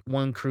can take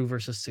one crew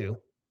versus two.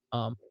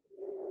 Um,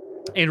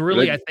 and But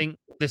really, I think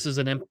this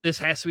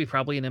has to be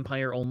probably an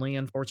Empire only.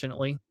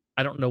 Unfortunately,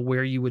 I don't know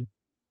where you would.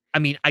 I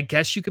mean, I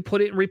guess you could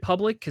put it in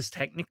Republic because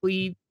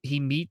technically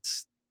he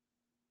meets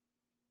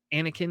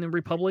Anakin in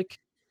Republic,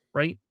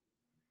 right?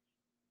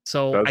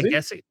 So does I he?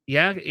 guess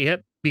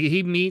yep.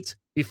 He meets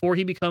before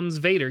he becomes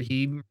Vader.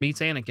 He meets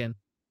Anakin,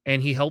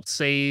 and he helped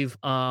save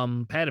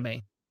Padme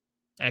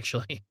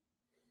actually.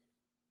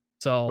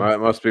 So Well, it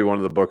must be one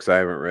of the books I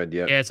haven't read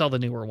yet. yeah, it's all the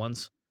newer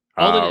ones.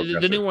 All Ah, the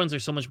gotcha. new ones are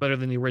so much better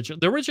than the original.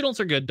 The originals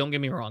are good. Don't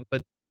get me wrong,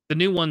 but the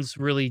new ones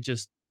really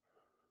just.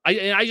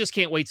 I just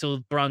can't wait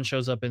till Thrawn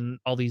shows up in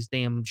all these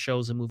damn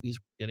shows and movies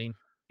we're getting.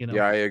 You know.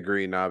 Yeah, I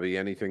agree, Navi.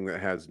 Anything that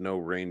has no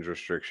range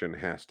restriction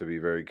has to be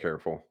very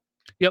careful.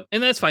 Yep,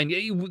 and that's fine.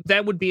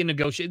 That would be a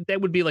negotiate. That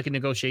would be like a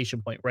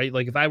negotiation point, right?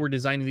 Like if I were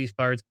designing these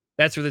cards,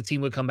 that's where the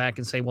team would come back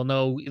and say, "Well,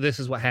 no, this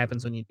is what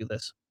happens when you do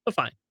this." But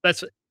fine,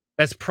 that's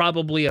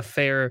probably a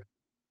fair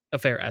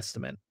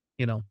estimate.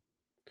 You know.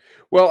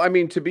 Well, I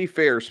mean, to be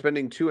fair,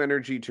 spending 2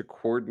 energy to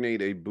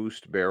coordinate a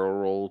boost barrel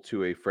roll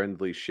to a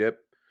friendly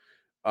ship,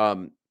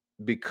 um,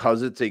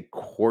 because it's a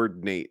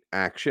coordinate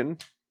action,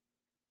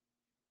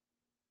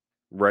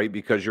 right?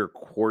 Because you're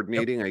Yep.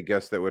 coordinating, I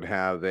guess that would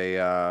have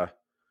a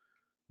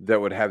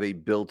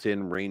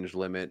built-in range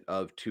limit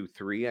of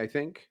 2-3, I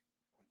think.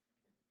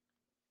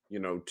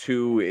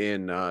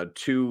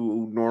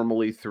 Two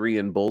normally, three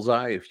in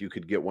bullseye. If you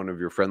could get one of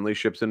your friendly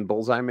ships in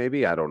bullseye,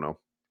 maybe. I don't know.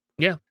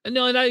 Yeah.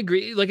 No, and I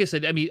agree. Like I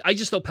said, I mean, I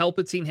just know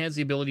Palpatine has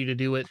the ability to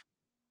do it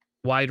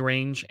wide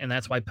range, and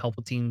that's why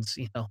Palpatine's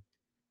very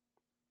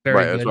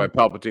Right. That's good. why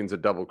Palpatine's a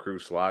double crew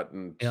slot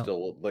and Yeah.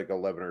 still like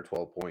 11 or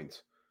 12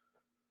 points.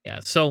 Yeah.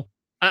 So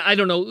I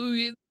don't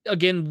know.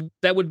 Again,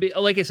 that would be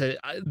like I said.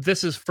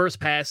 This is first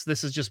pass.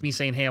 This is just me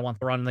saying, "Hey, I want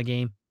Thrawn in the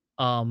game."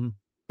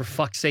 For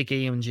fuck's sake,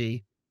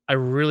 AMG, I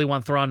really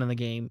want Thrawn in the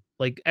game.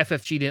 Like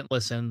FFG didn't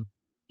listen.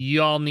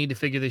 Y'all need to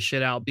figure this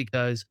shit out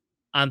because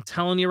I'm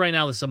telling you right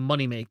now, this is a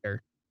moneymaker,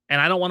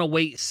 and I don't want to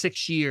wait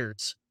 6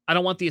 years. I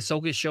don't want the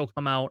Ahsoka show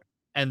come out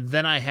and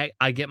then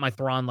I get my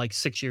Thrawn like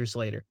 6 years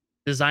later.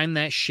 Design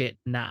that shit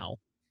now.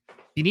 If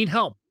you need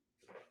help,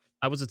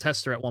 I was a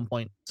tester at one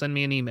point. Send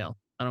me an email.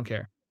 I don't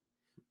care.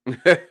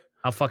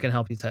 I'll fucking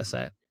help you test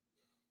that.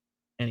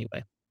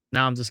 Anyway,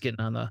 now I'm just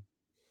getting on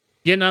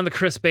the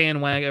Chris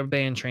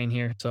band train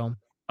here. So,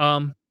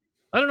 um,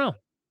 I don't know.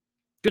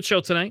 Good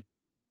show tonight.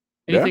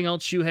 Yeah. Anything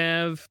else you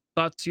have?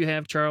 Thoughts you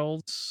have,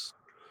 Charles?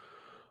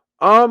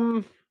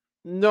 Um,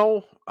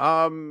 no.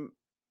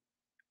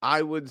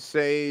 I would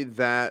say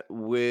that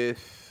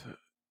with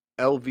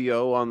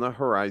LVO on the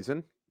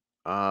horizon,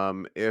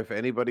 if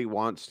anybody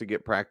wants to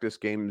get practice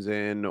games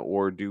in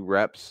or do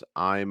reps,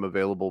 I'm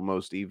available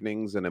most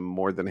evenings and I'm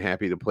more than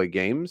happy to play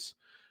games.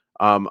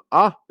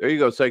 There you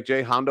go, Psych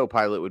J. Hondo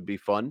Pilot would be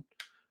fun.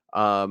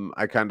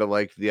 I kind of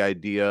like the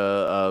idea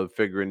of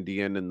figuring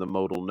Dian in the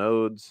modal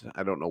nodes.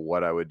 I don't know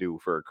what I would do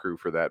for a crew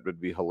for that.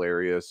 Would be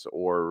hilarious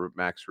or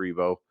Max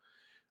Revo.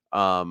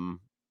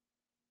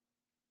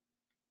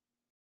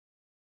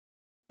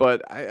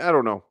 But I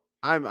don't know.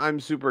 I'm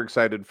super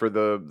excited for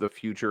the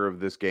future of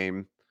this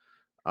game.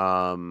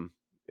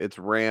 It's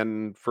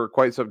ran for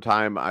quite some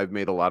time. I've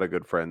made a lot of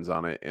good friends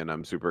on it, and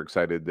I'm super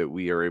excited that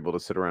we are able to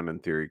sit around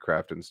and theory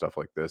craft and stuff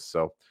like this.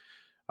 So,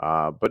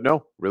 but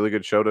no, really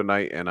good show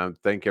tonight, and I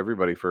thank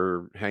everybody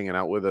for hanging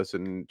out with us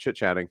and chit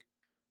chatting.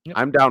 Yep.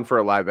 I'm down for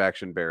a live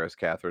action Barris,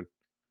 Catherine.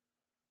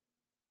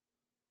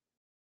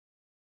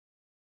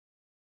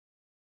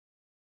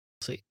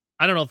 See,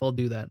 I don't know if they'll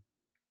do that.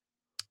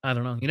 I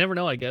don't know. You never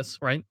know, I guess,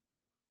 right?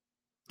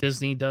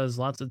 Disney does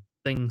lots of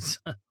things.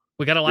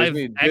 We got a live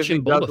Disney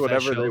action does Boba Fett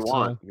whatever show, they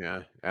want. so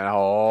Yeah.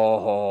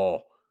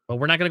 Oh. but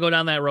we're not gonna go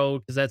down that road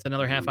because that's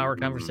another half-hour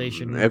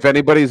conversation. If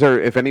anybody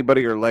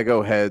are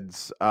Lego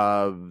heads,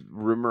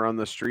 rumor on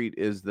the street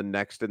is the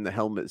next in the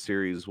helmet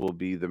series will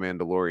be the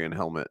Mandalorian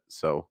helmet.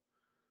 So,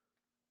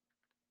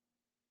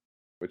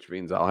 which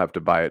means I'll have to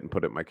buy it and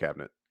put it in my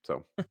cabinet.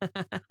 So,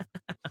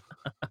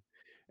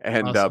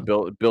 and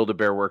Awesome. Build a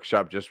Bear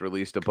Workshop just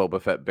released a Boba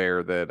Fett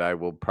bear that I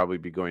will probably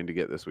be going to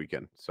get this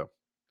weekend. So,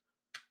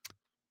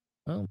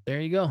 Well,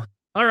 there you go.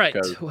 All right.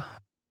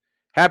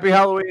 Happy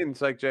Halloween,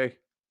 Psych J.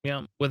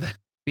 Yeah, with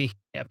be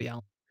happy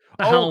Halloween.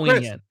 Oh,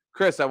 Halloween yet.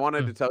 Chris, I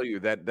wanted to tell you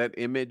that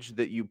image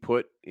that you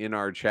put in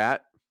our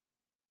chat.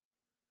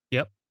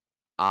 Yep.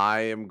 I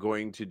am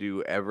going to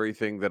do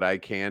everything that I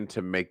can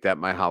to make that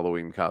my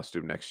Halloween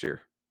costume next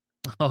year.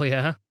 Oh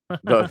yeah.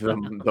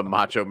 the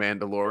Macho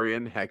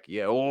Mandalorian. Heck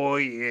yeah. Oh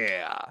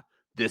yeah.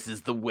 This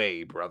is the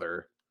way,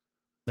 brother.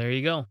 There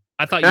you go.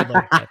 I thought you'd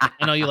like that.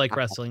 I know you like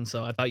wrestling,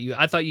 so I thought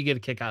you get a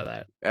kick out of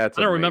that. That's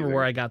I don't remember amazing.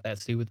 where I got that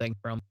stupid thing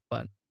from,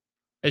 but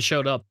it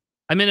showed up.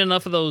 I'm in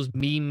enough of those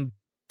meme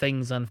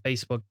things on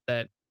Facebook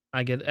that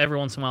I get every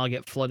once in a while I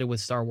get flooded with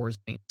Star Wars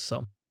memes.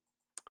 So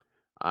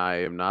I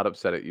am not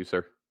upset at you,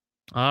 sir.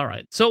 all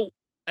right. So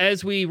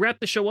as we wrap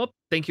the show up,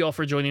 thank you all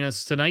for joining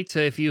us tonight.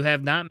 If you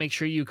have not, make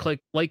sure you click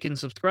like and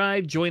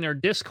subscribe, join our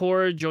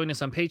Discord, join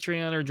us on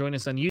Patreon, or join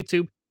us on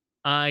YouTube.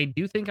 I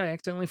do think I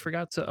accidentally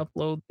forgot to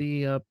upload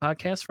the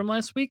podcast from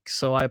last week,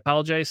 so I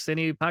apologize to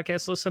any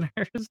podcast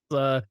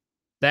listeners.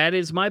 That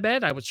is my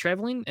bad. I was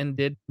traveling and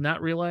did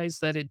not realize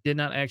that it did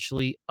not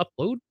actually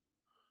upload.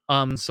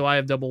 So I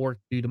have double work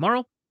to do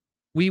tomorrow.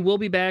 We will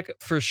be back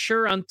for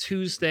sure on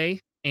Tuesday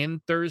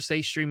and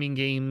Thursday streaming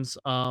games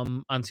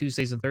on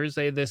Tuesdays and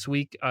Thursday this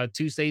week.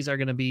 Tuesdays are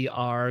going to be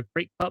our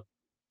Crate Cup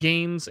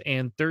games,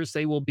 and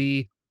Thursday will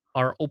be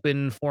our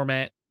open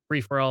format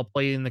free for all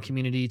play in the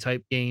community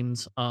type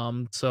games.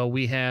 So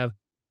we have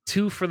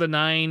 2 for the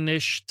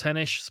 9-ish,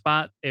 10-ish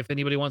spot. If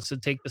anybody wants to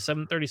take the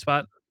 7:30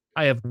 spot,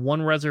 I have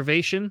 1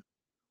 reservation.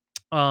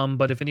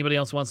 But if anybody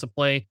else wants to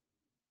play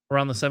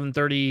around the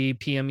 7:30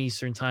 p.m.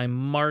 Eastern time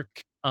mark,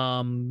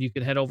 you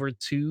can head over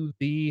to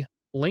the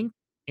link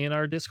in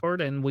our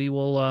Discord, and we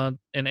will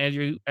and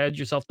add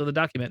yourself to the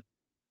document.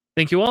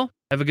 Thank you all.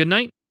 Have a good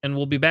night, and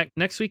we'll be back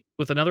next week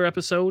with another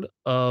episode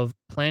of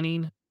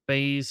Planning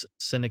Phase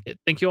Syndicate.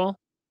 Thank you all.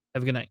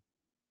 Have a good night.